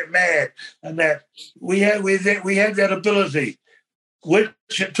down and get mad. And that we had that ability, which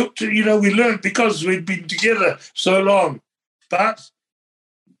it took to, we learned because we'd been together so long. But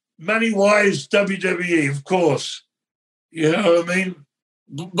money-wise, WWE, of course. You know what I mean?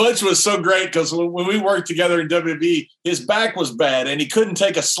 Butch was so great because when we worked together in WWE, his back was bad and he couldn't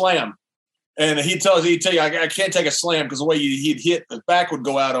take a slam. And he'd tell you, I can't take a slam because the way he'd hit, his back would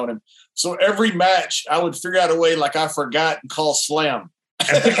go out on him. So every match, I would figure out a way like I forgot and call slam. And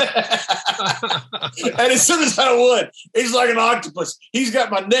as soon as I would, he's like an octopus. He's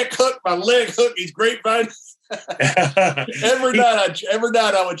got my neck hooked, my leg hooked. He's grapevine. every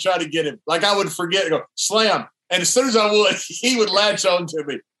night I would try to get him. Like I would forget and go, slam. And as soon as I would, he would latch on to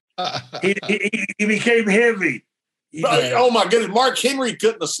me. He became heavy. Oh, my goodness. Mark Henry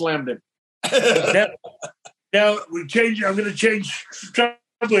couldn't have slammed him. Now we change. I'm going to change trouble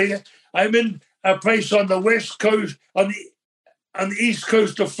here. I'm in a place on the West Coast, on the East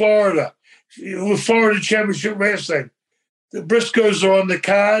Coast of Florida, with Florida Championship Wrestling. The Briscoes are on the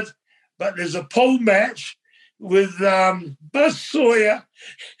card, but there's a pole match with Buzz Sawyer,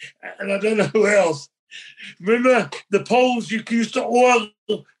 and I don't know who else. Remember the poles you used to oil,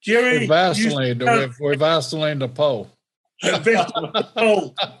 Jerry? With Vaseline the pole.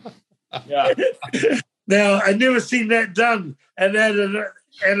 Pole. Yeah. Now I never seen that done, and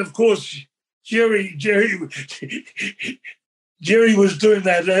of course Jerry was doing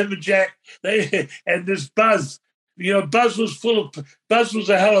that. Him and Jack, and this Buzz. Buzz was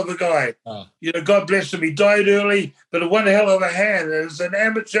a hell of a guy. Oh. God bless him. He died early, but one hell of a hand. As an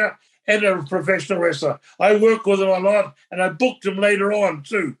amateur and a professional wrestler, I worked with him a lot, and I booked him later on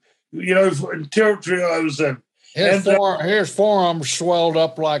too. In territory I was in, His forearm swelled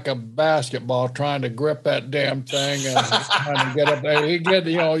up like a basketball trying to grip that damn thing and trying to get up there. He'd get,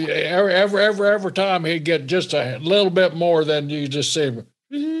 every time he'd get just a little bit more than you just see him.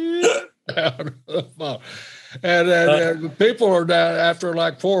 And people are down after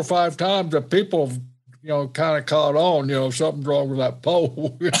like 4 or 5 times. The people, kind of caught on. Something's wrong with that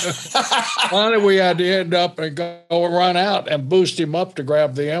pole. Finally, we had to end up and go run out and boost him up to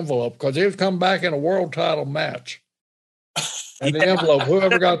grab the envelope because he was coming back in a world title match. And the envelope,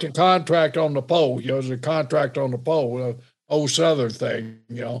 whoever got the contract on the pole, the contract on the pole, old Southern thing,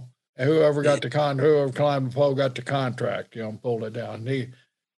 and whoever got whoever climbed the pole got the contract, pulled it down.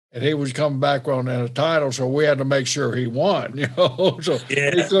 And he was coming back on a title, so we had to make sure he won, So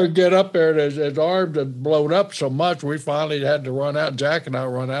he couldn't get up there, and his arms had blown up so much, we finally had to run out. Jack and I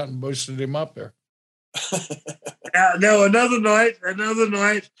run out and boosted him up there. Now another night,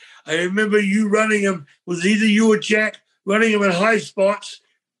 I remember you running him. Was either you or Jack running him in high spots?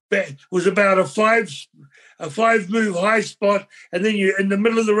 It was about a five move high spot, and then you in the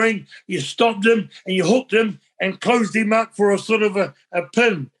middle of the ring, you stopped him and you hooked him and closed him up for a sort of a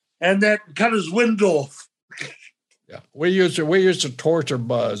pin. And that cut his wind off. Yeah, we used to torture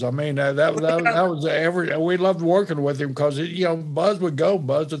Buzz. I mean, that was we loved working with him because Buzz would go.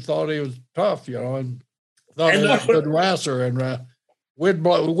 Buzz had thought he was tough, and thought he was a good wrestler, and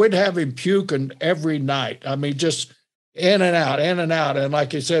we'd have him puking every night. I mean, just in and out, and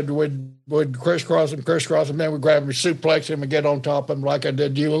like you said, we'd crisscross him, then we'd grab him, suplex him, and get on top of him like I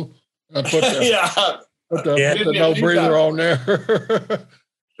did you, and put the no breather on there.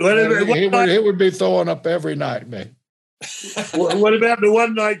 He would be throwing up every night, man. What about the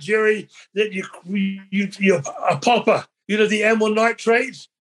one night, Jerry, that you a popper? The amyl nitrate?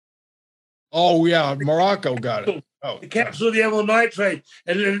 Oh yeah, Morocco got it. The capsule of the amyl nitrate,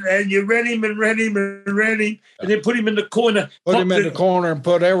 and you ran him, and then put him in the corner. Put him in the corner and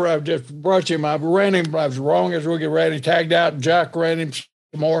just brush him. I ran him as wrong as we get ready. Tagged out, and Jack ran him some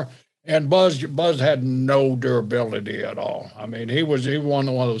more. And Buzz had no durability at all. I mean, he was one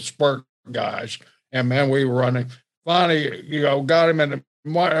of those spurt guys. And man, we were running. Finally, got him in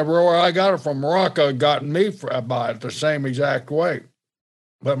where I got it from. Morocco had gotten me by the same exact weight,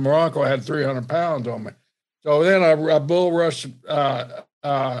 but Morocco had 300 pounds on me. So then I bull rushed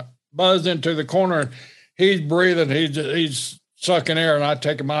Buzz into the corner. He's breathing. He's sucking air, and I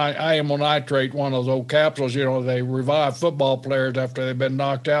take my amyl nitrate, one of those old capsules, they revive football players after they've been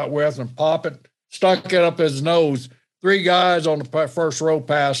knocked out with, and pop it, stuck it up his nose. 3 guys on the first row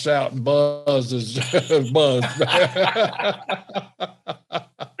passed out, and Buzz is buzzed.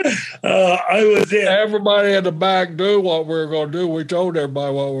 I was there. Everybody in the back knew what we were going to do. We told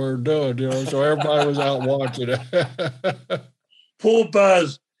everybody what we were doing, so everybody was out watching it. Poor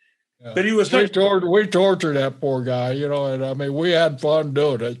Buzz. Yeah. But we tortured that poor guy, and I mean, we had fun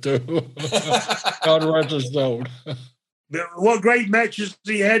doing it too. God rest his soul. What great matches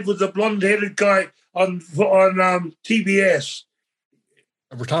he had with the blonde-headed guy on TBS.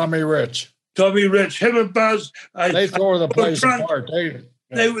 Tommy Rich. Him and Buzz. They tore the place apart.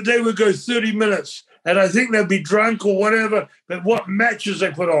 They would go 30 minutes, and I think they'd be drunk or whatever. But what matches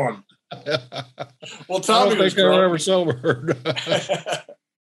they put on? Well, Tommy, I don't think they were ever sober.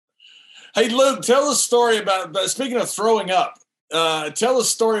 Hey, Luke, tell the story about, speaking of throwing up, tell a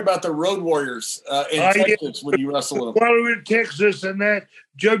story about the Road Warriors in Texas when you wrestled them. While we were in Texas and that,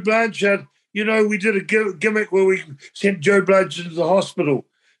 Joe Blanchard, we did a gimmick where we sent Joe Blanchard to the hospital.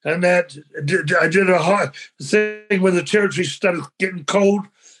 And that I did a hot thing when the territory started getting cold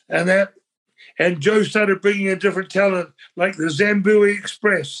and Joe started bringing in different talent like the Zambui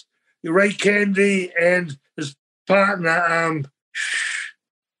Express, Ray Candy and his partner,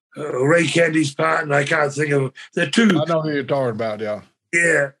 Ray Candy's partner, I can't think of him. They're two. I know who you're talking about, yeah.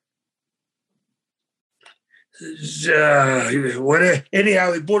 Yeah.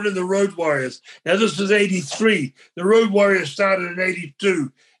 Anyhow, they brought in the Road Warriors. Now, this is 83. The Road Warriors started in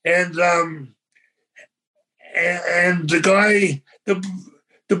 82. And the guy, the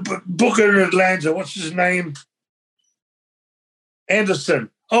booker in Atlanta, what's his name? Anderson.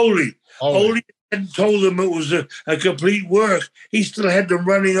 Ole hadn't told them it was a complete work. He still had them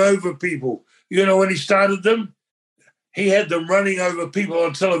running over people. When he started them, he had them running over people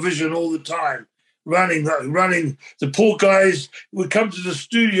on television all the time. Running. The poor guys would come to the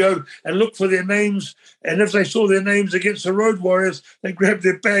studio and look for their names, and if they saw their names against the Road Warriors, they grabbed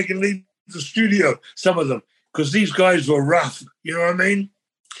their bag and leave the studio, some of them, because these guys were rough. You know what I mean?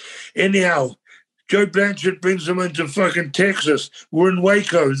 Anyhow, Joe Blanchard brings them into fucking Texas. We're in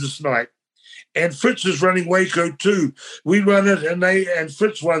Waco this night. And Fritz is running Waco too. We run it, and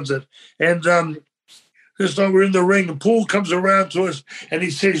Fritz runs it. And First night we're in the ring, and Paul comes around to us and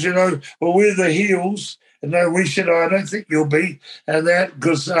he says, well, we're the heels. And we said, I don't think you'll be. And that,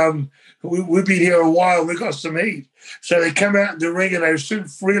 because we've been here a while, we got some heat. So they come out in the ring and they soon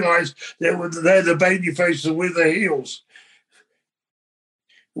realized that they're the baby faces and we're the heels.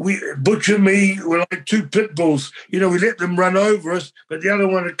 Butch and me were like two pit bulls. We let them run over us, but the other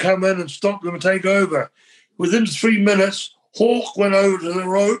one would come in and stop them and take over. Within 3 minutes, Hawk went over to the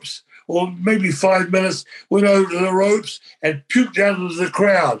ropes, or maybe 5 minutes, went over to the ropes and puked out into the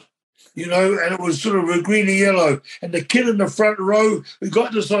crowd. And it was sort of a greeny yellow. And the kid in the front row, we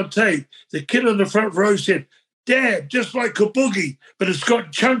got this on tape. The kid in the front row said, "Dad, just like Kabuki, but it's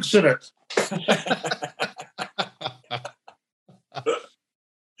got chunks in it."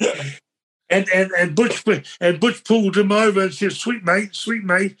 and Butch pulled him over and said, "Sweet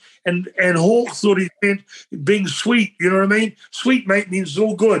mate." And Hawk thought he meant being sweet. You know what I mean? Sweet mate means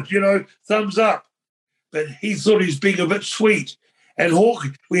all good. Thumbs up. But he thought he was being a bit sweet. And Hawk,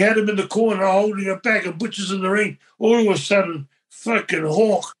 we had him in the corner holding him back, and Butch is in the ring. All of a sudden, fucking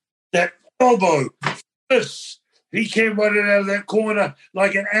Hawk, that elbow, he came running out of that corner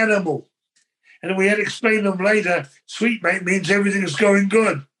like an animal. And we had to explain to him later, sweet mate means everything is going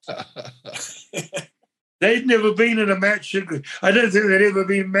good. They'd never been in a match. I don't think they'd ever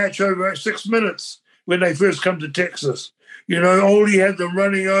been in a match over 6 minutes when they first come to Texas. Only had them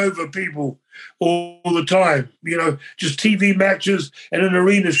running over people all the time, just TV matches and in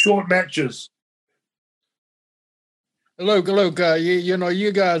arena short matches. Luke,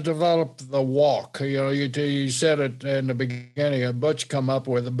 you guys developed the walk. You said it in the beginning. Butch come up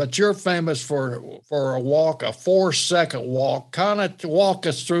with it, but you're famous for a walk, a 4-second walk. Kind of walk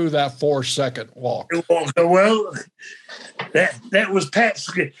us through that 4-second walk. Well, that was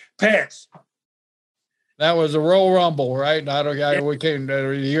Pat's. That was a Royal Rumble, right? We can't.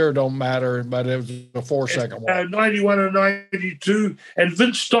 The year don't matter, but it was a 4-second walk. 91 and 92, and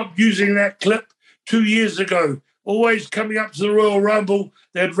Vince stopped using that clip 2 years ago. Always coming up to the Royal Rumble,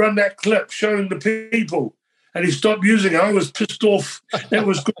 they'd run that clip showing the people, and he stopped using it. I was pissed off. That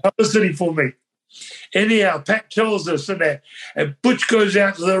was good publicity for me. Anyhow, Pat tells us that, and Butch goes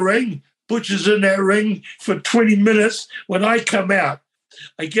out to the ring. Butch is in that ring for 20 minutes. When I come out,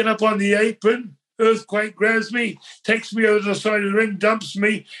 I get up on the apron. Earthquake grabs me, takes me over to the side of the ring, dumps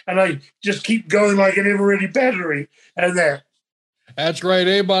me, and I just keep going like an ever-ready battery. And that. That's great.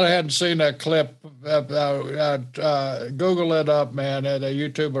 Anybody hadn't seen that clip, Google it up, man, at a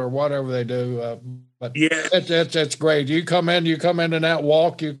YouTube or whatever they do. But yeah, it's great. You come in in that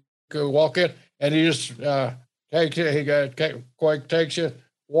walk, you go walk in, and you just Quake takes you,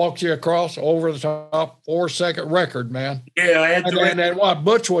 walks you across over the top, 4-second record, man. Yeah, I had to. And what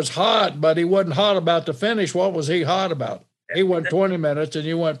Butch was hot, but he wasn't hot about the finish. What was he hot about? He went 20 minutes, and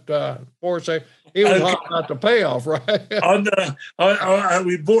you went 4 seconds. He was hot about the payoff, right?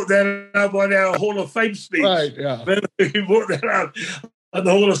 We brought that up on our Hall of Fame speech. Right, yeah. We brought that up on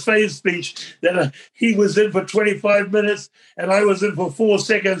the Hall of Fame speech that he was in for 25 minutes, and I was in for 4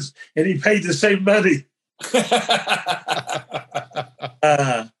 seconds, and he paid the same money.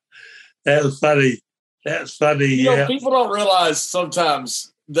 That was funny. That's funny. People don't realize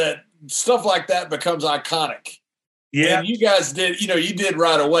sometimes that stuff like that becomes iconic. Yeah. And you guys did, you did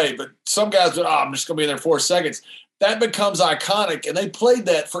right away, but some guys would, I'm just going to be in there 4 seconds. That becomes iconic, and they played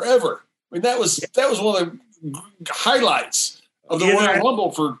that forever. I mean, that was one of the highlights of the Royal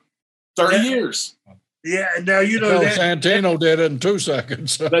Rumble for 30 years. Yeah, and now that Santino did it in 2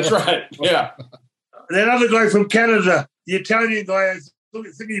 seconds. That's right. Yeah. That other guy from Canada, the Italian guy, I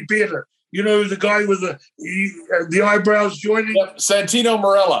think he beat it. The guy with the eyebrows joining? Yep. Santino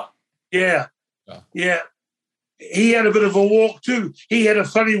Marella. Yeah. He had a bit of a walk, too. He had a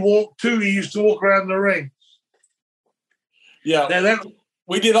funny walk, too. He used to walk around the ring. Yeah.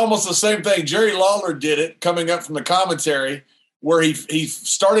 We did almost the same thing. Jerry Lawler did it coming up from the commentary where he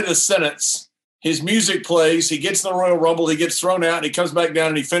started a sentence. His music plays. He gets in the Royal Rumble. He gets thrown out, and he comes back down,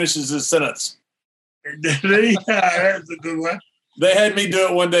 and he finishes his sentence. Yeah, that's a good one. They had me do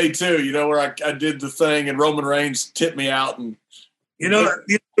it one day, too, where I did the thing, and Roman Reigns tipped me out. And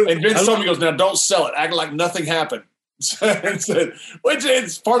and Vince told me, goes, now don't sell it. Act like nothing happened. Which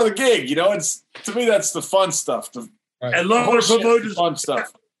is part of the gig, It's, to me, that's the fun stuff. A lot of promoters, fun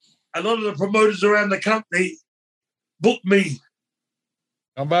stuff. A lot of the promoters around the company booked me.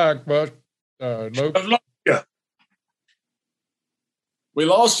 I'm back, bud. Luke. I've lost you. We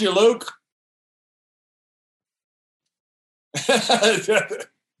lost you, Luke.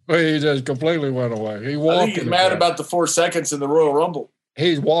 He just completely went away. I think he's mad about the 4 seconds in the Royal Rumble.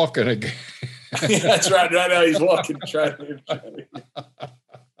 He's walking again. That's right. Right now he's walking.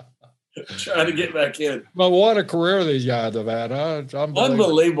 Trying to get back in. But what a career these guys have had, huh? It's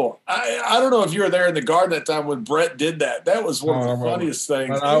unbelievable. I don't know if you were there in the Garden that time when Brett did that. That was one of the funniest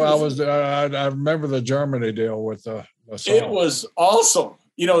things. I remember the Germany deal with the song. It was awesome,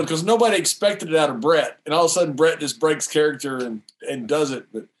 because nobody expected it out of Brett, and all of a sudden Brett just breaks character and does it.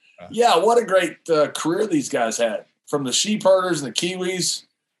 But yeah, what a great career these guys had, from the sheep herders and the Kiwis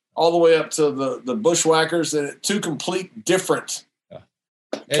all the way up to the bushwhackers, and two complete different.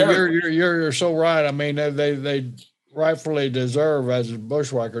 And you're so right. I mean, they rightfully deserve, as a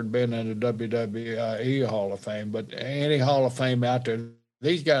bushwhacker, being in the WWE Hall of Fame. But any Hall of Fame out there,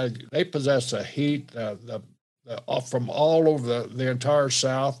 these guys, they possess a heat from all over the entire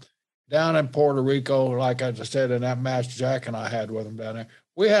South, down in Puerto Rico. Like I said, in that match Jack and I had with them down there,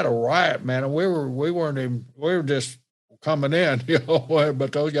 we had a riot, man, and we were just coming in,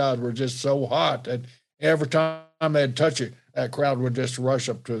 but those guys were just so hot that every time they'd touch it, that crowd would just rush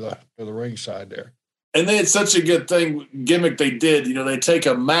up to the ringside there. And they had such a good gimmick they did. They take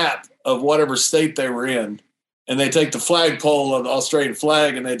a map of whatever state they were in, and they take the flagpole of the Australian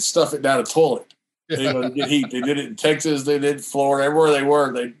flag, and they'd stuff it down a toilet. Yeah. To get heat. They did it in Texas. They did Florida. Everywhere they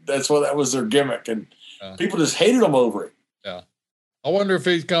were, that was their gimmick, and people just hated them over it. Yeah. I wonder if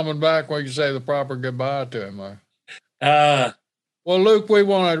he's coming back when you say the proper goodbye to him. Well, Luke, we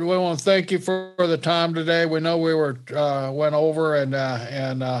want to thank you for the time today. We know we went over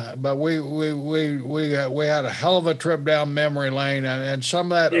but we had a hell of a trip down memory lane, and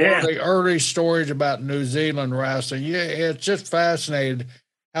some of that early stories about New Zealand wrestling. Yeah, it's just fascinating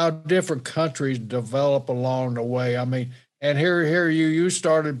how different countries develop along the way. I mean, and here you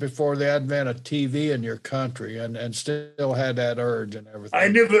started before the advent of TV in your country, and still had that urge and everything. I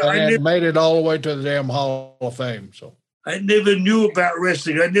never made it all the way to the damn Hall of Fame. So. I never knew about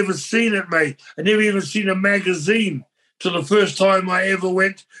wrestling. I'd never seen it, mate. I never even seen a magazine till the first time I ever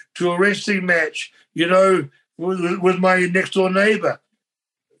went to a wrestling match, with my next door neighbor.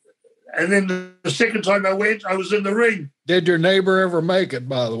 And then the second time I went, I was in the ring. Did your neighbor ever make it,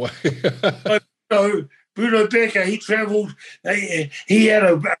 by the way? Bruno Becker, he traveled. He had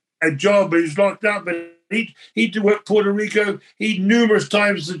a job, but he was locked up. But he worked Puerto Rico. He numerous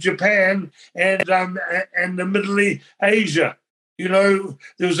times to Japan and the Middle East, Asia. There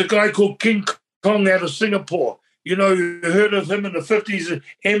was a guy called King Kong out of Singapore. You heard of him in the 50s,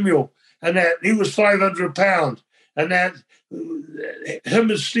 Emil, and that he was 500 pounds, and that him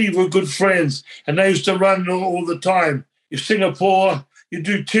and Steve were good friends, and they used to run all the time. In Singapore, you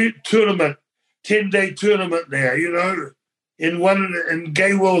do 10-day tournament there. In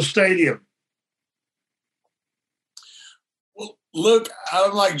Gaywell Stadium. Look,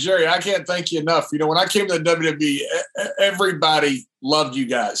 I'm like Jerry. I can't thank you enough. When I came to the WWE, everybody loved you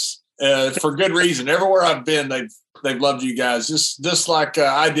guys for good reason. Everywhere I've been, they've loved you guys, just like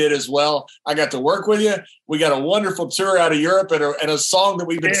I did as well. I got to work with you. We got a wonderful tour out of Europe and a song that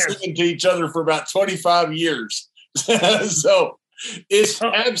we've been singing to each other for about 25 years. So it's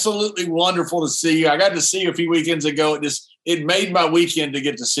absolutely wonderful to see you. I got to see you a few weekends ago. It made my weekend to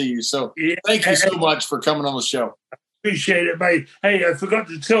get to see you. So thank you so much for coming on the show. Appreciate it, mate. Hey, I forgot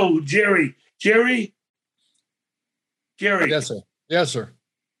to tell Jerry. Jerry? Yes, sir.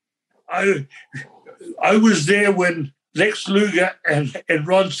 I was there when Lex Luger and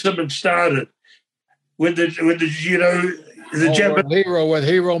Ron Simmons started. With Hero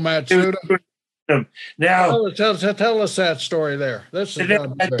Matsuda. Now, tell us that story there. I had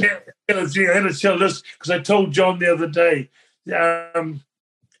to tell this because I told John the other day.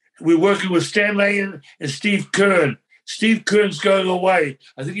 We're working with Stan Lane and Steve Kern. Steve Kern's going away.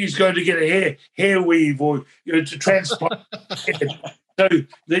 I think he's going to get a hair weave or to transplant. So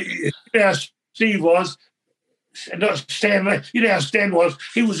how Steve was, and not Stan Lane. How Stan was.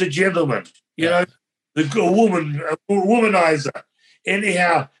 He was a gentleman. A womanizer.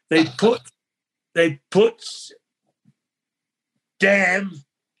 Anyhow, they put Dan,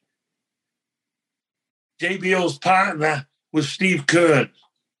 JBL's partner, with Steve Kern,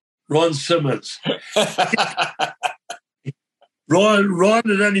 Ron Simmons. Ron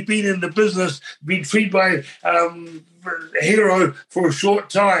had only been in the business, been treated by Hero for a short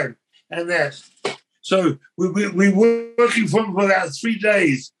time, and that. So we were working for about 3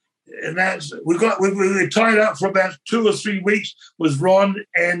 days, and we were tied up for about 2 or 3 weeks with Ron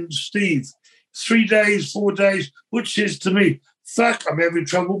and Steve. 3 days, 4 days, which says to me, "Fuck, I'm having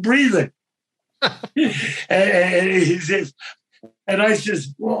trouble breathing." and he says. And I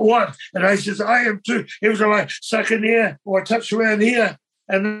says, "What?" And I says, "I am too." It was like sucking here or touch around here.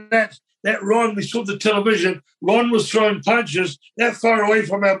 And that Ron, we saw the television, Ron was throwing punches that far away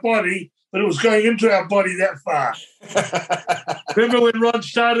from our body but it was going into our body that far. Remember when Ron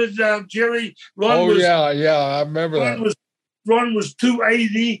started, Jerry? I remember that. Ron was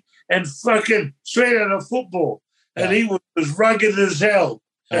 280 and fucking straight out of football, and he was rugged as hell.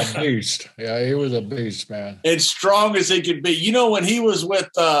 A beast. Yeah, he was a beast, man. And strong as he could be. You know, when he was with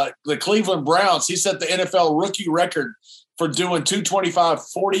the Cleveland Browns, he set the NFL rookie record for doing 225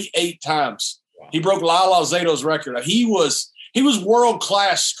 48 times. Wow. He broke Lyle Alzado's record. He was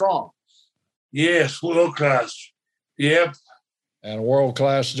world-class strong. Yes, world-class. Yep. And a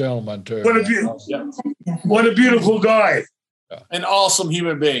world-class gentleman, too. What a beautiful guy. Yeah. An awesome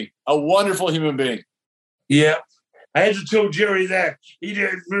human being. A wonderful human being. Yeah. I had to tell Jerry that. He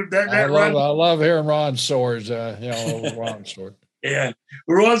did that. I love hearing Ron's stories, Ron's story. Yeah.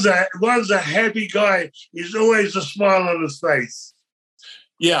 Ron's a happy guy. He's always a smile on his face.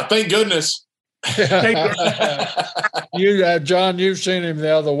 Yeah, thank goodness. You, John, you've seen him the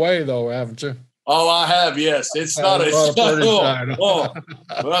other way, though, haven't you? Oh, I have, yes. It's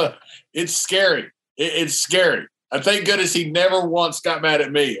scary. It's scary. I thank goodness he never once got mad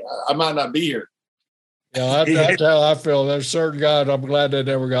at me. I might not be here. Yeah, that's how I feel. There's certain guys I'm glad they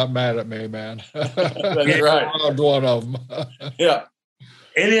never got mad at me, man. That's right. I'm one of them. Yeah.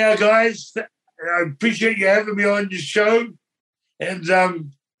 Anyhow, guys, I appreciate you having me on your show.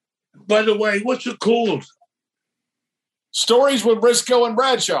 And by the way, what's it called? Stories with Briscoe and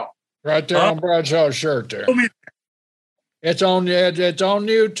Bradshaw. Right there on Bradshaw's shirt there. It's on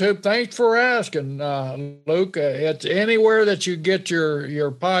YouTube. Thanks for asking, Luke. It's anywhere that you get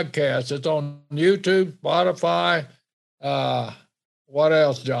your podcast. It's on YouTube, Spotify. What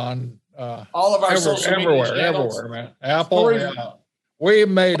else, John? All of our social media channels. Everywhere, man. Apple. Yeah. We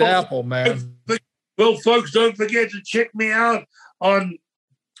made Apple, man. Well, folks, don't forget to check me out on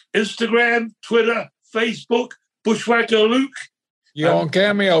Instagram, Twitter, Facebook, Bushwhacker Luke. You're on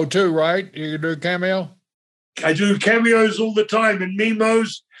Cameo too, right? You do Cameo? I do cameos all the time and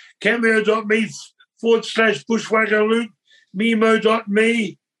Memos, cameo.me/Bushwhacker Luke,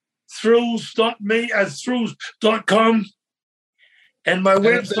 Memo.me, thrills.me, thrills.com, and my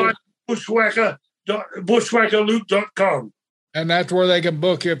website, bushwhackerluke.com. And that's where they can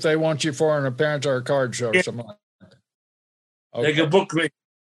book you if they want you for an appearance or a card show or something like that. Okay. They can book me.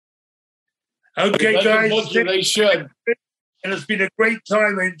 Okay, guys. They should. And it's been a great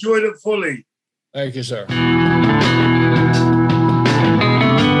time. I enjoyed it fully. Thank you, sir.